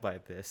aback by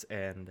this,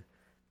 and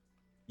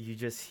you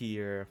just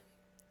hear,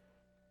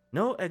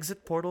 "No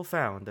exit portal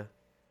found.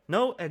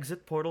 No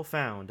exit portal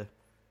found."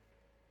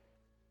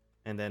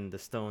 And then the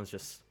stones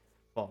just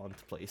fall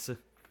into place.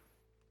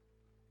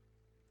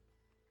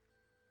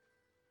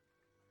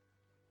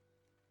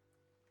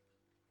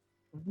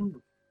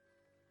 Mhm.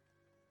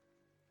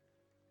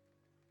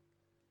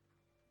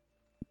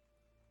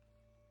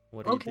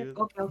 What do Okay, you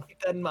do? okay, I'll keep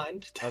that in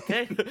mind.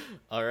 Okay,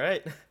 all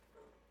right.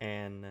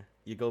 And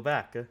you go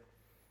back,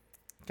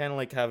 kind of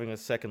like having a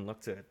second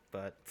look to it,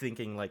 but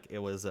thinking like it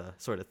was a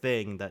sort of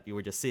thing that you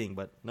were just seeing.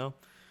 But no,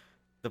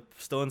 the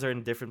stones are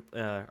in different,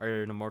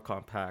 are in a more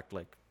compact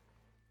like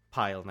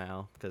pile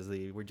now because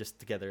they were just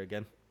together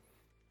again.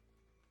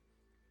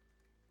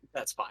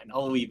 That's fine.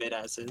 I'll leave it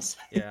as is.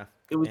 Yeah,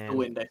 It was the and-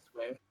 wind, I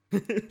swear.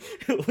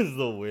 it was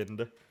the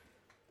wind. All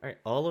right,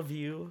 all of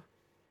you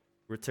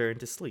return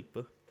to sleep.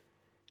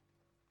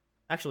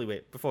 Actually,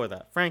 wait. Before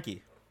that,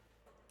 Frankie,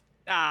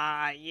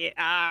 Yeah.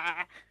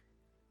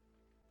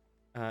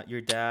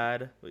 your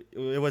dad.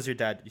 It was your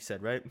dad. You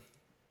said, right?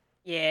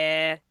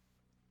 Yeah.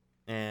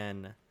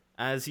 And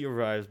as he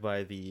arrives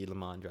by the Le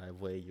Mans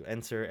driveway, you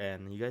enter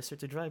and you guys start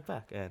to drive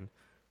back and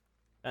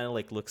kind of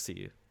like looks at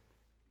you.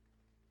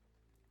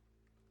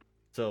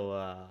 So,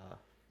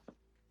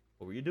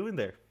 what were you doing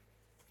there?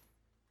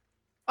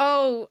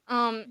 Oh,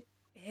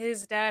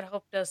 his dad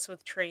helped us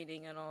with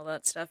training and all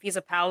that stuff. He's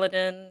a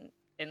paladin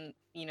and,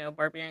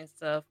 barbarian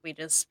stuff. We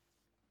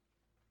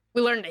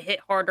learned to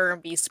hit harder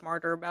and be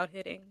smarter about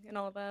hitting and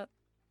all that.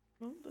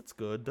 Well, that's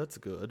good. That's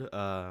good.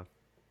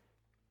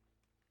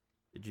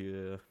 Did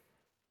you?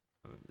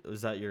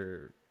 Was that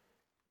your?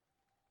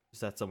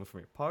 Is that someone from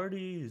your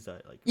party? Is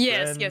that like a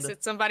Yes, friend?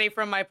 it's somebody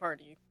from my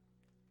party.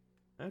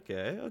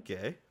 Okay.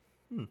 Okay.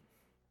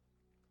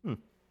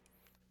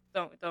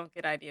 Don't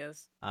get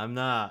ideas. I'm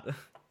not.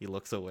 He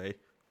looks away.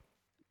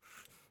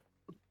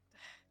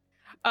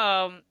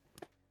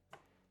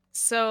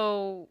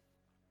 So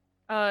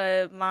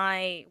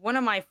one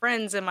of my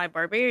friends in my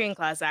barbarian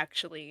class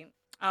actually,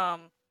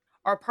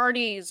 our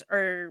parties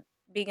are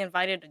being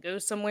invited to go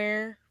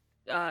somewhere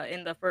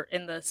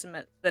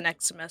the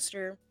next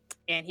semester,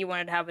 and he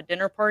wanted to have a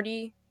dinner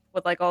party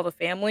with like all the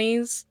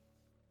families.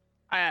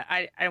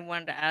 I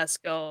wanted to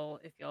ask y'all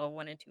if y'all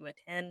wanted to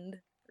attend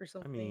or I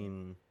something.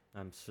 mean,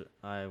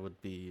 I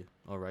would be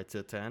all right to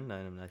attend,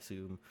 and I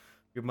assume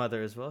your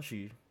mother as well.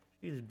 She'd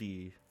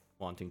be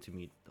wanting to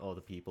meet all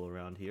the people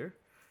around here.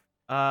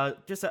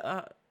 Just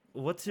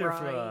what's your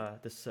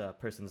Right. this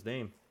person's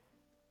name?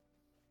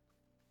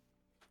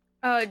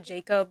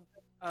 Jacob,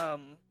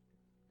 um,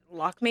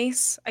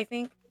 Lockmace, I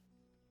think.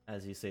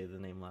 As you say the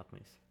name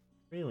Lapmes.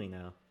 Really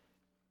now?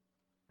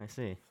 I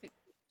see.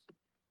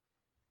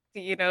 Do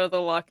you know the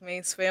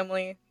Lockmace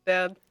family,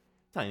 Dad?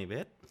 Tiny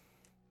bit.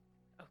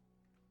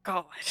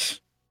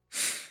 Gosh.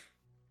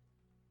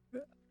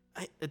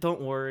 Don't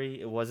worry,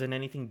 it wasn't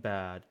anything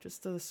bad.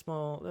 Just a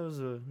small. There was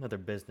another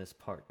business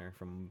partner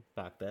from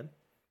back then.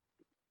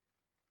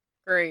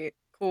 Great.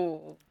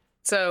 Cool.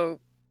 So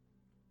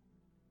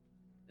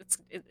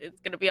it's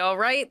gonna be all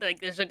right. Like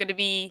there's not gonna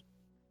be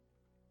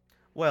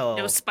no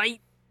Well,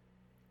 spite.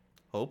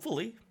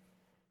 hopefully.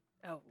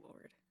 Oh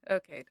Lord.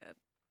 Okay, Dad.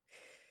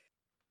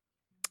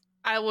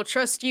 I will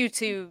trust you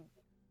to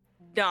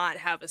not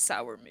have a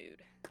sour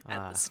mood at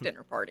Ah. this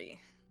dinner party.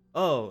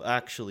 Oh,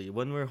 actually,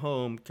 when we're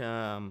home,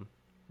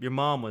 your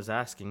mom was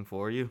asking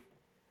for you.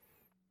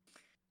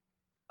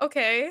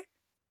 Okay.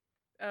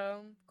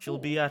 She'll Cool.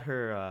 be at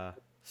her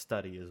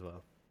study as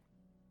well.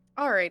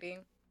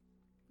 Alrighty.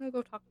 I'll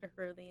go talk to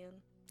her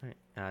then. Alright.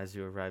 As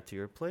you arrive to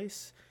your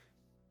place,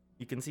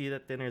 you can see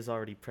that dinner is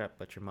already prepped,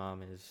 but your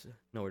mom is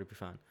nowhere to be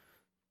found.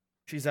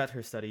 She's at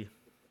her study.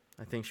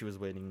 I think she was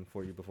waiting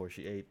for you before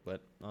she ate,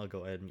 but I'll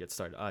go ahead and get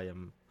started. I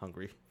am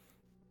hungry.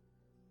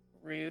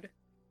 Rude.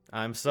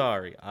 I'm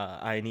sorry.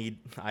 I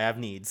have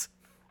needs.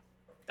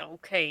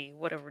 Okay,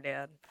 whatever,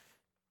 Dad.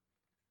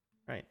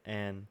 Right,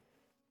 and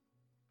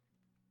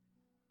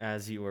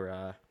as you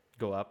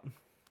go up,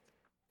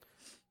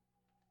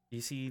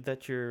 you see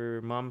that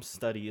your mom's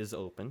study is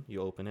open.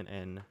 You open it,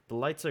 and the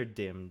lights are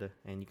dimmed,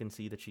 and you can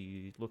see that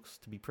she looks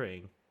to be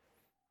praying.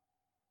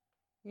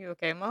 You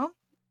okay, Mom?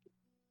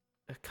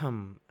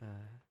 Come,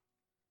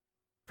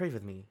 pray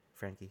with me,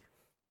 Frankie.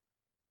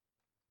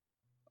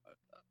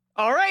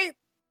 Alright.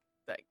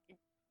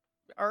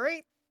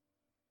 Alright.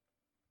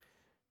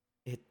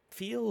 It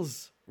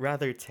feels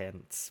rather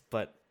tense,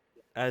 but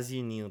as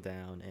you kneel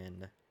down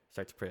and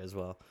start to pray as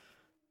well,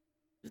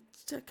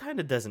 it kind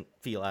of doesn't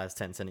feel as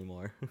tense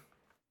anymore.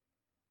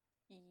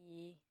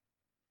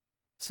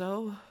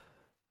 So,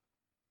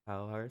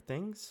 how are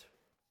things?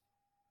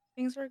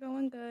 Things are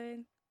going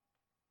good.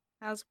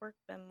 How's work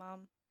been,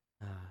 Mom?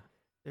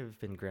 They've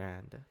been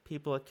grand.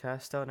 People at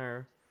Castown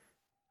are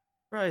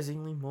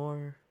surprisingly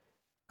more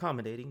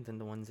accommodating than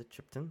the ones at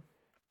Chipton.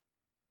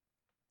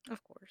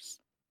 Of course.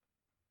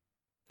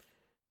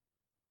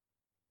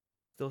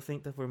 Still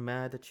think that we're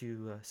mad that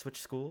you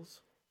switched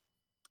schools?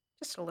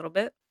 Just a little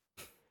bit.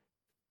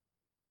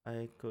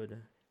 I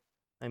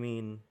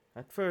mean,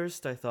 at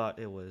first I thought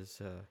it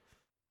was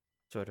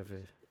sort of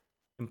a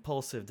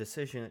impulsive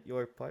decision at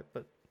your part,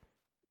 but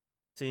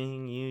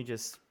seeing you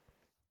just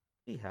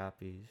be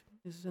happy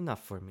is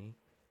enough for me.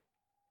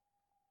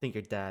 I think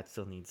your dad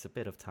still needs a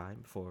bit of time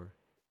before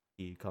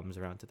he comes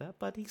around to that,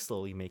 but he's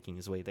slowly making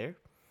his way there.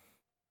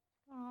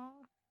 Aw.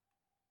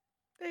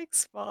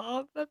 Thanks,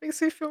 Mom. That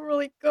makes me feel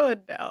really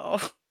good now.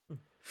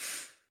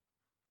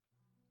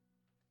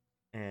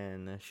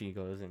 And she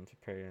goes into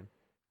prayer. And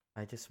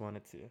I just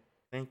wanted to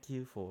thank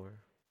you for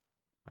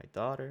my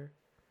daughter,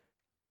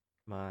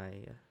 my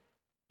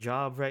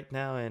job right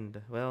now,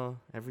 and, well,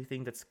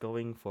 everything that's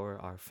going for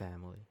our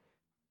family.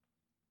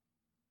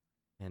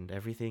 And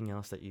everything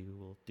else that you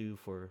will do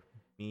for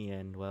me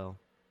and, well,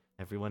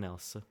 everyone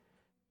else.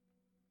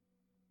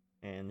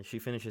 And she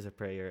finishes her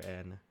prayer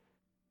and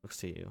looks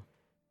to you.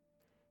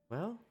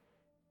 Well,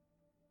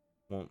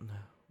 won't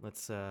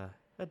let's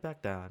head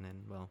back down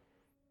and, well,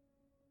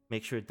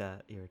 make sure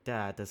that your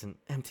dad doesn't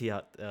empty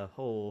out the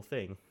whole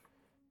thing.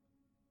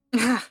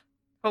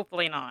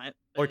 Hopefully not.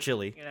 Or but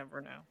Chili. You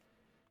never know.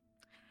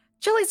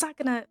 Chili's not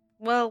gonna.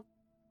 Well,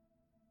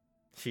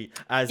 She,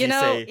 as you you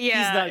know, say, yeah.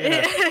 he's not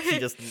gonna. She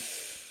just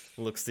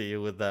looks to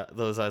you with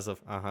those eyes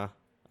of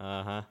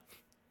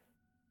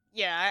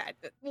Yeah.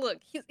 Look,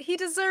 he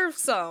deserves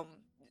some.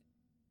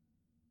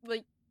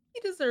 Like he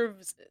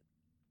deserves it.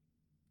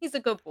 He's a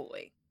good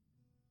boy.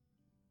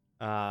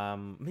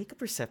 Make a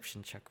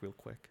perception check real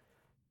quick.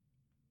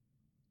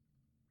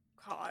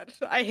 God,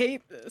 I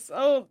hate this.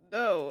 Oh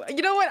no.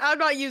 You know what? I'm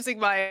not using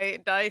my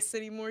dice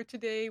anymore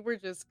today. We're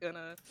just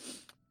gonna,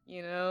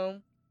 you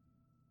know,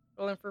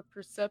 rolling for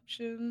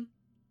perception.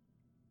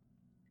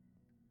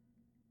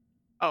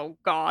 Oh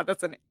God,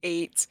 that's an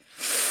 8.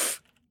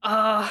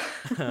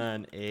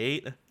 An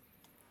 8.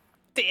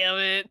 Damn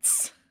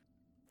it.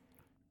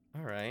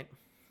 All right.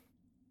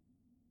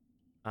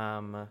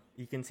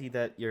 You can see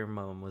that your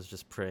mom was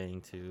just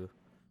praying to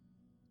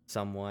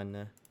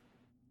someone,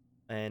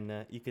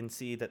 and you can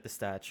see that the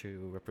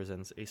statue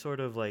represents a sort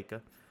of like,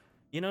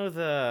 you know,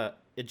 the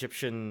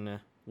Egyptian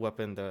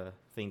weapon, the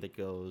thing that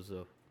goes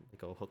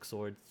like a hook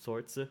sword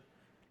sorts.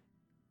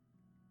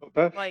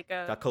 Okay. Like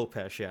a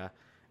Kopesh, yeah.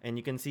 And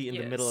you can see in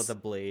the middle of Yes. the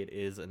blade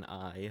is an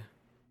eye.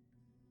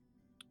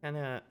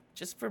 And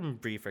just from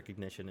brief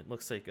recognition, it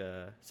looks like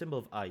a symbol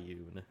of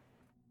Ayun.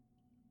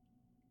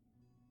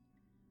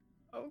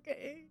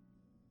 okay.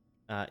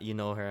 You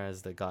know her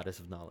as the goddess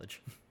of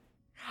knowledge.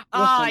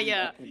 Ah, Yes,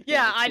 yeah, indeed,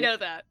 yeah, I yeah. know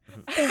that.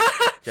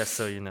 Just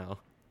so you know.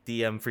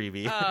 DM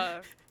freebie.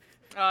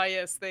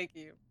 Yes, thank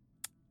you.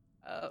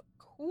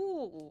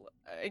 Cool,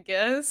 I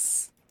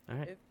guess.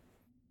 Alright. It-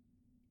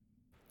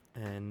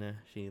 And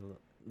she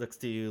looks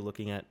to you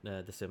looking at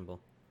the symbol.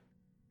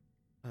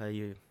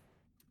 You.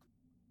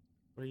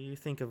 What do you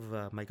think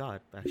of my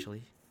god,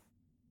 actually?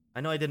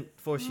 I know I didn't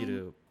force you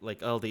to,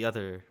 like all the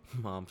other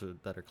moms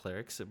that are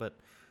clerics, but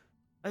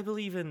I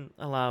believe in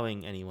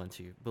allowing anyone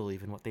to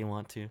believe in what they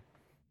want to.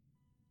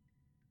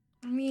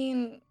 I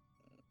mean,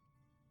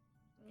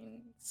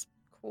 it's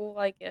cool,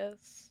 I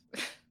guess.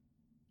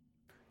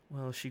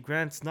 Well, she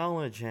grants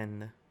knowledge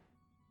and,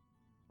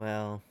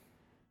 well,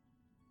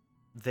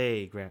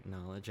 they grant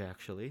knowledge,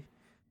 actually.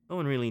 No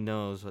one really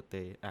knows what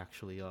they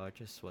actually are,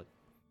 just what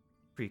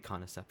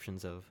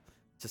preconceptions of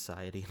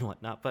society and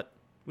whatnot, but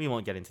we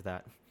won't get into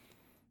that.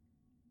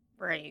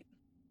 Right.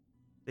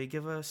 They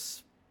give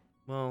us,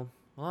 well,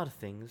 a lot of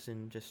things,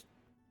 and just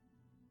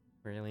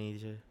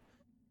really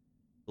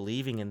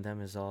believing in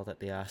them is all that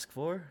they ask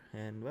for,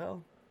 and,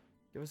 well,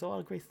 give us a lot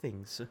of great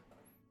things.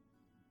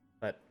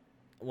 But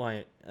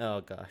why?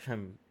 Oh gosh,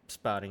 I'm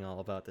spouting all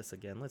about this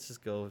again. Let's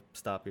just go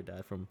stop your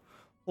dad from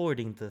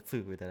hoarding the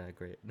food that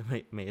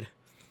I made.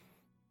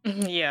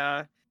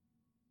 Yeah.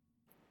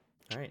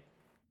 All right,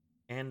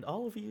 and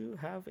all of you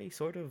have a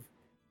sort of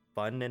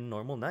fun and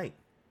normal night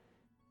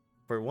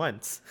for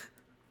once.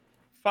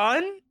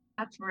 Fun?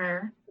 That's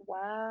rare.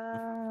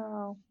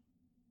 Wow.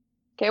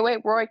 Okay,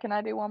 wait, Roy, can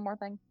I do one more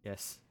thing?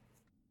 Yes.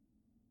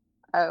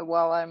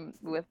 While I'm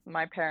with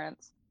my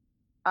parents.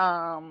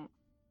 I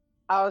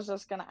was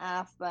just gonna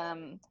ask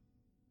them,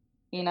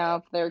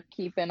 if they're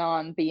keeping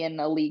on being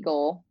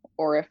illegal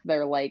or if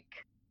they're like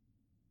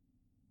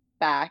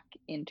back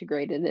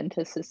integrated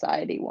into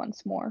society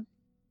once more.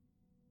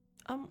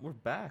 We're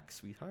back,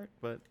 sweetheart,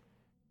 but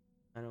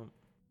I don't.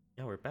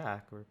 Yeah, we're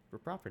back. We're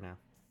proper now.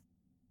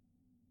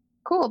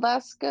 Cool,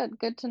 that's good.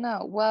 Good to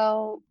know.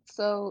 Well,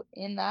 so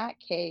in that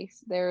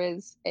case, there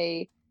is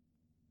a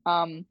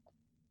um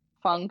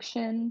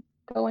function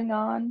going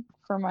on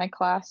for my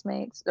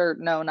classmates, or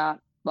no, not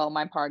well,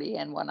 my party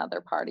and one other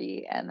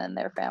party, and then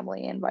their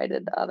family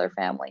invited the other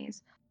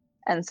families.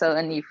 And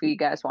if you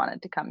guys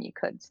wanted to come, you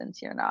could,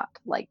 since you're not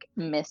like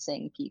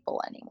missing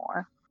people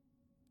anymore.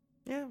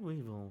 Yeah, we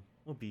will.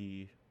 We'll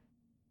be.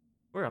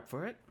 We're up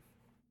for it.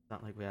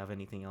 Not like we have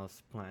anything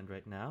else planned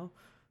right now.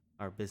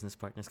 Our business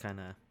partners kind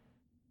of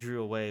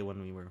drew away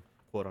when we were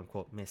quote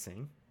unquote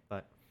missing,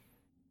 but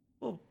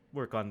we'll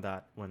work on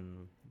that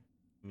when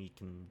we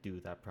can do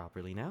that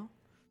properly now.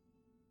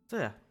 So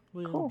yeah,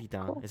 we'll be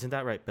down. Cool. Isn't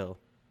that right, Bill?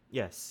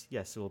 Yes,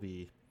 we'll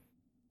be,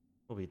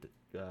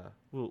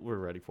 we're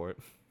ready for it.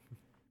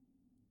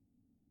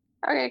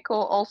 Okay,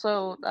 cool.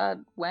 Also,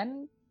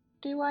 when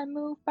do I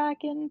move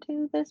back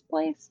into this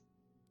place?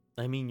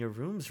 I mean, your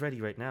room's ready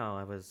right now.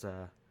 I was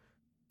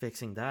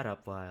fixing that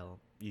up while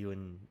you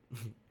and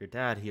your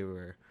dad here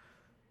were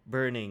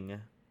burning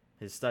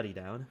his study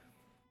down.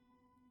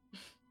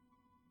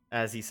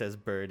 As he says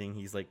burning,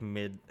 he's like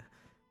mid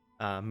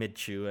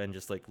chew and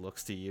just like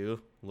looks to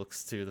you,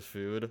 looks to the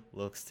food,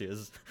 looks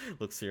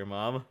to your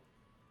mom,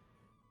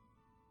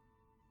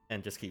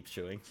 and just keeps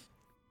chewing.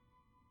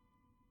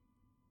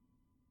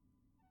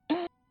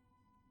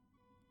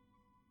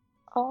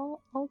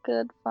 All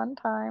good, fun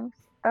times.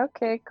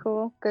 Okay,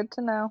 cool. Good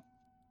to know.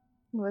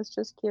 Was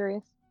just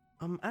curious.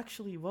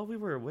 Actually, while we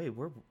were away,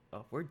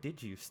 where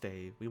did you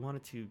stay? We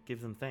wanted to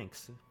give them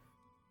thanks.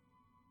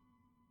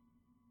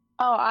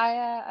 Oh,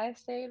 I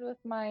stayed with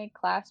my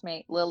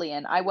classmate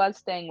Lillian. I was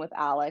staying with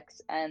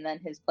Alex, and then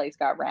his place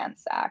got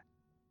ransacked,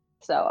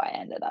 so I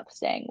ended up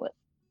staying with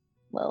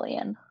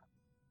Lillian.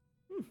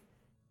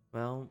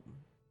 Well,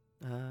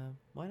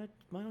 why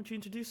don't you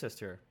introduce us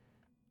to her?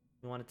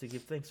 We wanted to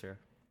give thanks to her.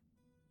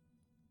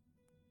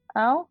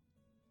 Oh,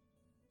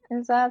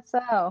 is that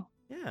so?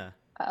 Yeah.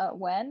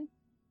 When?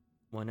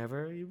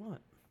 Whenever you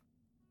want.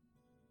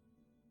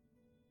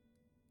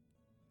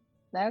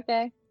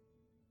 Okay.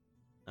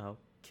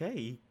 Okay,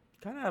 you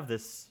kind of have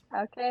this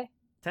Okay.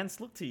 tense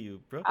look to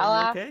you, Brooke. I'll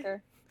Are you ask okay?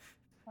 her.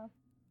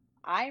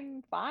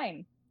 I'm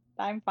fine.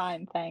 I'm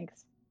fine,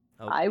 thanks.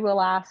 Oh. I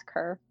will ask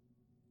her.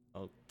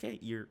 Okay,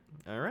 you're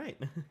all right.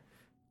 Are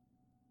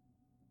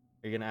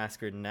you gonna ask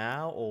her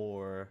now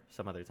or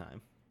some other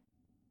time?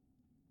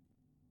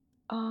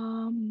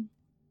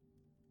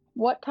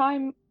 What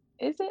time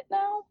is it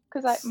now?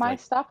 Because It's my like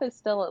stuff is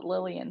still at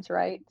Lillian's,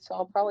 right? So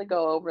I'll probably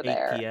go over 8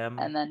 there p.m.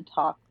 and then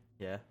talk.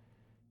 Yeah.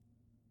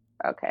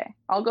 Okay.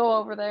 I'll go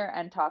over there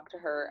and talk to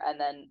her and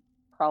then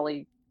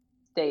probably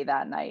stay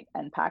that night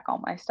and pack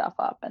all my stuff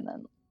up and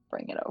then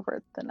bring it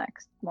over the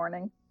next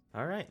morning.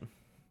 All right.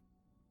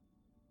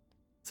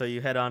 So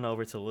you head on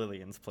over to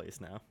Lillian's place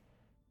now.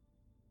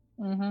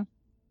 Mm-hmm.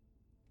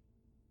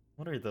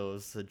 What are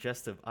those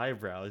suggestive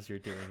eyebrows you're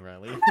doing,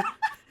 Riley?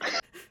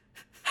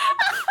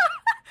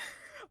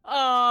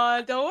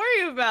 Don't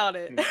worry about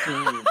it.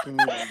 Someone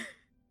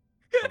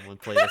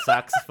play the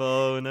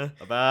saxophone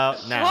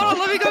about now. Hold on,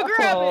 let me go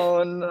grab it.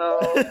 Oh no.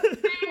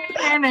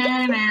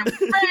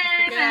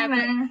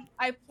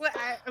 I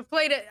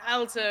played it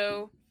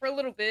alto for a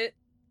little bit.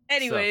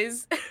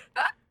 Anyways.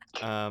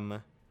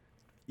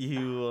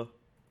 You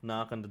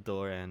knock on the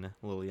door and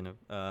Lillian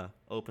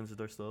opens the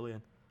door slowly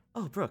and,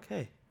 oh, Brooke,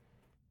 hey.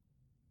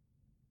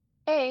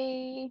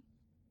 Hey.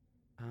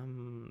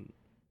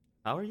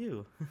 How are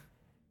you?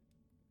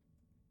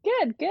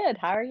 Good, good.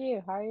 How are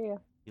you? How are you?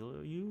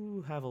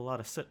 You have a lot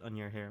of soot on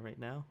your hair right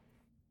now.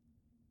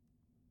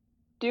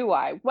 Do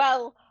I?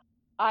 Well,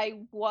 I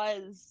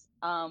was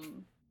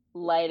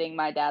lighting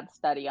my dad's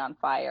study on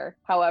fire.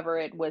 However,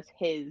 it was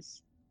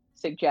his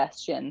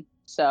suggestion,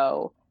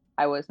 so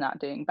I was not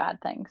doing bad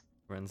things.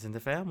 Runs in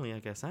the family, I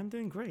guess. I'm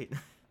doing great.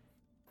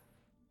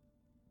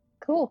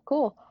 Cool,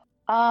 cool.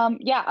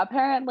 Yeah,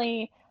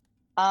 apparently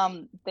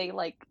they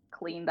like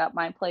cleaned up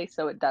my place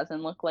so it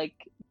doesn't look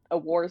like a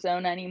war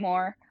zone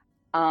anymore.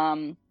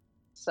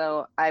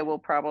 So I will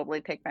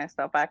probably take my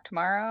stuff back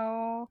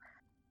tomorrow.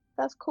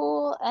 That's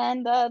cool.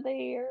 And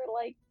they're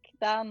like,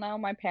 I don't know,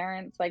 my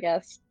parents, I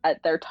guess,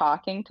 they're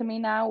talking to me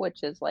now,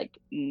 which is like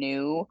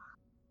new.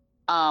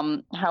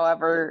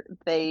 However,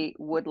 they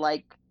would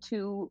like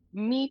to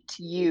meet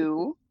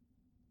you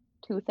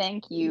to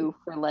thank you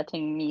for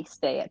letting me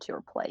stay at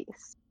your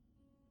place.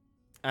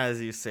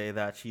 As you say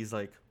that, she's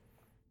like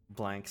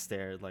blank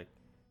stared, like,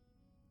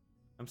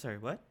 I'm sorry,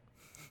 what?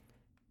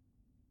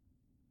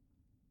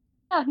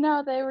 Yeah,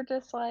 no, they were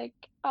just like,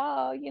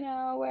 oh,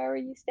 where were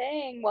you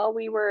staying while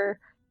we were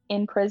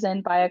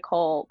imprisoned by a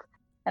cult?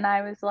 And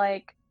I was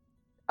like,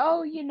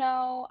 oh,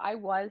 I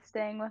was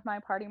staying with my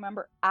party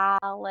member,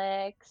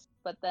 Alex,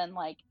 but then,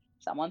 like,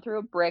 someone threw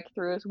a brick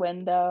through his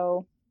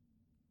window.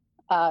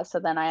 So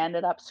then I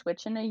ended up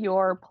switching to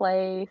your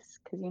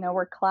place because,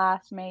 we're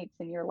classmates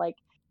and you're like,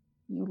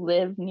 you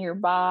live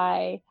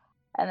nearby.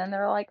 And then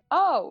they're like,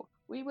 oh,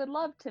 we would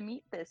love to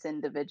meet this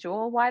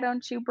individual. Why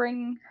don't you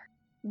bring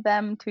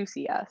them to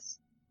see us?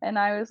 And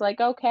I was like,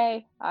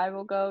 okay, I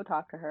will go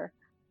talk to her.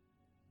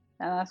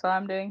 And that's what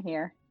I'm doing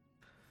here.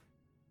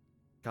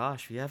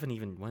 Gosh, we haven't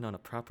even went on a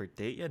proper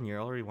date yet and you're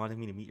already wanting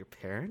me to meet your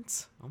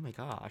parents? Oh my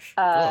gosh.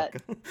 Brooke.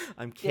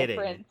 I'm kidding.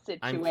 Different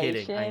situation. I'm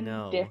kidding. I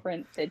know.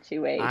 Different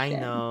situation. I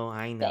know.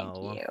 Thank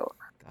you.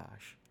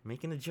 Gosh. I'm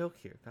making a joke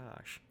here.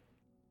 Gosh.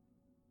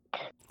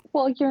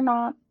 Well, you're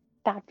not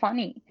that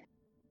funny.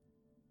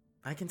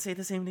 I can say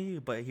the same to you,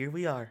 but here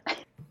we are.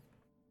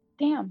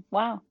 Damn.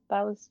 Wow.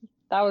 That was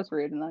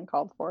rude and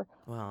uncalled for.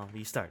 Well,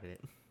 you started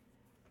it.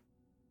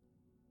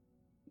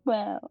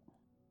 Well.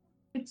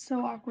 It's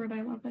so awkward.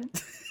 I love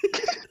it.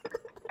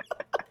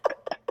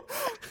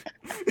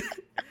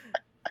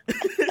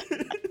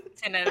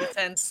 10 out of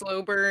 10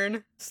 slow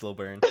burn. Slow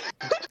burn.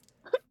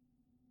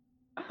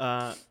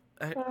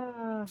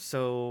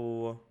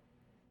 So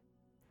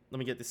let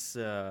me get this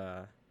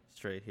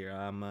straight here.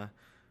 I'm gonna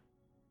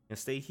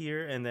stay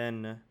here, and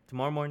then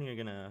tomorrow morning you're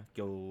gonna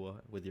go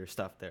with your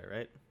stuff there,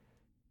 right?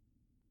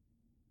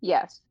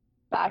 Yes.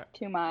 Back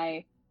to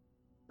my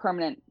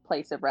permanent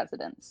place of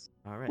residence.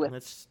 All right. With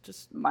let's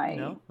just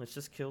my... let's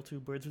just kill two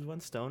birds with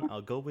one stone.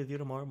 I'll go with you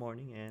tomorrow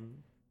morning and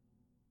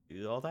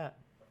do all that.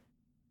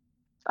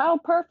 Oh,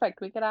 perfect.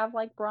 We could have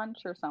like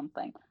brunch or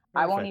something.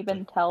 I won't Perfect.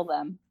 even tell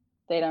them.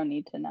 They don't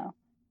need to know.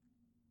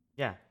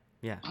 Yeah.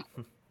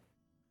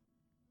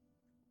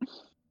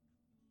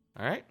 All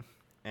right.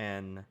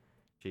 And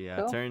she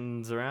Cool.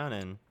 turns around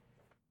and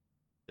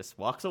just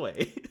walks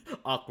away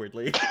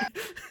awkwardly.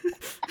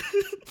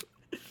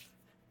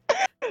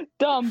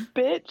 Dumb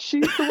bitch.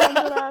 She's the one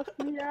that asked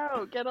me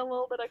out. Get a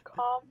little bit of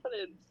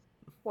confidence.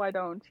 Why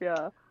don't you?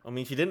 I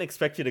mean, she didn't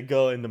expect you to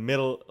go in the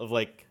middle of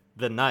like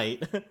the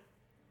night.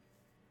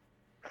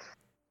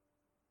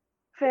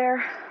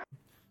 Fair.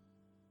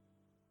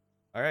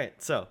 All right.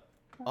 So,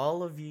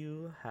 all of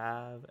you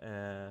have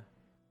a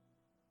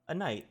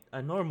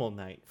normal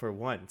night for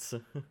once.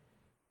 This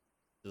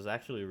is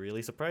actually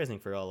really surprising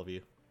for all of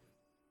you.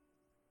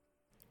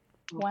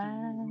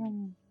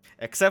 Wow.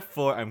 Except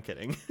for, I'm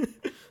kidding.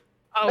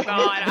 Oh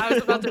god, I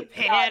was about to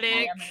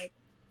panic.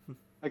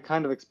 I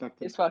kind of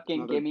expected. Just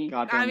fucking another gimme.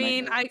 goddamn I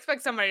mean, nightmare. I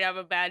expect somebody to have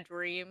a bad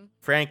dream.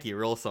 Frankie,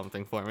 roll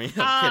something for me.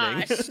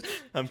 I'm kidding. Gosh.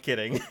 I'm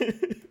kidding.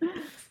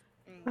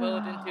 Will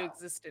it into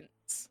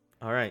existence.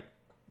 All right.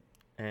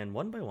 And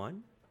one by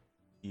one,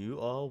 you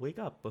all wake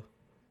up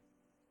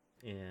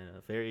in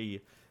a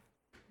very,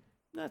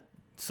 not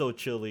so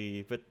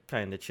chilly, but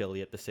kind of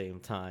chilly at the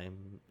same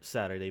time,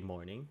 Saturday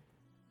morning.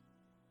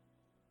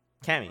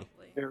 Cammy,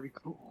 Very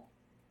cool.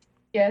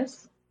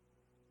 Yes.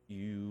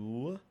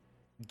 you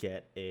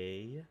get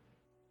a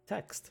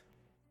text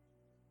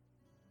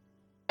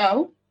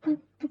Oh.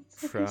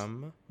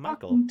 from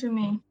Michael. Talking to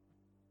me.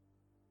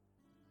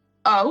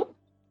 Oh.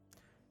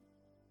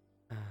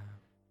 Uh,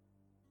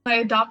 My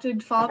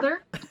adopted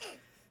father.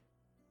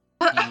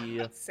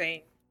 he,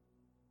 Same.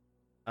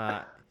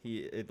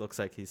 it looks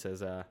like he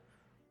says,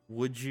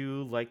 would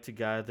you like to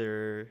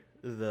gather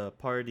the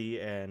party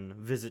and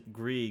visit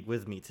Grieg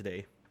with me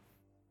today?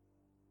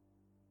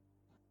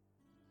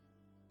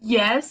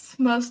 Yes,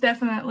 most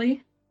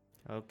definitely.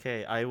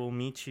 Okay, I will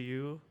meet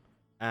you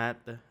at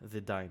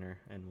the diner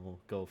and we'll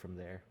go from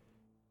there.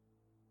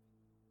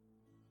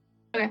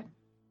 Okay.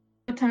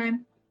 What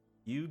time?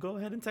 You go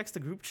ahead and text the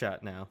group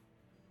chat now.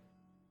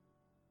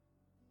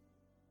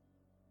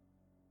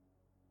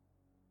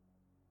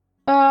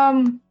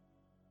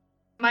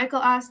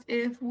 Michael asked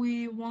if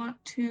we want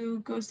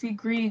to go see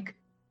Grieg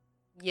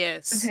with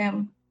Yes.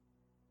 him.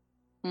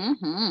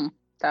 Mm-hmm.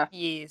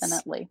 Yes.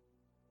 Definitely.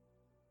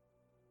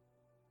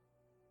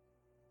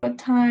 What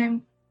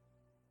time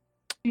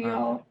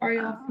are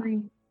y'all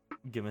free?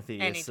 Gimothy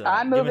is Anytime.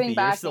 I'm moving Gimothy, you're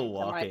back still into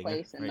my walking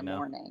place in right the now.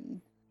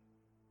 morning.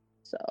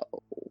 So,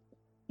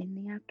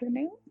 in the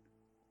afternoon?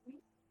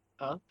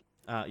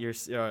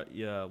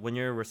 When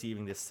you're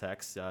receiving this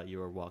text,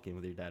 you are walking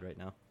with your dad right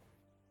now.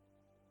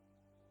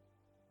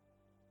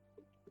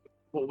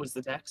 What was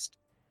the text?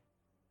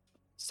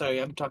 Sorry,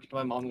 I'm talking to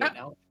my mom right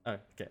now. Oh,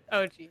 okay.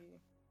 Oh, gee.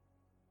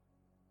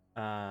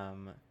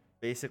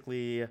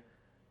 Basically,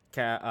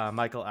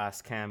 Michael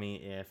asked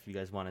Cammy if you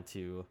guys wanted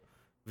to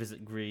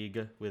visit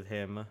Grieg with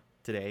him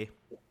today,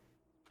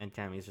 and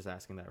Cammy's just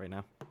asking that right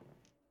now.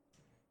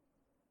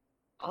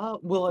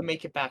 Will I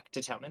make it back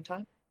to town in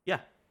time? Yeah.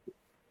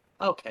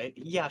 Okay,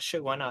 yeah,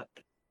 sure, why not?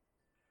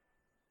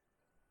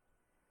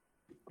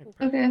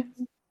 Okay.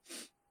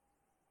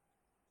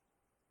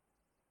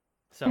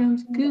 So,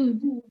 Sounds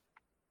good.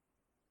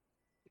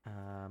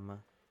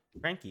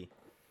 Frankie,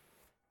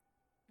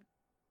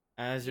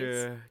 as Yes.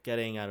 you're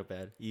getting out of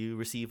bed, you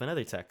receive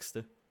another text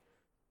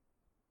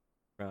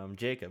from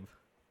Jacob.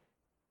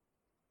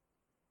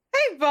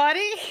 Hey,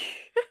 buddy.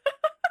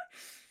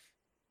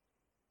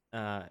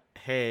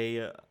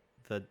 Hey,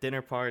 the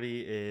dinner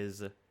party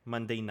is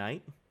Monday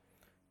night.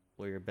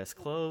 Wear your best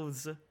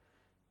clothes.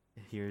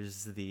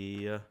 Here's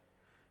the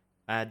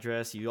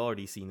address. You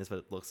already seen this, but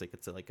it looks like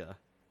it's like a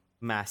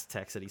mass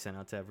text that he sent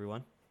out to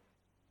everyone.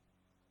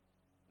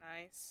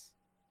 Nice.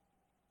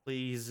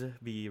 Please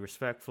be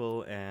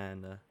respectful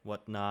and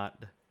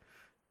whatnot.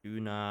 Do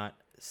not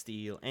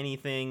steal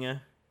anything. ...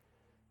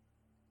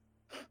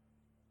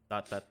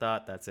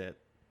 That's it.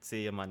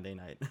 See you Monday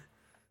night.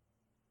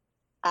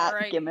 At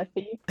Alright.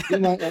 Gimothy. Do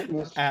my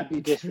utmost to At- be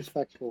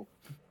disrespectful.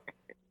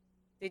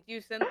 Did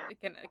you send?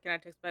 Can I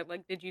text back?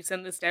 Like, did you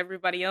send this to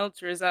everybody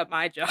else, or is that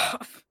my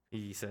job?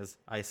 He says,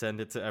 I send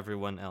it to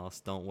everyone else.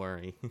 Don't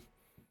worry.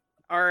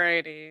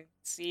 Alrighty.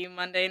 See you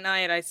Monday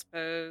night, I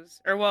suppose.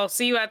 Or, well,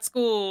 see you at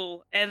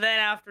school, and then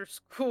after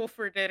school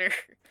for dinner.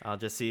 I'll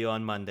just see you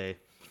on Monday.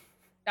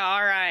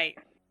 Alright.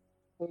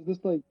 So is this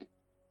like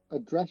a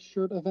dress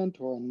shirt event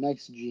or a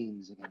nice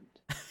jeans event?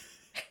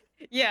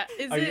 Yeah,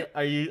 is it?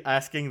 Are you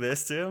asking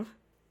this to him?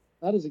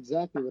 That is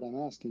exactly what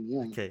I'm asking,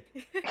 yeah. Okay.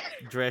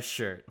 Dress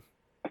shirt.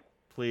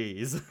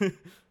 Please.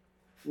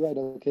 Right,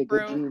 okay, good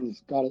Bro.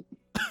 jeans. Got it.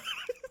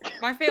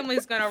 My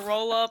family's gonna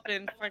roll up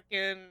in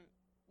fucking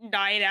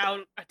night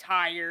out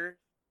attire.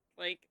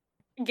 Like,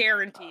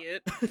 guarantee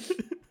it.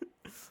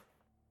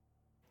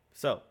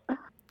 So,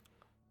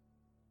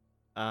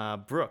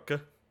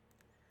 Brooke,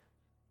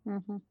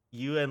 Mm-hmm.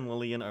 you and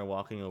Lillian are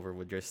walking over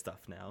with your stuff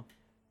now.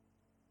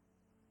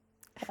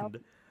 And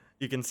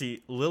you can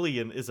see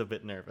Lillian is a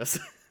bit nervous.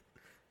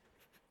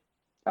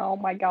 Oh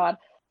my god.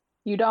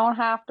 You don't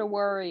have to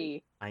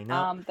worry. I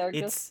know.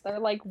 They're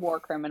like war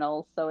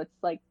criminals, so it's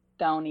like,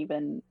 don't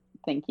even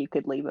think you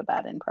could leave a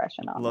bad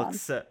impression on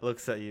them.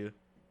 Looks at you.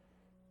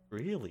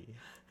 Really?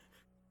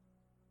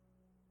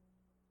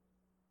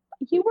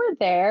 You were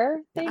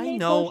there. They I made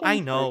know,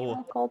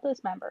 potions for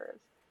cultist members.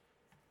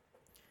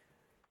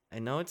 I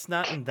know it's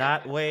not in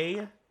that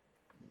way,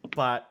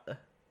 but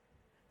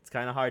it's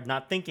kind of hard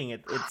not thinking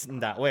it's in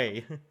that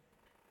way.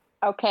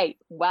 Okay,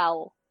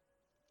 well,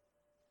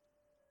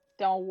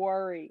 don't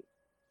worry.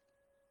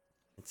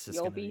 It's just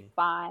You'll gonna be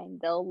fine.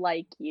 They'll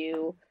like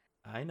you.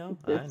 I know.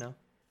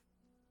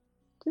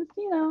 Just,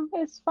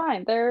 it's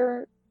fine.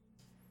 They're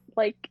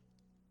like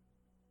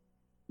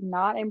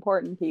not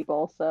important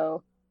people,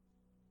 so.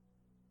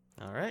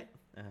 All right,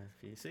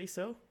 if you say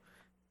so.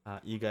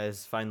 You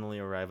guys finally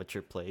arrive at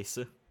your place,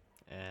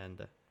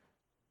 and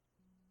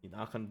you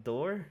knock on the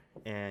door,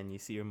 and you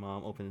see your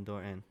mom open the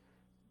door, and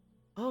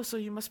oh, so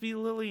you must be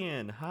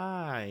Lillian.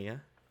 Hi.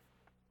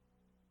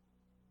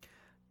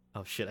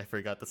 Oh shit, I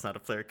forgot that's not a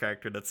player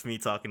character. That's me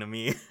talking to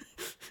me.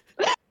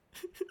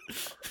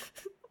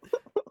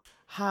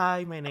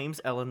 Hi, my name's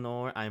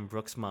Eleanor. I'm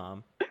Brooke's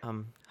mom.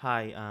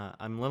 Hi,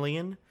 I'm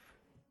Lillian,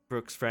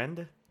 Brooke's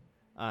friend.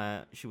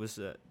 She was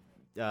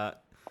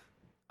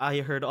I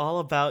heard all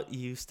about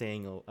you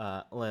staying,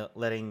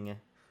 letting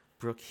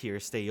Brooke here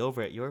stay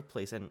over at your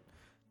place, and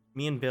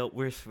me and Bill,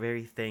 we're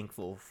very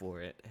thankful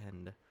for it.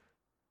 And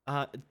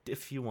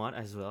if you want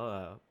as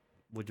well,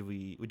 would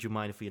you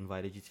mind if we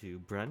invited you to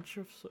brunch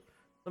of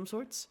some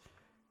sorts?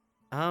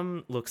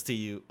 Looks to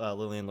you,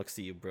 Lillian looks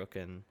to you, Brooke,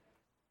 and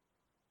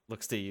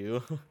looks to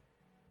you.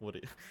 What?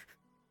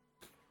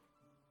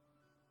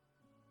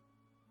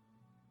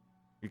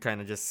 You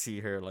kind of just see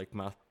her like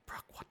mouth.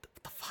 Brooke, what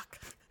the fuck?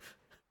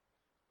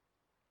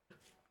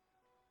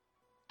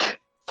 Say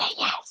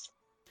yes.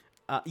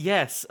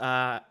 Yes.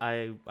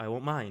 I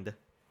won't mind.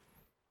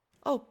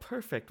 Oh,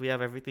 perfect. We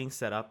have everything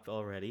set up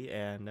already,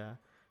 and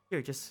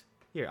here.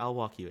 I'll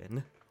walk you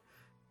in.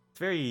 It's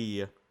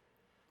very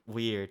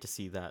weird to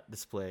see that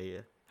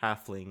display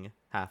halfling,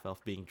 half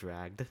elf being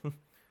dragged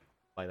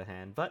by the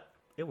hand, but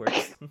it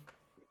works.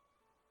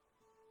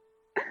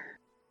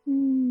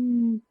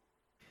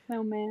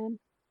 Oh man.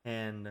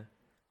 And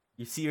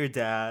you see your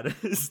dad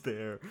is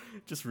there,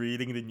 just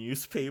reading the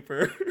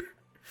newspaper.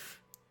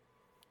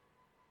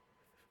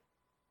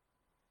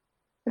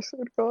 I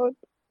swear to God.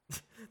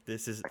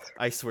 This is,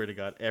 I swear to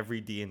God, every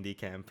D&D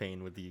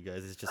campaign with you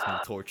guys is just me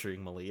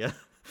torturing Malia.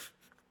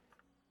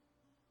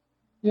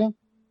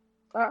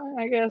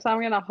 I guess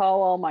I'm gonna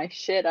haul all my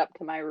shit up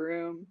to my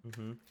room.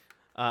 Mm-hmm.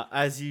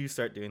 As you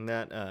start doing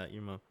that,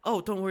 your mom.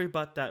 Oh, don't worry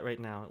about that right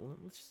now.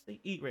 Let's just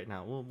eat right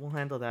now. We'll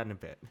handle that in a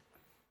bit.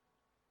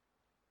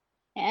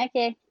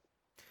 Okay.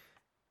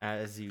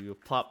 As you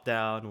plop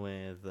down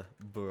with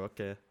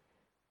Brooke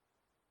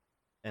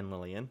and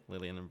Lillian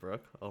and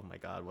Brooke. Oh my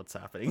God, what's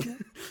happening?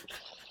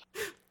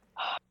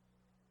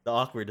 The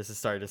awkwardness is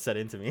starting to set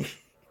into me.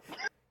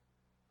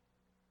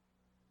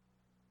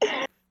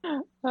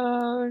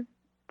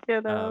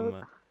 Get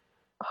out.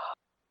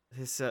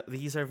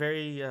 These are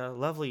very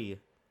lovely,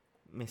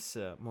 Miss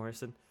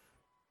Morrison.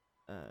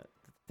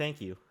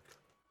 Thank you.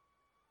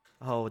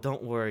 Oh,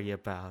 don't worry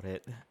about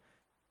it.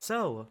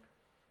 So,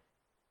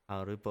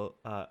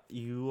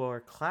 you are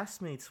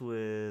classmates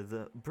with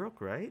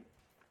Brooke, right?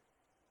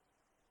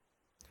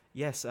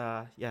 Yes,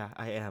 yeah,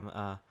 I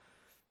am.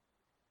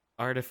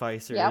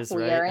 Artificers, Yep,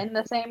 we right? are in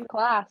the same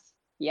class.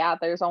 Yeah,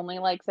 there's only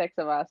like 6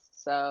 of us,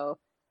 so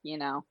you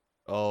know.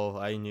 Oh,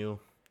 I knew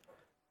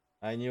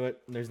it.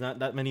 There's not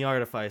that many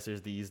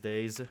artificers these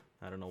days.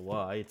 I don't know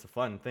why. It's a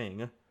fun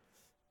thing.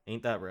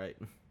 Ain't that right?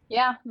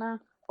 Yeah, no.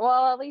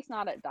 Well, at least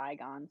not at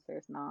Digon's.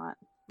 There's not.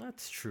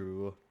 That's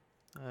true.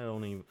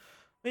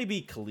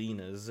 Maybe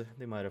Kalina's.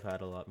 They might have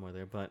had a lot more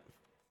there, but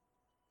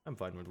I'm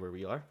fine with where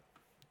we are.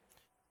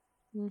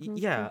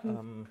 Yeah,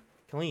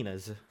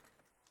 Kalina's.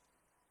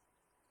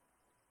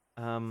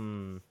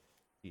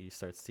 He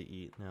starts to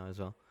eat now as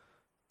well.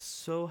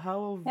 So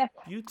how have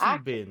you two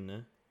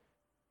been?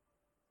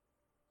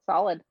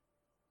 Solid.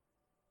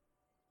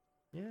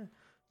 Yeah.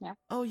 Yeah.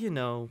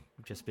 Oh,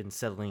 just been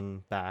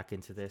settling back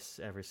into this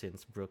ever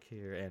since Brooke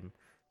here, and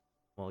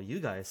well, you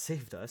guys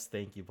saved us.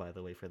 Thank you, by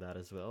the way, for that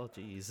as well.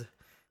 Jeez.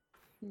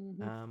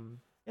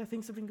 Yeah,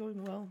 things have been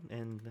going well,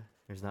 and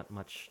there's not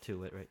much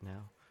to it right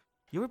now.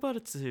 You were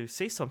about to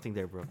say something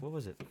there, Brooke. What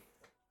was it?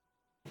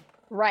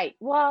 Right.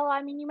 Well,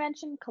 I mean, you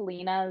mentioned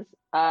Kalina's,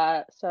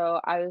 so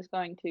I was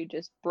going to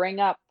just bring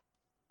up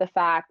the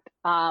fact,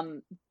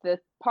 the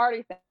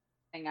party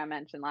thing I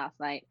mentioned last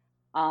night,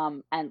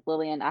 and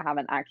Lillian, I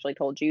haven't actually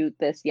told you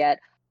this yet,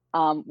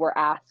 we're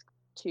asked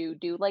to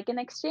do like an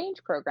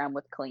exchange program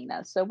with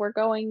Kalina. So we're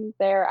going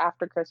there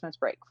after Christmas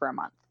break for a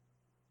month.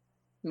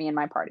 Me and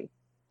my party,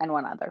 and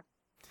one other.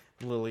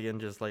 Lillian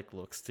just like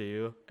looks to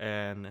you,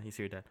 and you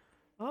see your dad.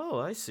 Oh,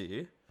 I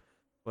see.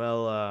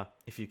 Well,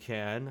 if you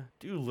can,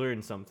 do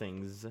learn some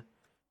things,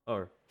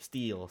 or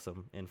steal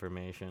some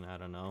information, I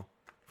don't know,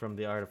 from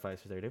the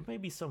artificers there. There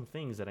might be some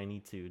things that I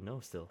need to know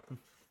still.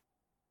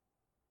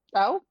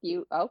 Oh,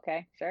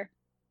 okay, sure.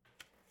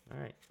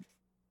 Alright.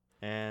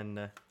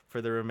 And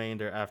for the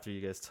remainder, after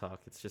you guys talk,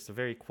 it's just a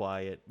very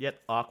quiet,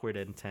 yet awkward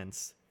and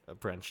tense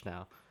brunch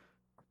now.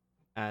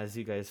 As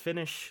you guys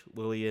finish,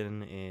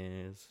 Lillian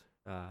is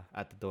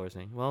at the door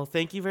saying, well,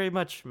 thank you very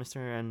much, Mr.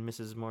 and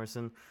Mrs.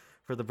 Morrison,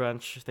 for the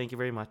brunch. Thank you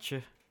very much.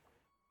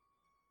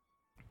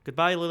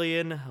 Goodbye,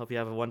 Lillian. Hope you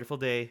have a wonderful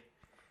day.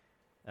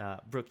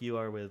 Brooke, you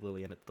are with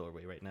Lillian at the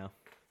doorway right now.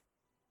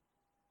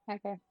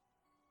 Okay.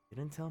 You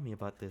didn't tell me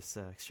about this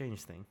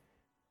exchange thing.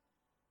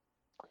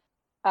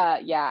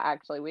 Yeah,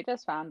 actually, we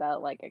just found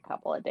out like a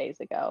couple of days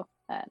ago,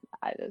 and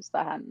I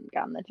hadn't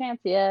gotten the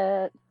chance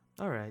yet.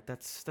 All right,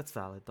 that's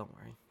valid. Don't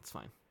worry, it's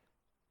fine.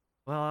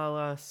 Well,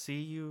 I'll see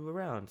you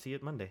around. See you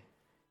at Monday.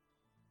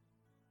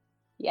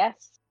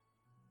 Yes.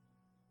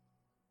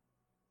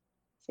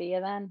 See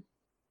you then.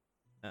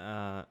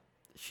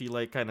 She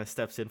like kind of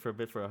steps in for a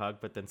bit for a hug,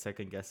 but then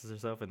second guesses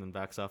herself and then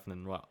backs off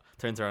and then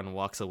turns around and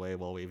walks away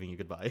while waving you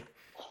goodbye.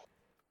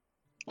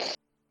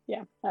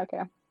 Yeah.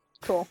 Okay.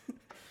 Cool.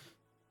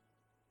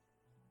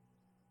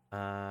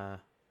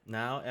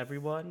 Now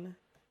everyone,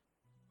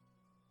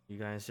 you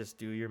guys just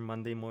do your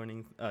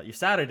your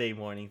Saturday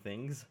morning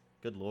things.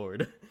 Good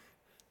lord.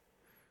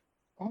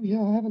 Oh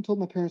yeah, I haven't told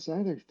my parents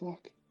either.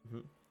 Fuck.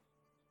 Mm-hmm.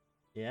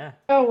 Yeah.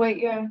 Oh wait,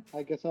 yeah.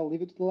 I guess I'll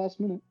leave it to the last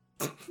minute.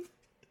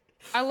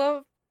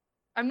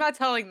 I'm not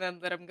telling them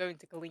that I'm going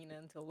to Kalina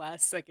until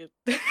last second.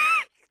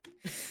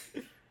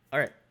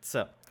 Alright,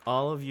 so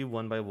all of you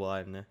one by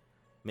one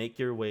make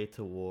your way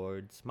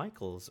towards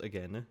Michael's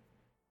again.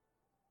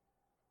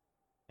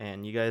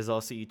 And you guys all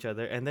see each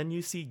other, and then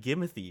you see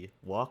Gimothy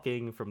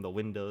walking from the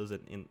windows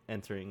and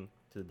entering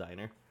to the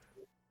diner.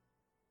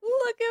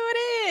 Look who it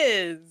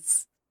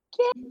is!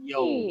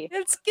 Yo, Yay!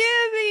 It's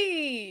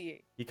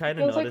Gibby! You kind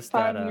of Feels like notice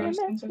 5 that years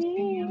since I've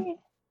seen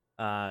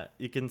you.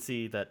 you can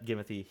see that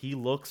Gimothy, he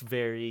looks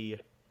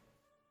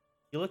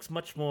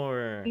much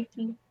more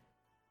 18.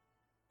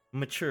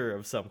 mature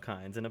of some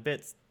kinds and a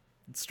bit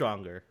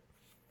stronger.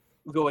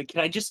 going.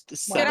 Can I just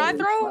Can I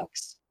subtly throw-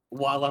 flex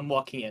while I'm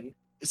walking in?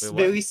 It's Wait,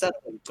 what? very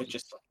subtle, but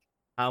just like,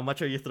 How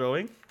much are you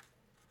throwing?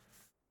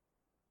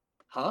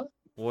 huh?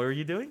 What are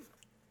you doing?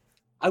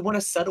 I want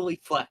to subtly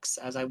flex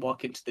as I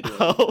walk into the door.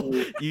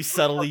 Oh, you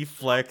subtly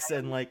flex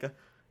and like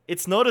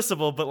it's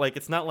noticeable, but like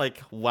it's not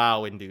like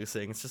wow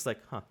inducing. It's just like,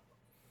 huh.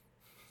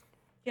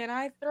 Can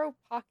I throw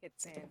pocket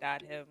sand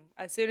at him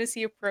as soon as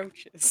he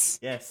approaches?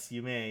 Yes,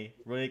 you may.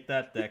 Make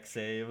that deck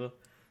save.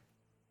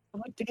 I'm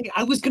like, dang,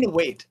 I was gonna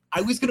wait.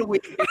 I was gonna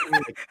wait for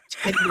like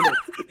 10 minutes.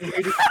 and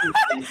wait to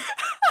see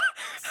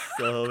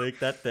So make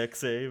that deck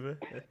save.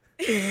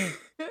 my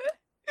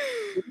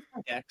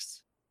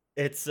decks.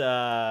 It's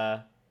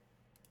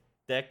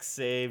deck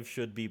save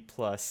should be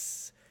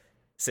 +6.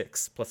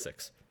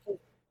 +6.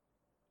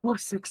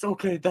 Plus 6.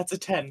 Okay, that's a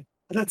 10.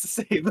 That's a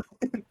save.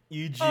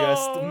 You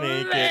just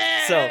make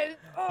it. So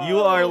you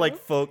are like Oh.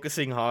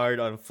 focusing hard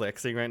on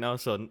flexing right now,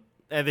 so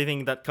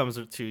everything that comes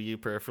to you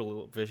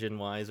peripheral vision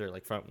wise or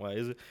like front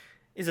wise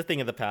is a thing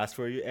of the past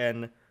for you,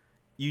 and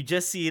you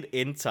just see it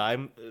in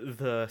time,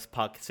 the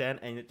pocket sand,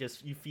 and it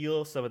just you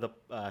feel some of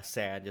the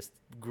sand just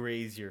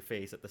graze your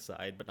face at the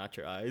side, but not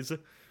your eyes.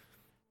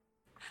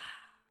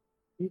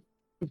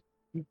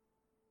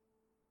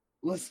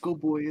 Let's go,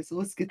 boys.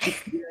 Let's get this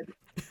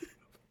done.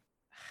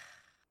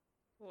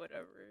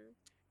 Whatever.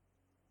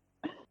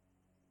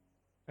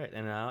 Right,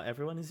 and now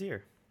everyone is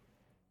here.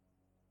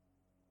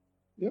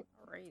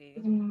 Alrighty.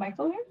 Is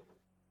Michael here?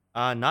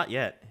 Not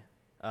yet.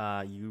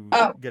 You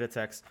Oh. get a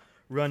text.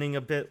 Running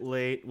a bit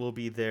late. We'll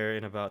be there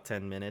in about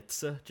 10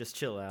 minutes. Just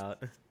chill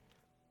out.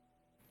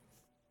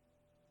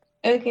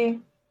 Okay.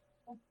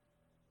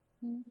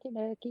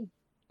 Okey-dokey.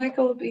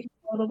 Michael will be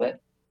a little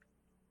bit.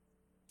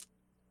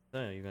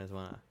 So, you guys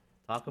want to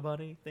talk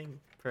about anything?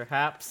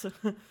 Perhaps?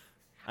 I'm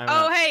Oh,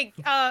 not- hey,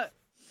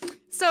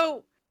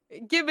 so,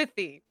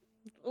 Gimothy,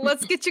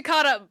 let's get you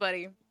caught up,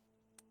 buddy.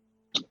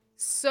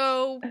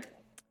 So,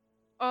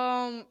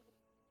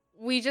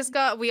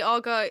 we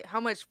all got,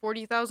 how much,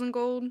 40,000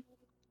 gold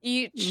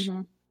each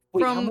Mhm.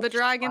 Wait, how from the much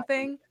dragon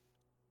platinum? thing?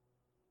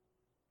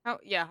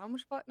 How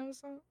much platinum is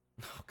that?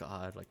 Oh,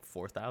 God, like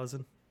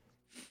 4,000?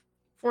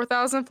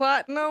 4,000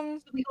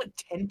 platinum? We got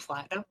 10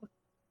 platinum?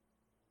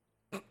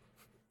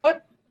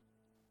 What?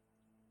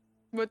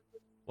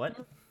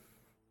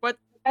 What?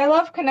 I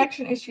love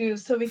connection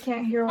issues, so we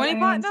can't hear what 20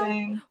 anyone's platinum?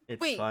 saying. It's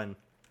Wait. fun.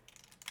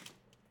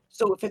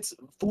 So if it's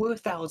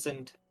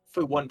 4,000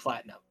 for 1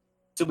 platinum,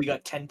 so we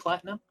got 10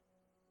 platinum?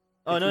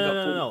 Oh, If no, we no, got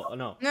no, no, 40,000.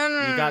 no. No,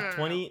 no, You no, got no, no,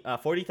 20,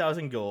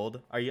 40,000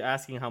 gold. Are you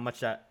asking how much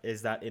that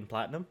is that in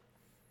platinum?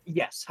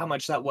 Yes, how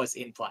much that was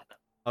in platinum.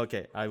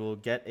 Okay, I will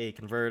get a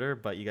converter,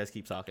 but you guys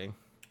keep talking.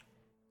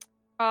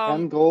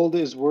 10 gold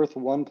is worth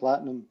 1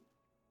 platinum.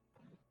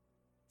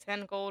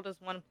 10 gold is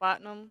 1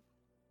 platinum.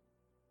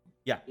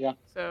 Yeah. Yeah.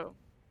 So,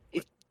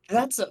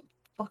 That's a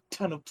fuck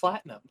ton of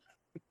platinum.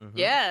 Mhm.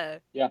 yeah.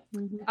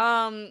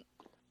 Mhm.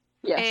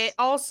 Yes. It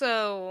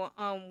also,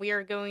 we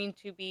are going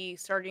to be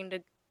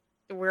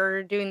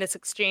we're doing this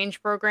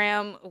exchange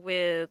program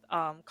with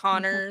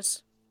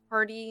Connor's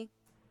party,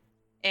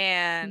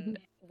 and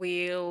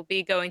we'll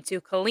be going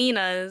to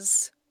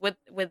Kalina's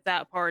with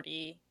that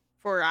party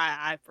for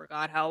I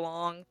forgot how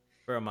long,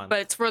 For a month. but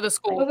it's for the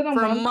school Was it a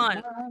for a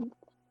month? month.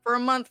 For a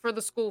month for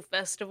the school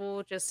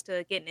festival, just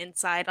to get an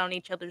insight on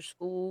each other's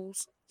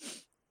schools.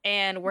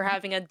 And we're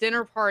having a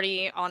dinner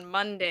party on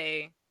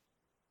Monday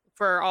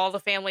for all the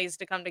families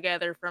to come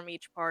together from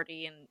each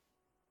party and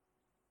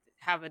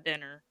have a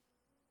dinner.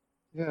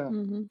 Yeah.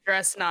 Mhm.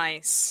 Dress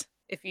nice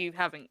if you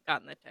haven't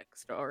gotten the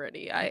text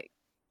already. Wait,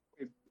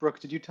 Brooke,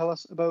 did you tell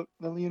us about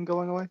Lillian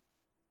going away?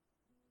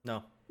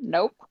 No.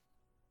 Nope.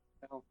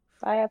 No.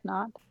 I have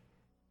not.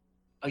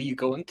 Are you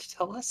going to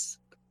tell us?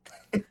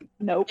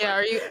 Nope. Yeah,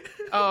 are you?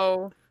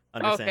 Oh,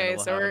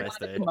 Understandable. so Have a we're- nice At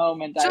day. the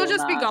moment, I she'll will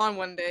just be not. gone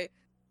one day.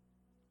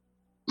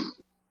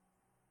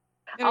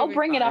 It'll I'll be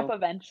bring it fine. up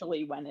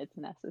eventually when it's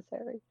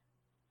necessary.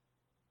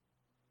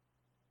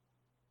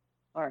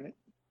 All right.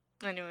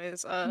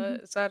 Anyways,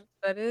 Mhm. is that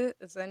it?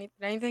 Is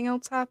anything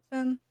else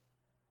happen?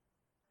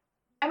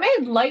 I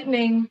made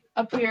lightning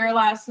appear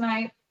last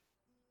night.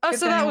 Oh, if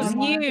so that was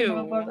anyone wanted to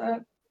know about you.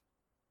 that.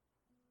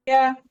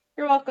 Yeah,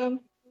 you're welcome.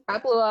 I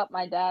blew up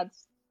my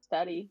dad's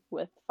study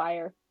with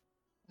fire.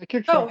 I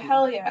kicked Oh, Frankie.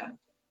 hell yeah.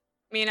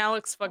 Me and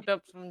Alex fucked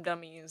up some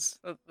dummies.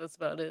 That's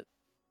about it.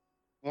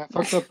 Yeah, I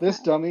fucked up this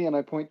dummy, and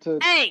I point to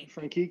Hey,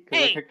 Frankie because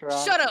I hey, kicked her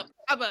ass. shut up.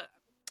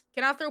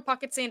 Can I throw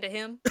pocket sand to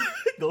him?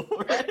 Go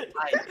for it.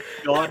 My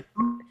God,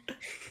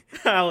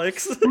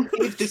 Alex. who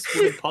gave this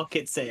one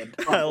pocket sand?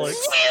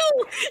 Alex.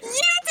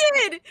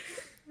 You did.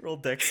 Roll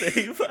deck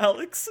save,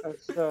 Alex.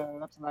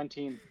 That's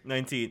 19.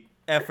 19.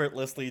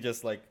 Effortlessly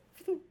just like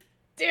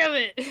Damn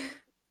it.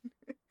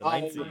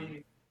 I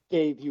 19.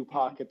 gave you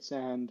pocket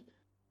sand.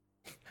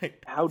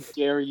 How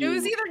dare It you?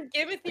 was either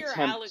Gimothy or attempt-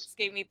 Alex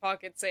gave me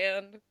pocket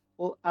sand.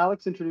 Well,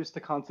 Alex introduced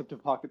the concept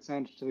of pocket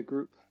sand to the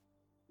group.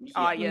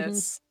 Ah, Mhm.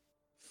 yes.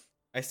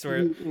 I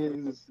swear,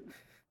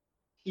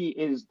 He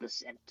is the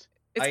scent.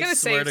 It's I gonna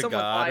swear save to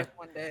someone's God, life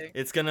one day.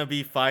 it's gonna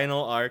be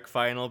final arc,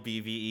 final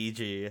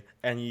BVEG,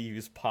 and you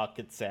use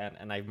pocket sand,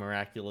 and I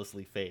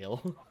miraculously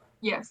fail.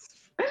 Yes.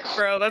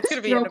 Bro, that's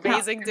gonna be an Stroke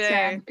amazing pocket day.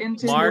 sand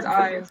into Mark, his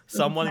eyes.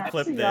 someone Yes.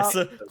 clip Yeah.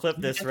 this. Clip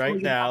this That's right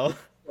only now.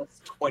 Plus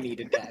 20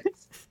 to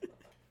dex.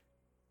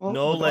 Well,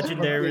 No the best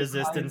legendary part is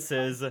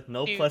resistances,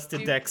 no Do, plus to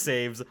do, deck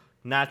saves,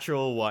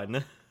 natural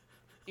 1.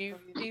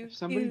 if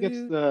somebody gets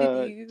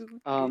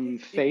the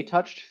Fey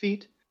touched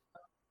feat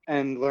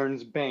and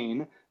learns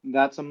Bane,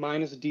 that's a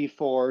minus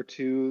D4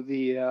 to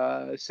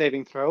the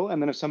saving throw,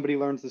 and then if somebody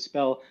learns the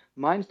spell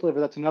Mind Sliver,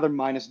 that's another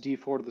minus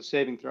D4 to the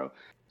saving throw.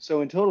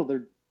 So in total,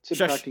 they're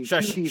subtracting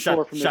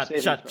 2d4 from their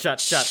saving throw.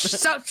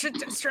 Stop We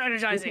can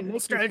strategizing. make We'll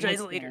this strategize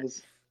work, later.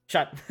 guys.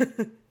 Shut.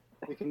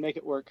 We can make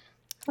it work.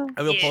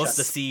 I will post Yes.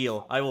 the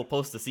seal. I will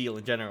post the seal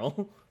in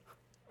general.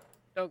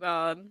 Oh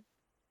god.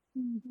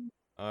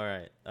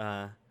 Alright,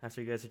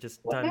 after you guys are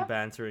just done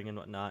bantering and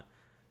whatnot,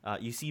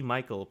 you see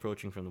Michael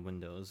approaching from the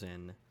windows,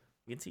 and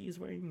you can see he's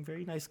wearing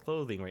very nice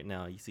clothing right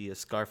now. You see a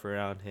scarf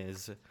around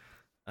his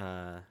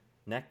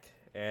neck,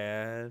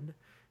 and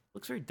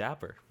looks very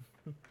dapper.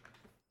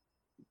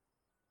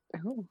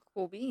 Oh,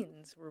 Cool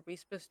beans. Were we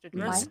supposed to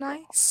dress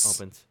nice?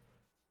 Opens.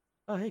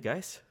 Oh, hey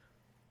guys.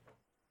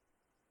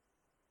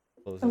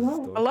 Closes Hello.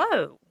 his door.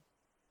 Hello.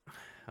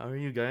 How are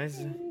you guys?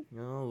 You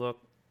know,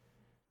 look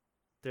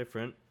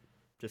different.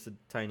 Just a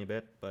tiny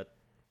bit, but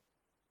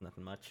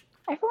nothing much.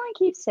 everyone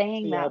keeps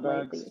saying Yeah, that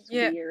bags. lately. It's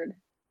Yeah. weird.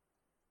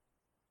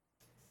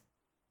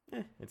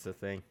 It's a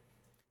thing.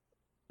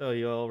 So,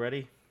 you all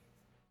ready?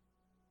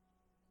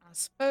 I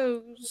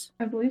suppose.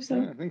 I believe so.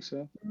 Yeah, I think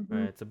so.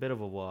 Alright, it's a bit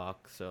of a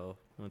walk, so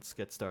let's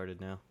get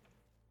started now.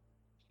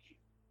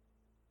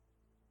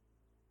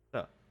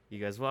 So, you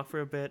guys walk for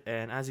a bit,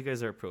 and as you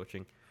guys are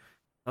approaching,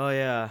 oh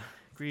yeah,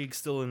 Grieg's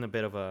still in a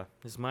bit of a,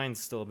 his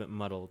mind's still a bit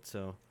muddled,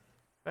 so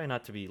try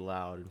not to be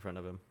loud in front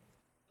of him.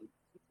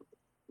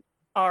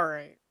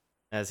 Alright.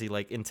 As he,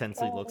 like,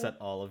 intensely looks at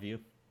all of you.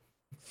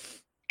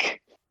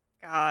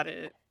 Got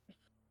it.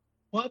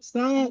 What's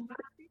that?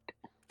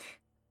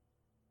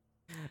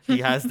 He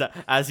has that,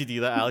 as you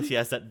do that, Alex, he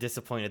has that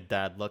disappointed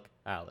dad look.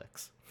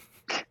 Alex.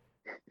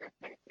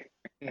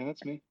 Yeah,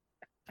 that's me.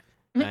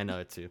 I know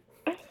it too.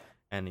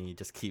 And he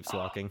just keeps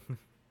walking.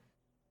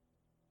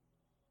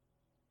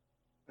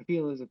 I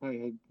feel as if I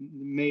had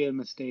made a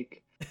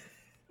mistake.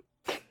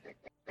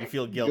 You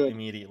feel guilt Good.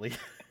 immediately.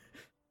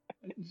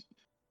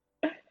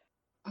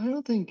 I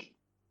don't think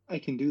I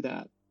can do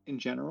that in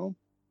general.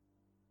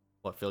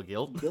 What, feel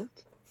guilt?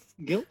 Guilt?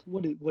 Guilt?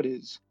 What is? What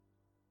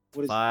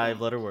is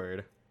 5-letter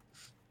word.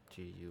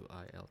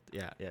 G-U-I-L.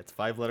 Yeah, it's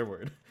 5-letter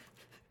word.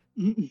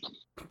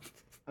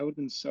 I would have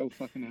been so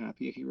fucking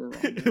happy if you were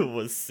wrong. It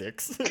was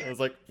 6. I was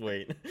like,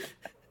 wait.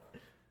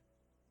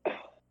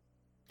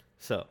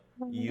 So,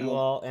 you No.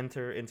 all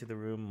enter into the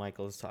room.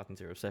 Michael's talking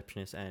to the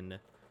receptionist, and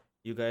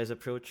you guys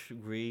approach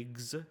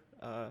Grieg's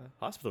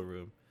hospital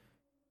room.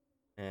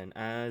 And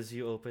as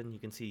you open, you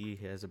can see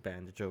he has a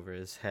bandage over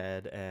his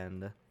head,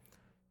 and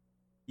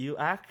you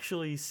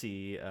actually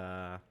see,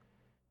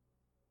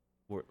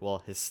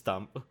 his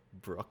stump,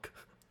 Brooke,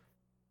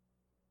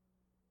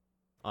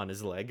 on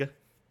his leg.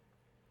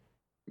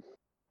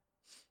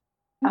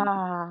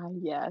 Ah,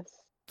 yes.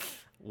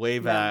 Way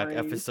back,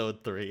 Memories.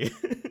 episode 3.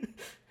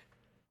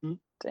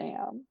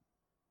 Damn.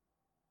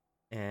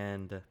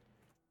 And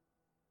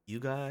you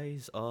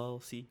guys all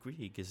see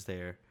Grieg is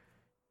there.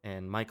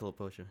 And Michael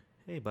approaches him.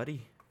 Hey,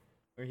 buddy.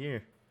 We're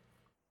here.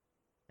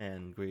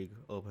 And Grieg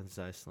opens his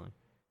eyes slowly.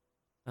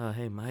 Oh,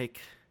 hey, Mike.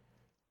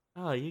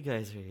 Oh, you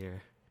guys are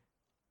here.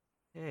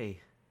 Hey.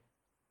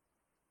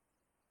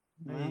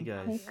 How are you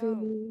guys? Hello.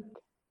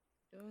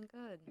 Doing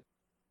good.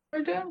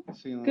 We're doing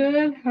Feeling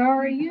good. How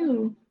are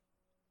you?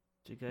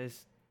 Did you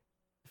guys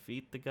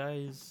defeat the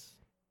guys?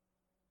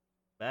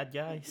 Bad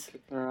guys?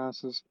 kick their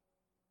asses.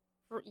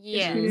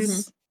 Yes, we did.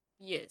 Yes.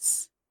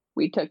 Yes.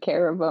 We took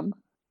care of them.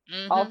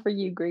 All Mhm. for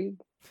you, Grieg.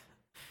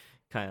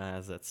 Kinda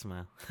has that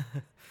smile.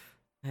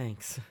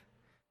 Thanks.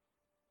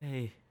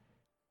 Hey.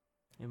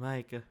 Hey,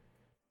 Mike.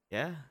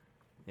 Yeah?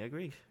 Yeah,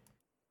 Grieg.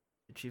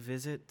 Did she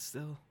visit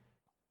still?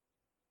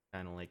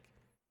 Kinda like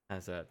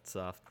has that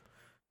soft,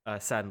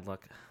 saddened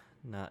look.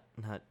 Not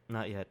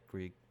yet,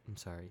 Grieg. I'm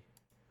sorry.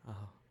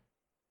 Oh.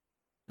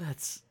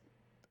 That's,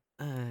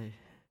 and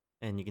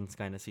you can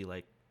kind of see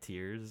like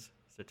tears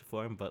start to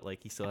form, but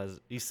like he's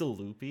still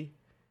loopy.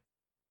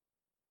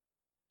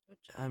 Good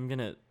job. I'm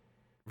gonna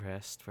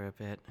rest for a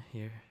bit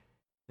here.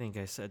 I think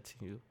I said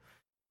too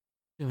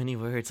many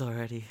words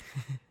already.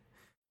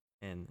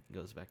 And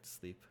goes back to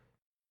sleep.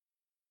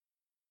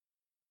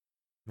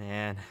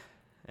 Man,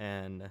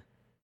 and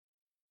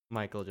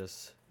Michael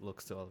just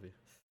looks to all of you.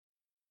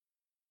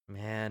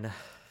 Man,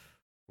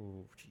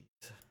 oh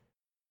jeez.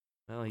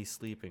 Well, he's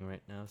sleeping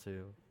right now, so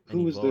Who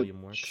any was the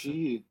volume works.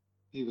 she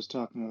he was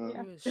talking about?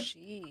 Yeah. Who is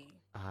she?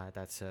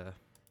 That's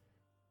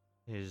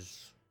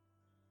his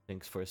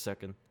thinks for a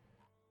second.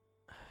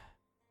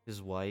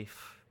 His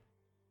wife,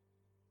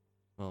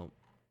 well,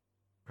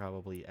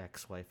 probably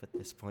ex-wife at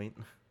this point.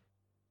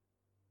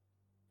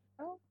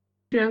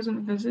 She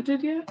hasn't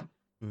visited yet?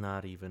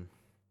 Not even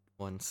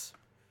once.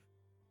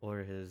 Or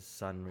his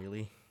son,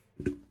 really.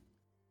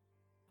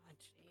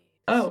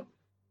 Oh,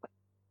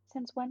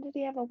 Since when did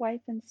he have a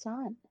wife and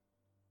son?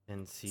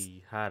 Since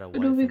he had a who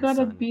do wife we and gotta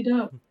son. beat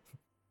up?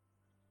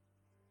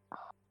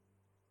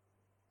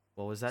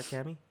 What was that,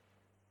 Cammy?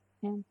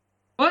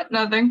 What?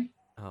 Nothing.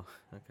 Oh,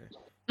 okay.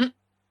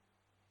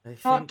 I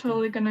Not think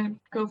totally gonna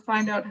go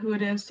find out who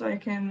it is so I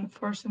can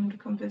force him to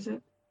come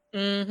visit.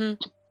 Mm-hmm.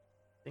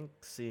 I think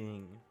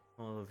seeing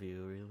all of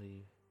you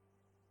really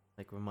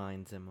like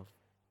reminds him of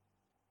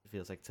it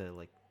feels like to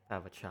like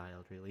have a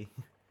child, really.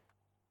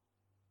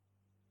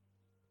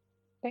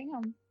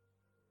 Damn.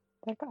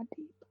 That got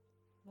deep.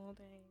 Well,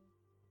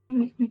 dang.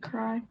 Make me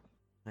cry.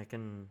 I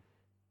can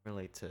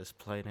relate to his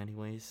plight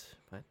anyways,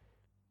 but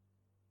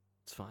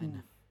it's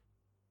fine.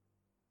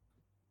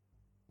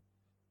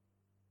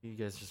 You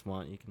guys just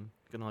want you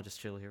can all just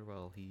chill here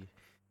while he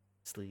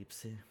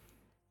sleeps.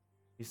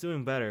 He's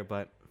doing better,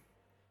 but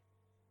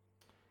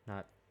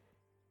not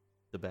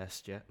the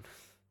best yet.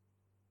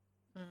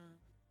 Mm.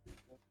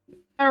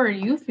 How are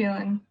you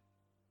feeling?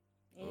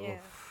 Yeah.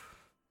 Oof.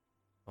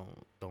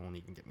 Don't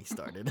even get me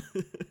started.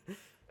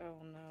 Oh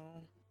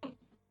no.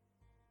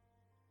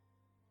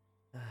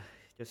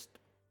 Just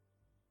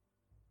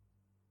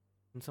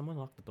can someone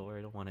lock the door?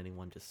 I don't want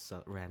anyone just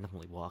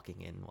randomly walking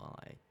in while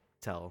I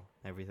tell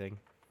everything.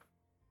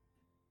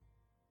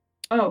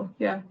 Oh,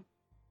 yeah.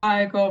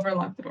 I go over and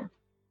lock the door.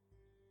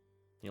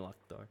 You lock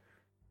the door.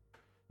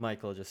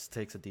 Michael just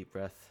takes a deep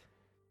breath.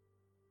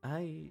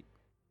 I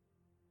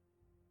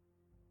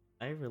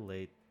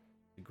relate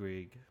to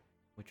Greg,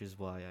 which is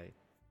why I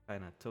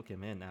kind of took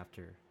him in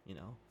after,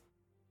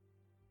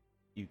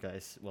 you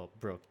guys,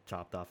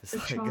 chopped off his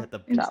leg at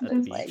the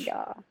incident. beach.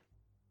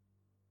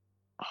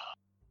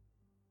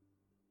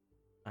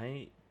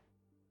 I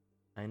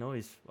know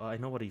I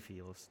know what he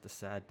feels, the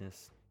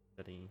sadness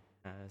that he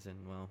has,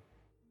 and well,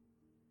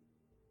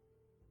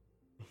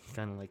 he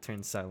kind of like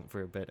turns silent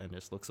for a bit and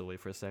just looks away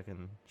for a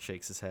second,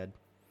 shakes his head.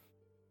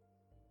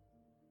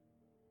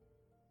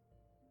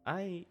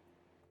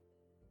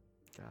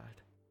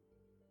 God,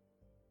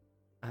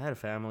 I had a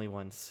family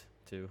once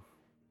too.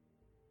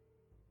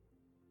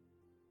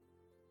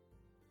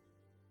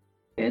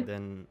 It?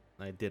 Then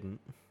I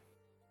didn't.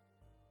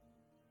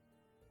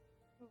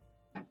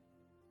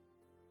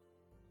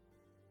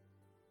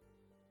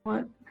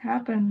 What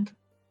happened?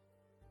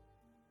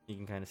 You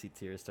can kind of see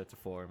tears start to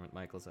form at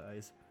Michael's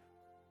eyes.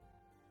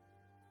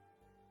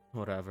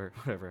 Whatever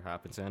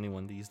happens to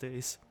anyone these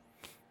days.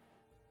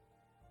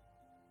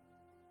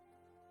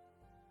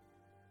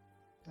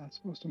 That's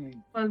supposed to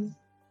mean. Was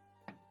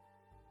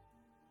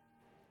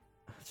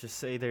Let's just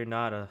say they're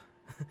not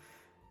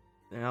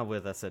they're not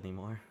with us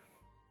anymore.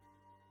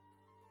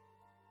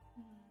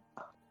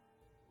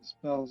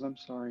 Spells, I'm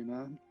sorry,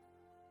 man.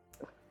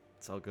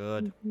 It's all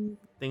good.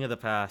 Thing of the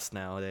past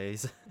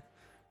nowadays.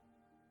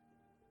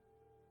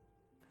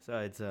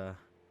 Besides,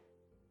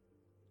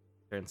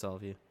 parents, all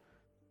of you.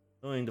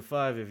 Knowing the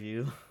 5 of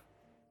you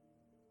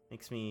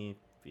makes me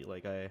feel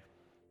like I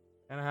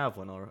kind of have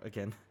one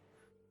again.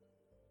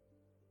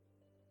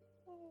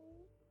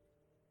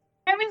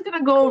 Tammy's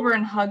gonna go over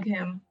and hug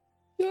him.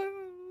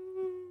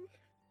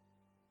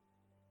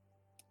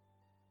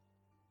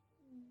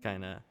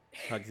 Kind of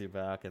hugs you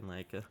back and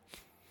like,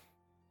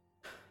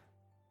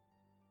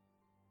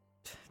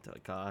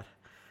 God,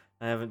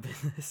 I haven't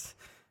been this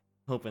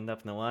opened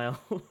up in a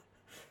while.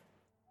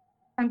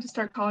 Time to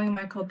start calling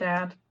Michael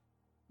Dad.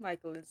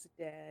 Michael is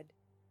dead.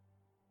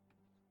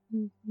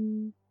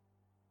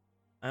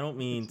 I don't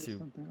mean This is to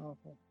something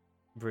awful.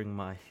 bring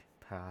my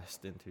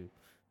past into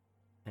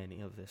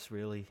any of this,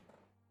 really.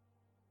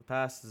 The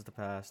past is the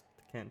past.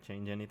 Can't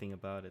change anything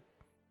about it.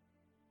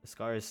 The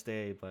scars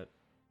stay, but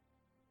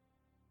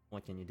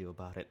what can you do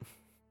about it?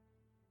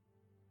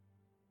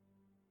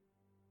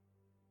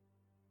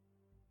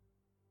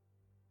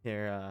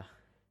 Here,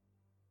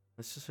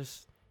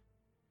 let's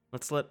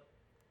let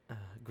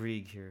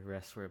Grieg here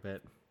rest for a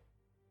bit.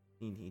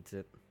 He needs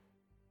it.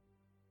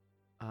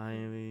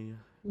 I'll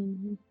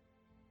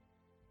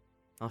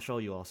show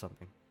you all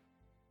something.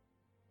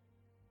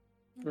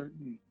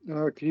 Can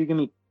you give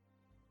me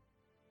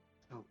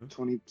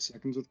 20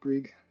 seconds with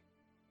Grieg?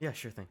 Yeah,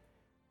 sure thing.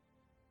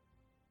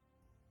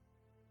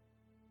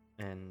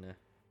 And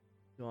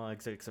you all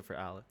exit except for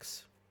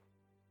Alex.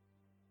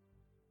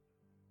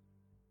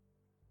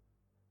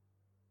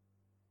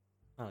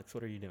 Alex,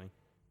 what are you doing?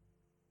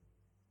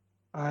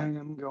 I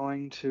am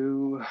going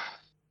to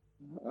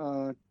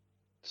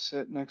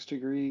sit next to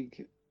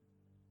Grieg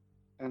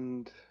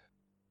and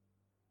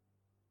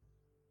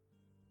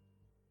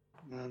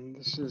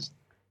this is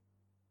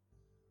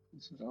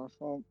our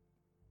fault.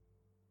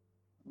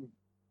 I'm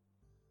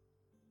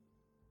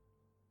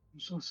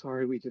so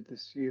sorry we did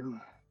this to you.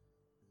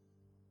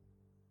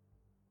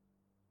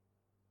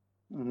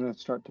 I'm gonna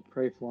start to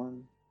pray for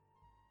him.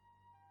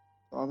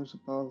 Fathers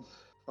above,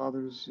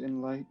 fathers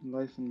in light,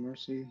 life and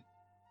mercy,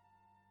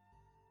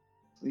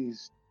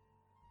 please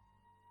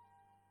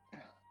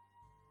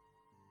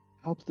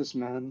help this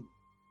man.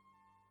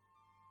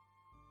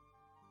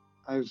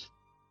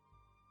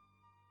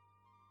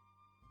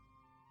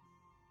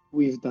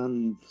 We've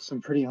done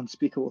some pretty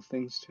unspeakable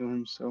things to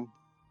him, so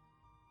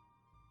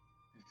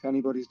if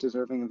anybody's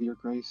deserving of your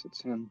grace,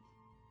 it's him.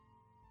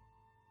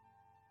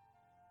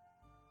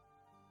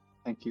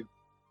 Thank you.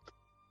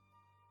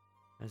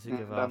 As you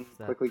give And I'm off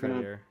that quickly gonna-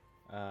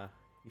 prayer,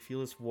 you feel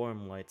this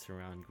warm light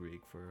surround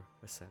Grieg for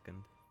a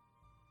second.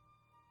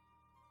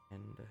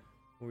 And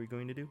what are you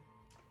going to do?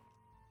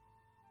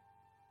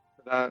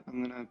 For that,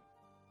 I'm gonna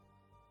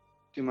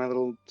do my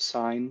little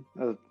sign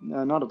of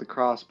not of the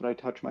cross, but I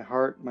touch my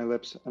heart, my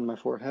lips, and my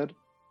forehead,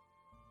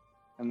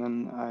 and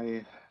then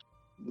I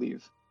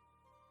leave.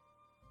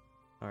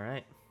 All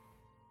right.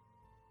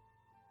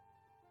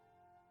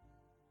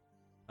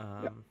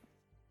 Yep.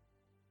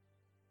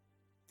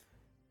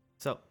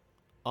 So,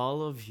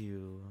 all of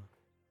you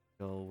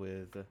go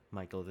with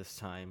Michael this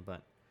time,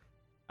 but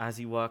as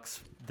he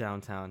walks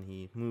downtown,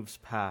 he moves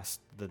past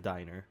the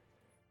diner.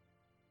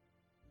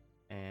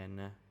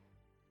 And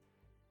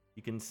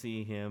you can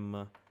see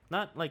him,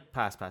 not like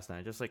past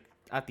diner, just like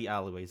at the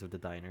alleyways of the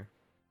diner.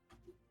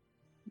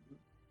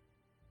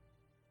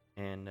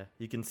 And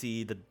you can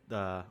see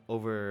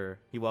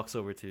he walks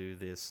over to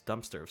this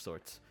dumpster of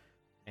sorts,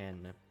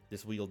 and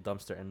this wheeled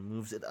dumpster, and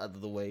moves it out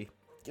of the way.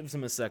 Gives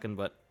him a second,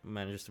 but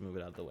manages to move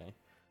it out of the way.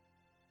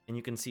 And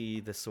you can see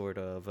the sort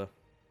of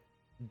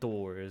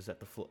doors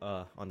at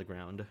the on the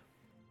ground.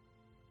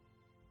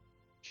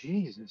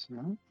 Jesus,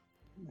 man.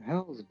 What the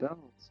hell's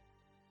bells?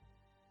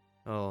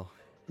 Oh,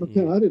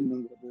 Okay, I didn't know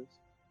about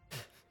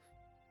this.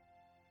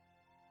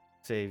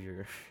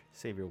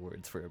 save your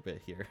words for a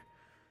bit here.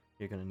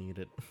 You're gonna need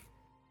it.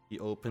 He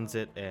opens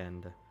it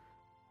and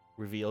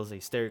reveals a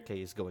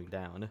staircase going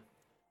down.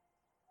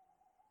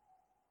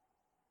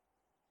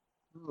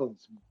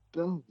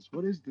 Bells,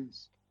 what is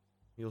this?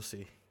 You'll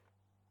see.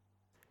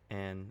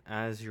 And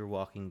as you're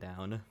walking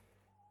down,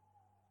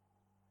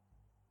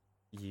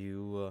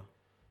 you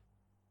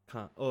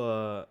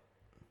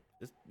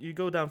you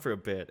go down for a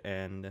bit,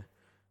 and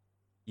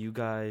you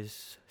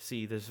guys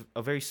see there's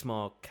a very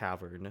small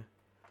cavern.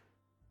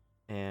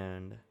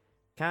 And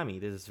Cammy,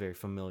 this is very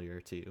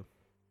familiar to you.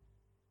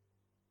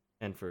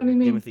 And for What do you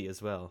mean? Timothy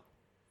as well.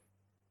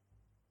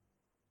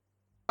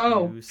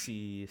 Oh, You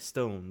see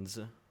stones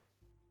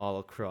all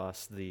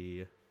across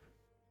the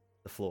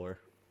floor.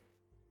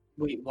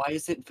 Wait, why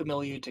is it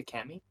familiar to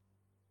Cammy?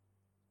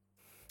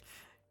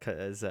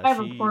 Because I have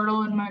a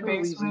portal in my For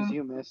reasons basement.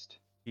 you missed.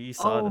 she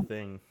saw the Oh.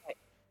 thing.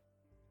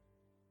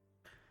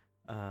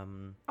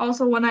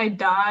 Also, when I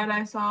died,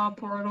 I saw a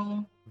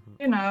portal.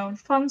 Mhm. You know,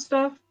 fun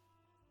stuff.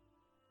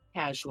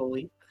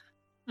 Casually,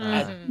 Uh,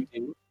 as Mhm. you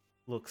do.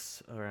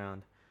 looks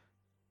around.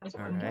 That's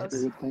what Alright. it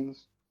does. Weird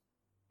things.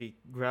 He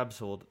grabs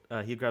hold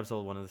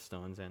of one of the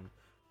stones, and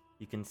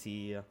you can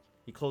see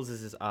he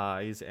closes his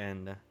eyes,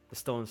 and the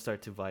stones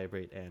start to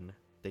vibrate, and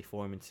they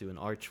form into an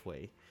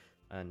archway.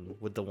 And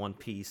with the one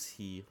piece,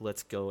 he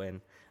lets go,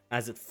 and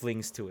as it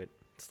flings to it,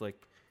 it's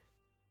like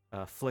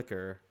a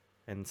flicker,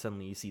 and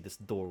suddenly you see this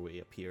doorway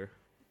appear.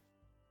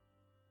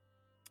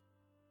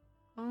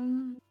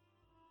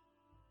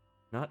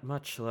 Not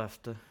much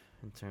left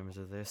in terms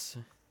of this.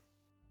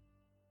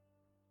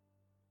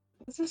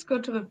 Let's just go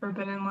to the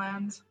Forbidden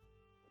Lands.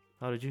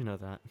 How did you know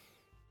that?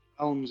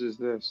 Elms is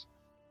this?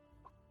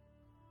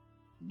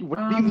 What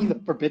do you mean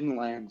the Forbidden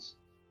Lands?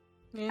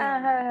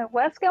 Yeah.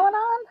 What's going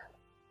on?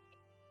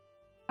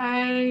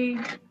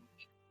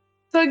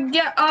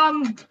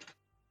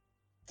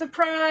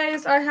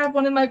 Surprise! I have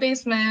one in my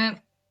basement.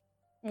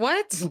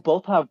 What? You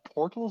both have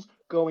portals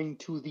going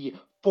to the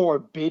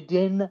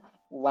Forbidden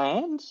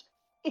Lands?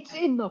 It's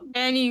in the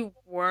And you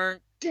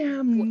weren't.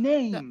 damn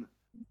name!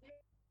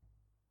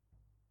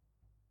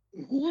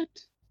 What?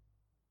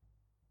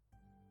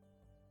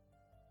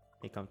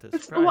 May come to a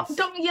It's, surprise.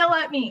 don't yell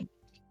at me!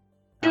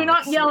 Do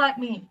not Alex, yell at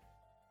me!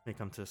 May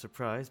come to a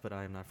surprise, but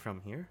I am not from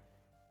here.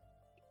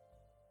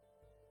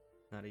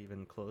 Not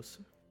even close.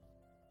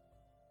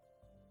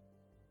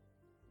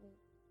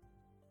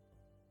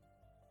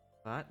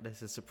 But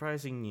this is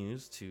surprising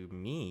news to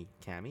me,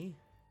 Cammy,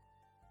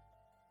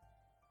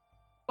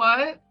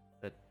 What?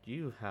 that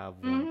you have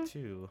one Mhm.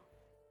 too.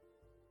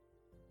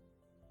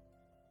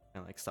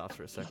 And like stops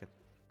for a second.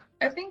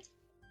 I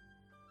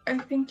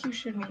think you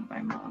should meet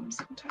my mom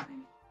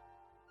sometime.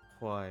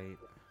 Quite.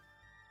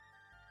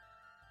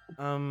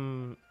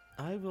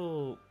 I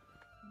will.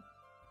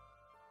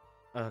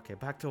 Okay,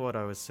 back to what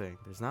I was saying.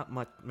 There's not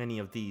many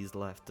of these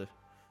left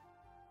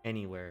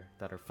anywhere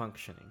that are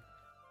functioning.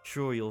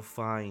 Sure, you'll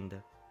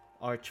find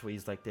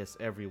archways like this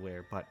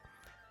everywhere, but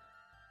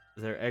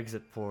their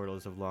exit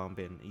portals have long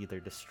been either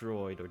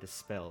destroyed or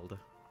dispelled.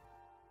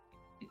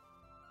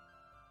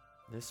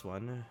 This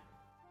one,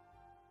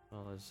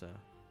 well, is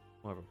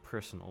more of a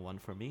personal one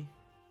for me.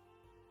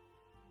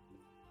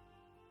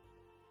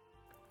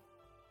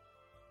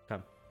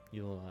 Come,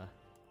 you'll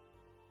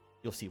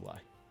see why.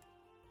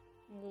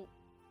 w-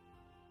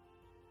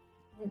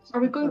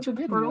 Are we going to the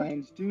Forbidden portal?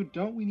 lands, dude?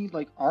 Don't we need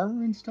like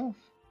armor and stuff?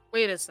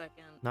 Wait a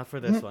second. Not for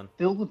Isn't this it one.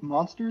 filled with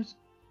monsters?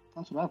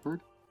 That's what I've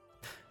heard.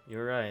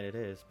 You're right, it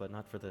is, but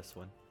not for this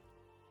one.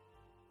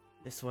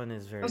 This one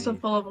is very. Also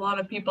full of a lot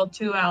of people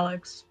too,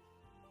 Alex.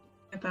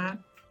 Get that.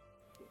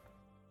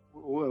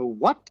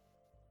 What?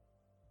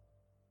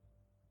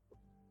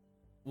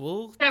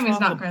 We'll Tammy's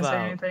talk not gonna say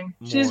about anything.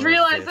 more She's of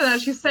realizing that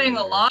this she's saying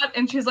a later. lot,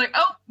 and she's like,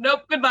 "Oh,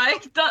 nope, goodbye.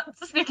 Not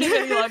speaking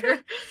any longer."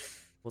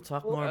 We'll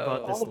talk Well, more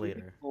about this all we've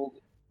later. been told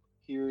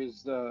here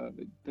is that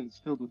it's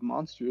filled with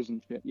monsters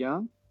and shit.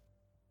 Yeah,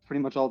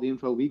 pretty much all the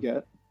info we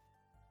get.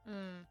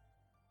 Hmm.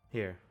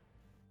 Here,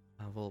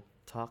 we'll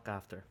talk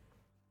after.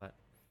 But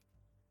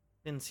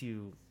since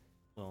you,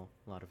 well,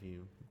 a lot of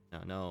you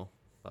now know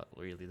about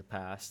really the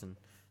past, and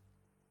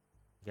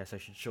I guess I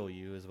should show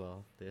you as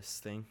well this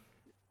thing.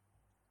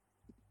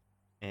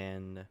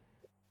 And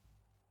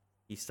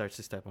he starts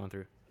to step on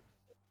through.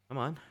 Come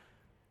on,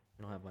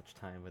 we don't have much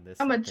time with this.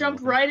 I'm gonna thing jump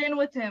open. right in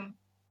with him.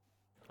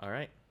 All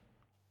right.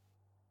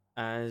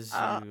 As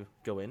you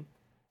go in,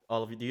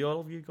 all of you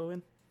go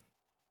in?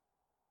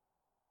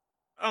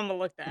 I'm gonna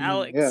look to I mean,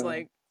 Alex yeah.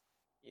 like,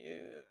 yeah.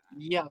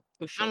 Yeah,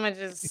 for sure. I'm gonna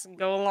just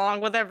go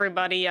along with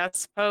everybody, I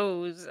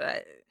suppose.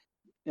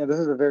 Yeah, this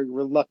is a very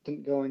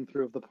reluctant going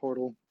through of the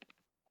portal.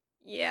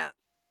 Yeah.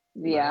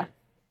 Yeah. Alright,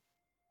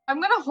 I'm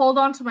gonna hold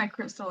on to my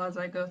crystal as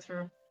I go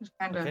through, just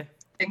kind of Okay.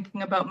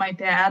 thinking about my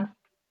dad.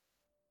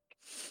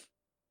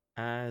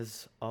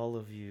 As all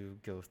of you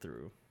go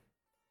through,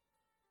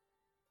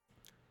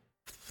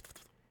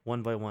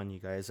 one by one, you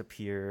guys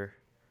appear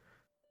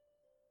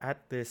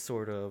at this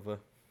sort of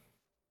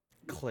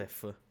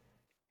cliff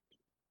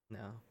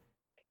now,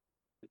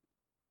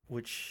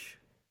 which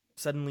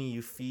suddenly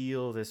you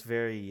feel this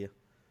very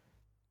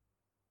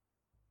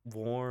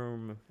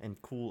warm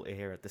and cool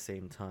air at the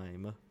same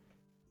time.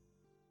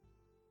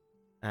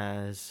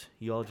 As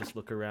you all just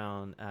look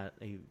around at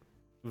a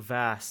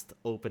vast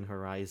open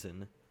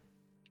horizon.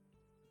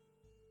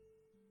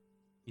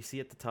 You see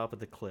at the top of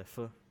the cliff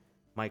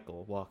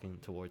Michael walking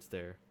towards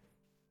there.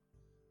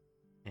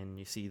 And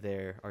you see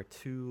there are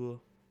 2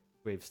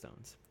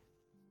 gravestones.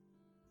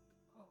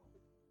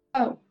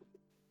 Oh,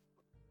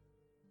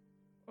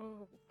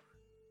 Oh.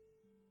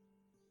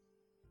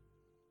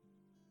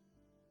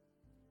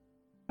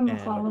 I'm gonna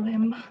And- follow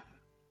him.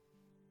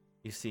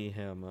 You see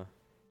him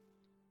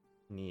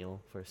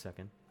kneel for a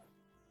second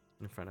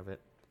in front of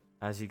it.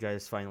 As you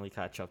guys finally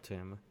catch up to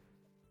him,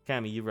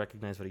 Cammy, you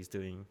recognize what he's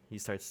doing. He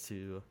starts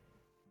to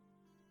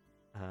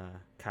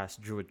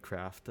cast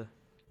Druidcraft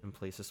and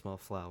place a small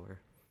flower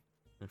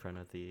in front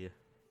of the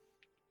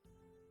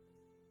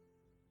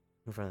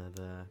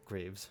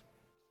graves.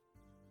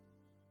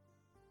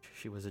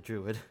 She was a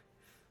druid,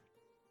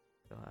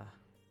 so I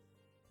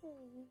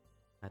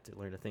had to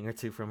learn a thing or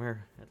two from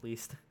her at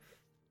least.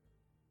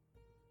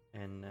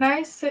 And Can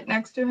I sit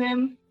next to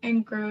him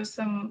and grow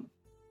some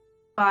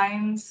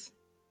vines,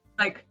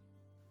 like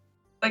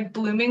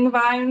blooming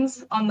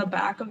vines on the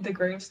back of the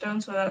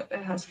gravestone so that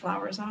it has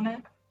flowers on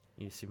it?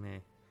 yes, you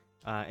may.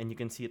 And you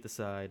can see at the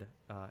side,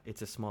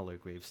 it's a smaller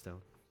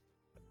gravestone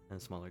and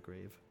a smaller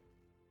grave.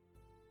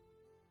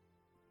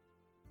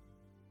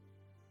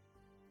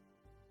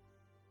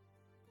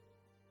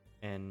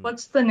 And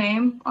What's the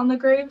name on the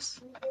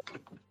graves?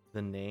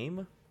 the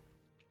name?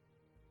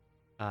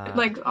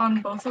 Like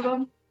on both of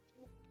them?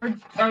 Or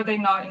are they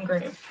not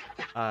engraved?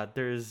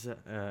 There's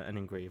an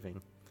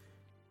engraving.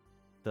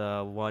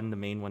 The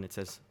main one, it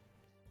says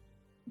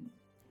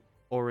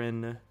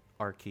Orin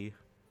Archie,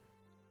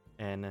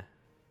 and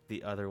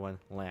the other one,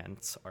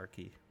 Lance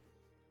Archie.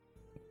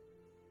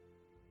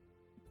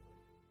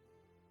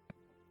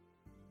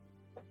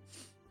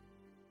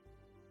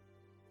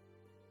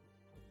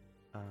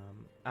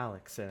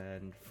 Alex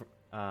and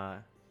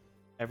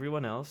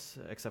everyone else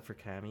except for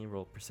Cammy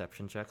roll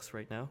perception checks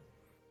right now.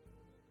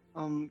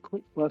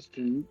 Quick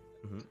question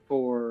Mhm.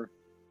 for.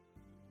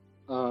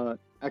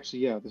 Actually,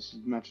 yeah, this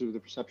matches with the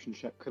perception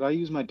check. Could I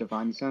use my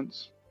divine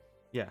sense?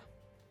 Yeah.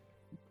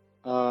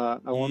 I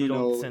want You to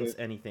don't know sense if,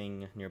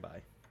 anything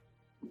nearby.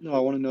 no, I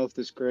want to know if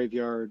this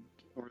graveyard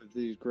or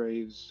these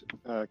graves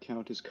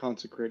count as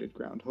consecrated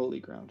ground, holy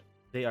ground.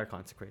 They are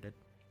consecrated.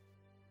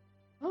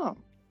 Oh,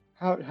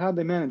 how'd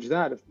they manage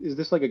that? Is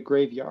this like a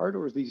graveyard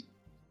or is these?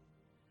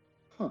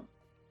 Huh.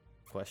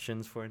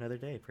 Questions for another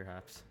day,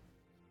 perhaps.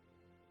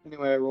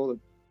 Anyway, I rolled a.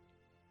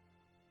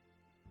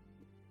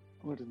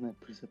 What is that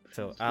perception?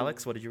 So,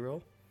 Alex, what did you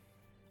roll?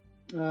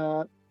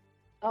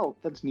 Oh,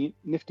 that's neat.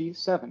 Nifty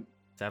 7.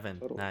 7.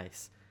 Total.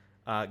 Nice.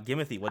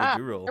 Gimothy, what did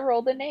you roll? I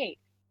rolled an 8.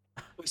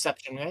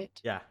 Perception, right?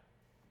 Yeah.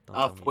 Don't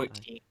tell me.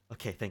 14.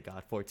 Okay, thank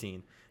God.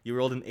 14. You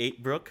rolled an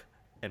 8, Brooke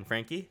and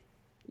Frankie.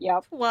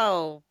 Yep.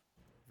 12.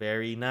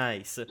 Very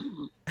nice.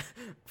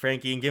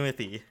 Frankie and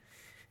Gimothy.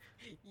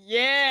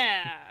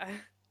 Yeah.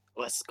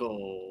 Let's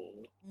go.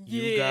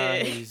 You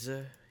guys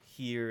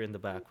hear in the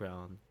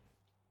background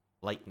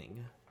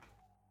lightning.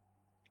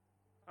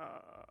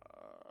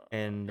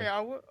 And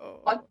Yeah,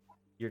 What?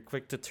 you're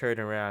quick to turn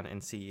around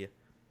and see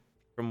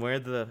from where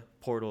the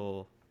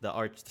portal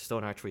the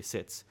stone archway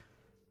sits,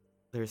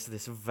 there's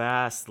this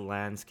vast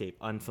landscape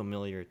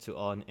unfamiliar to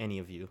any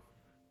of you.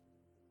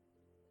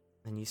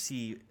 And you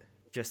see,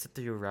 just at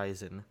the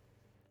horizon,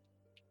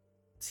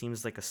 it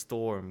seems like a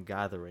storm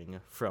gathering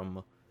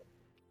from,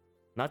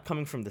 not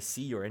coming from the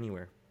sea or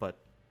anywhere, but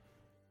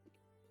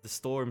the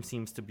storm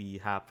seems to be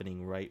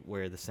happening right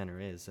where the center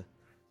is.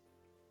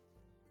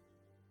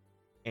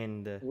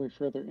 And Way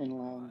further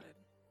inland.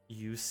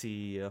 you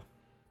see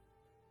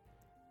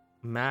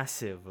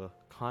massive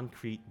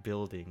concrete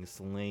buildings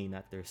laying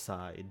at their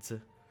sides,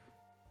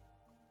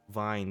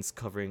 vines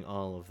covering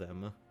all of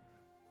them,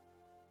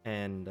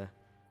 and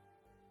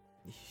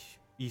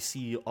you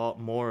see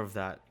more of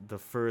that the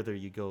further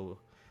you go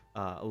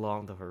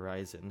along the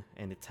horizon,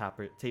 and it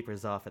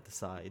tapers off at the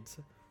sides.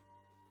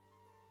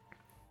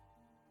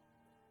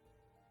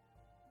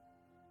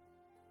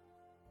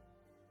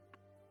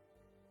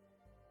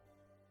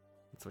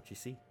 That's what you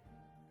see.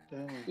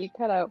 Damn. You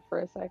cut out for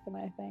a second,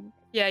 I think.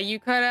 Yeah, you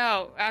cut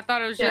out. I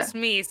thought it was Yeah. just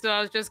me, so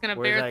I was just gonna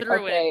Where'd bear I-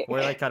 through Okay.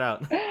 Where did I cut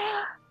out?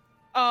 it.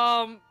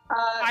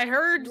 I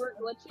heard you were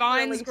glitching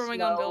vines really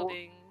growing on slow.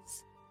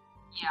 buildings.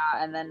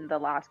 Yeah, and then the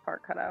last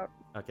part cut out.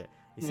 Okay.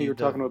 You were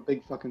talking about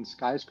big fucking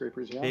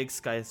skyscrapers, yeah? big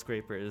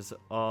skyscrapers they're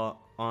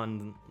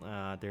on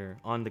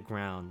the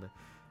ground,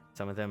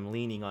 some of them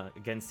leaning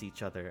against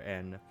each other,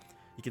 and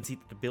you can see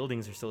that the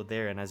buildings are still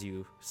there, and as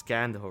you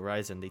scan the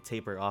horizon they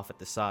taper off at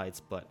the sides,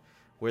 but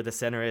where the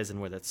center is and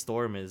where that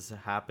storm is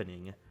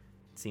happening, it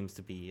seems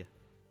to be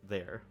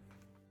there.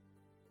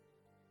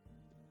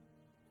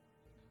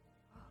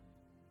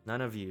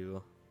 None of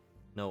you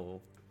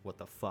know what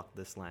the fuck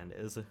this land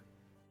is.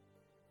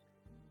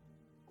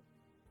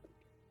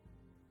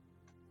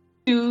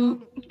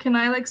 Can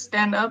I like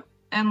stand up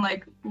and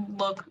like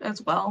look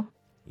as well?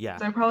 Yeah,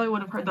 'Cause I probably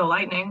would have heard the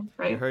lightning, you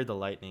right? heard the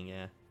lightning,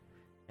 yeah,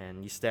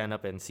 and you stand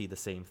up and see the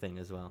same thing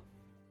as well.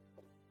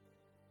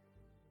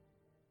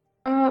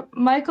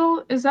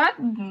 Michael, is that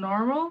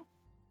normal?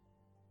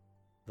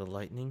 The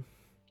lightning?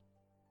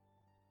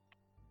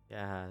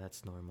 Yeah,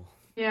 that's normal.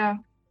 Yeah.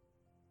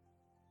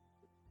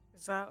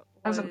 Is that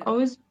Has it what-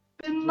 always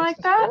been What's like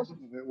the that? cause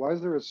of it? Why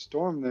is there a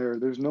storm there?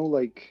 There's no,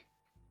 like,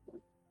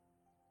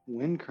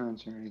 wind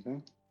currents or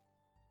anything.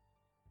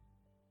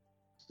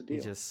 What's the He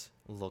deal? just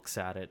looks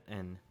at it,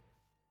 and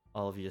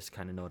all of you just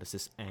kind of notice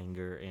this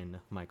anger in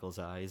Michael's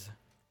eyes.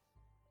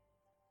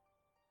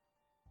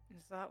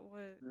 Is that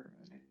what?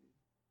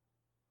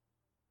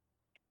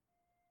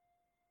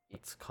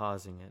 What's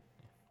causing it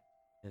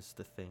is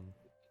the thing.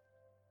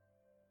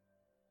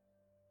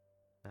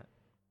 That.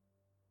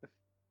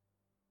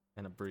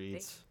 And it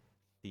breathes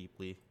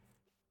deeply.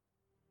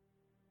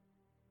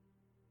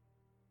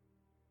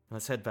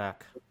 Let's head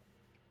back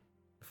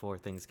before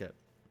things get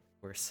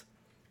worse.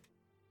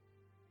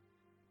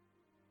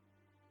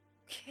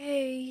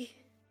 Okay.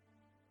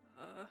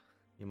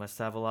 You must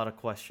have a lot of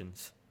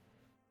questions.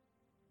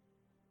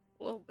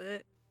 A little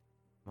bit.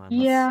 Come on,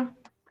 Yeah.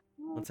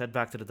 let's head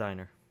back to the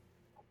diner.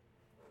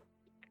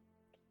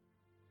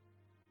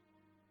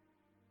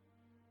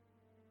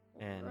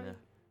 And Alright.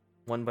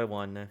 one by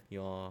one,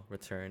 you all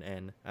return,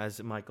 and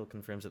as Michael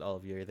confirms that all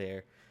of you are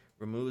there,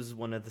 removes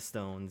one of the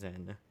stones,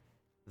 and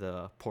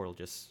the portal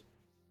just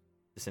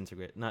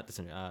disintegrate. Not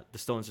disintegrate. The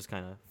stones just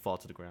kind of fall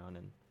to the ground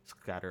and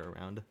scatter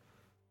around.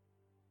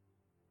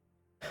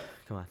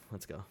 Come on,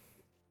 let's go.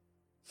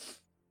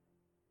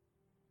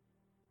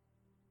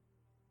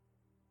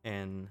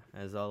 And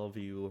as all of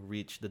you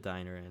reach the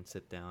diner and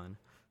sit down,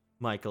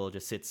 Michael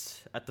just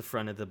sits at the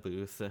front of the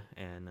booth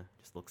and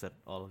just looks at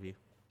all of you.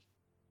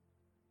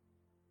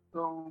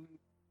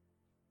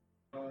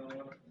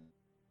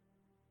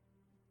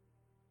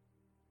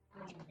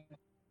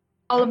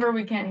 Oliver,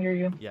 we can't hear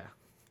you. Yeah.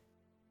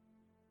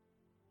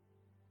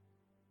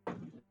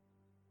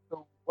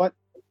 So what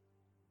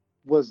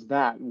was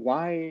that?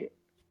 Why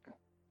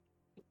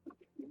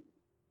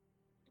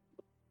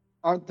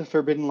aren't the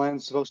Forbidden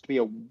Lands supposed to be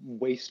a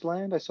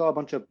wasteland? I saw a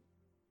bunch of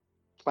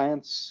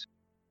plants.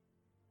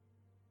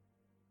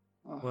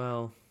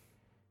 Well,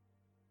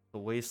 the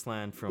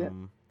wasteland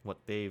from what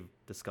they've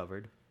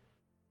discovered.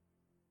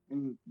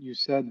 And you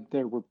said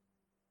there's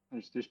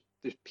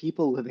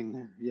people living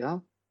there, yeah?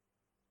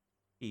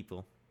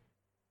 People.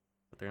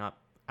 But they're not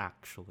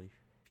actually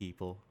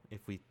people,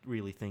 if we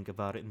really think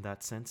about it in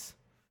that sense.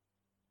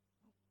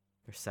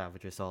 They're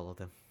savages, all of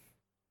them.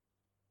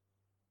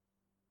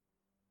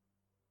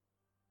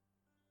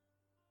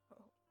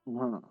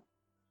 Huh.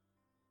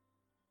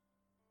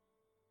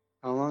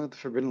 How long have the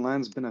Forbidden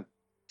Lands been a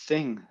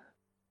thing?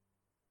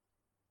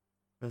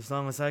 As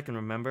long as I can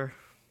remember.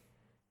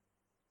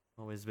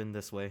 Always been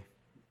this way.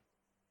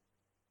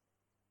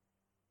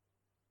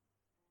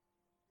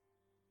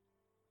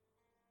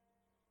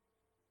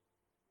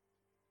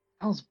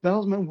 Hell's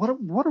bells, man,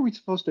 what are we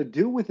supposed to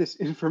do with this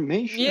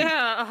information?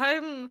 Yeah,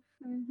 I'm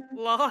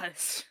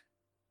lost.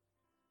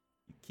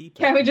 Keep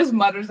Can't we it. just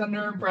mutters under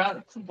our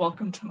breath?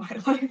 Welcome to my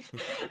life.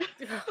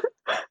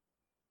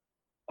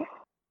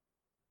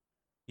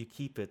 You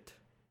keep it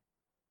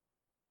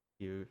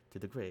here to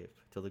the grave,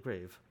 till the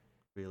grave.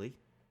 Really?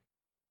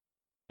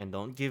 And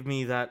don't give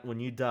me that when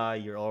you die,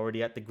 you're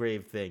already at the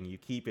grave thing. You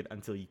keep it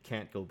until you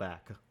can't go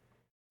back.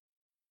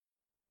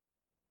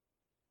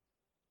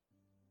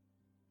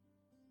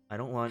 I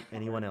don't want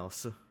anyone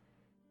else to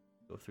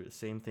go through the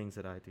same things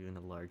that I do in a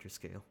larger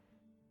scale.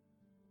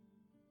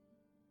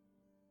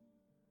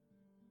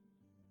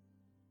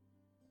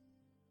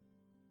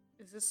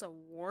 Is this a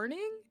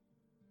warning?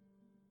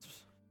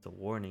 It's a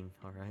warning,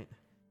 alright?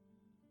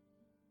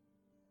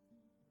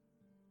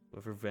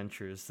 Whoever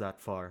ventures that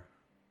far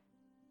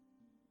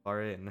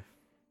in,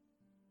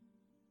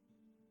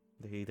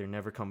 they either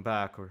never come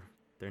back or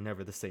they're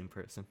never the same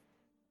person.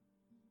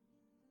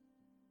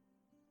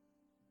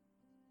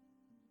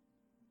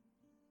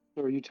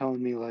 So are you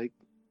telling me, like,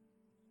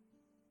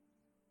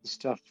 the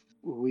stuff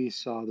we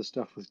saw, the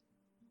stuff with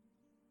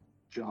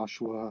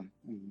Joshua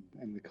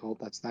and the cult,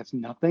 that's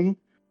nothing?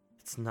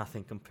 It's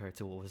nothing compared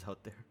to what was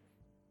out there.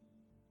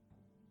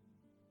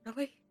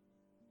 Really?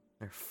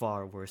 They're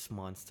far worse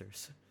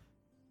monsters.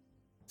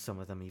 Some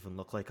of them even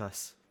look like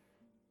us.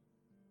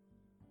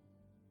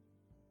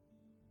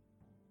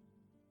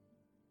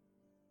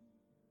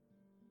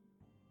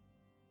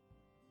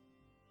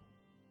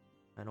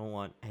 I don't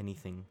want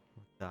anything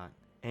like that.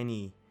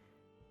 Any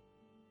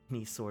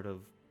sort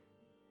of...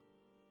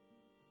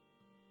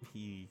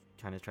 He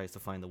kind of tries to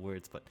find the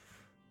words, but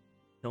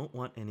don't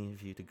want any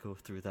of you to go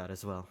through that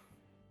as well.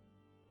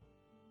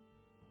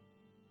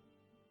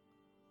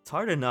 It's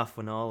hard enough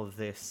when all of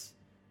this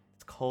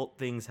cult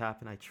things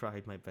happen. I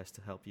tried my best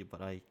to help you,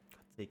 but I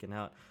got taken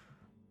out.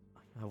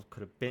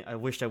 I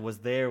wished I was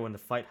there when the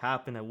fight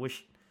happened. I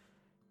wish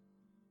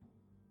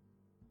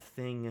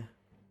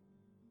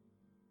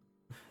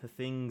the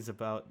things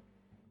about,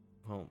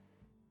 well,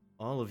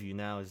 all of you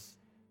now is,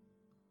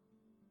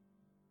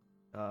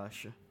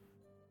 gosh,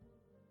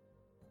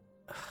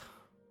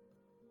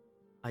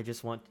 I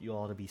just want you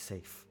all to be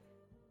safe.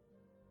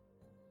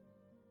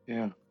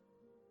 Yeah.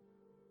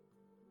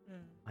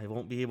 I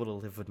won't be able to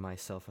live with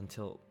myself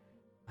until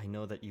I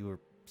know that you are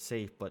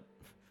safe, but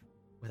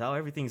with how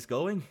everything's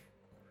going,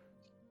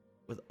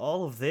 with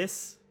all of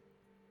this,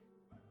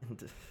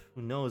 and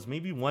who knows,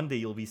 maybe one day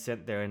you'll be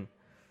sent there and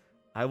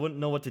I wouldn't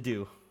know what to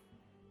do.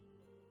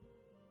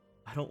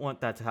 I don't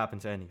want that to happen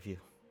to any of you.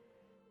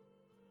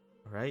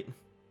 Alright?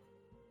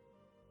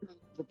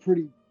 A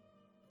pretty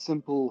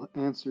simple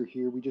answer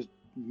here. We just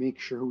make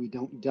sure we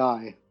don't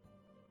die.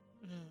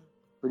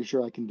 Pretty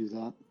sure I can do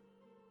that.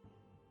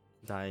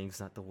 Dying's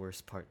not the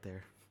worst part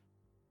there.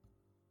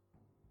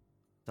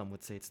 Some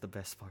would say it's the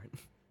best part.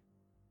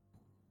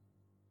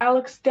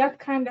 Alex, death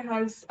kind of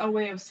has a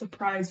way of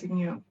surprising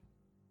you.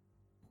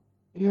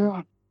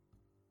 Yeah.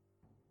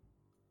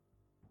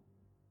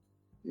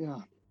 Yeah,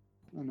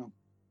 I know.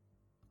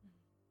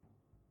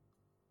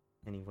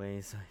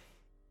 Anyways,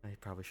 I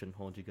probably shouldn't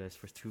hold you guys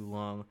for too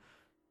long.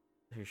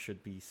 There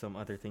should be some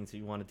other things that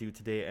you want to do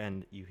today,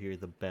 and you hear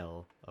the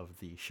bell of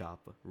the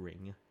shop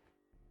ring.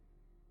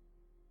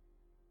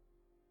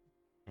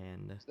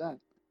 And What's that?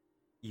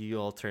 you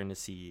all turn to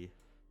see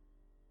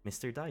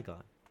Mr.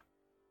 Daigon.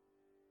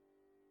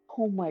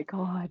 Oh my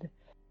god.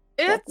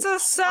 It's a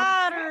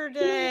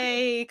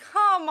Saturday!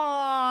 Come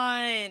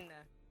on!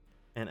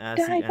 And as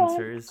he Daigon,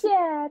 enters, get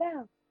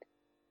out.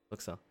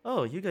 looks up.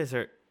 Oh, you guys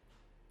are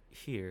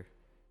here.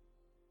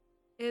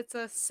 It's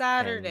a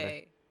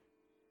Saturday.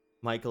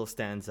 Michael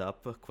stands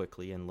up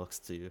quickly and looks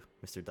to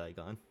Mr.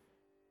 Daigon.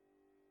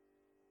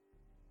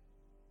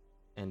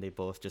 And they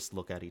both just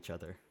look at each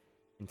other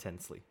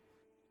intensely.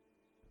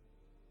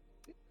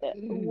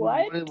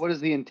 What? What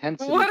is the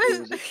intensity What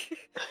here? is... Is it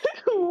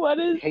What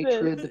is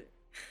hatred? this?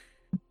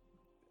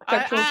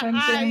 Sexual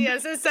tension?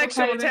 Yes, it's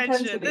sexual kind of tension.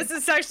 intensity? This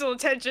is sexual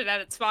tension at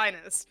its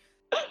finest.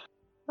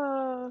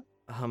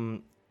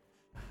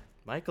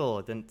 Michael,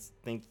 I didn't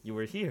think you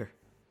were here.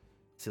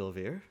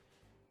 Sylvia,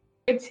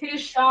 It's his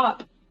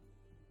shop.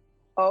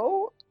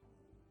 Oh,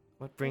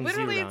 what brings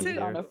Literally, you around it's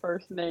on a here?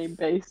 first name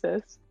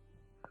basis.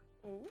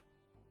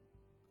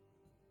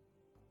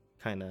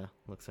 Kinda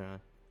looks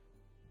around.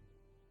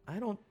 I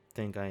don't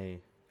think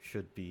I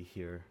should be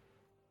here.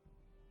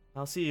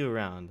 I'll see you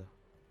around.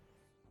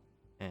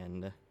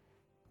 And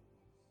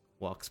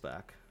walks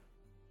back.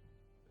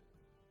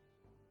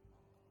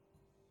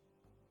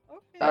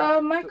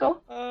 Okay.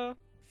 Michael.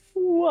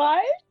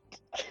 What?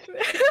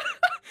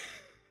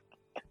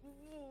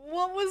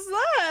 What was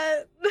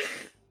that?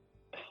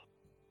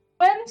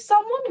 When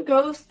someone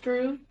goes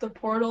through the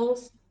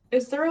portals,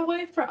 is there a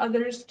way for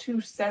others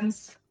to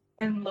sense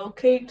and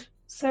locate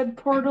said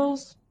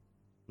portals?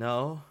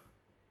 No.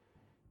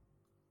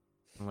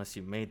 Unless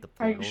you made the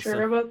Are portal. you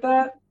sure about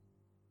that?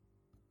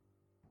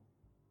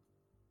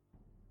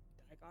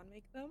 Daigon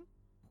make them?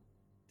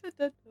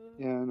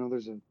 Yeah, no,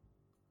 there's a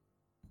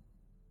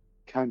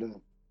kind of.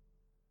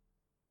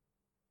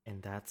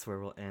 And that's where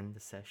we'll end the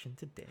session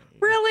today.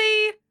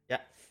 Really?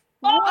 Yeah.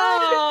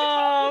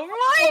 Oh,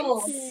 what?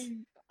 Oh.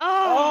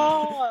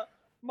 Oh,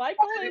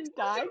 Michael and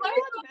Daigon?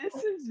 This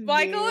is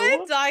Michael new.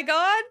 and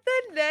Daigon,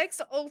 the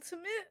next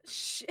ultimate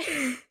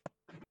shit.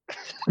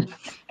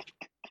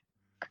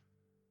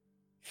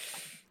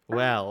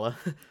 Well.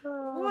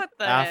 What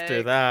the after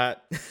heck?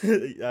 that,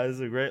 that was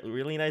a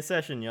really nice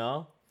session,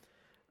 y'all.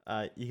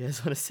 You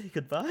guys want to say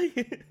goodbye?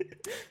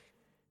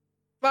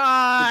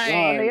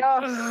 Bye.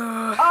 Adios.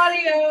 Ugh.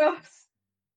 Adios.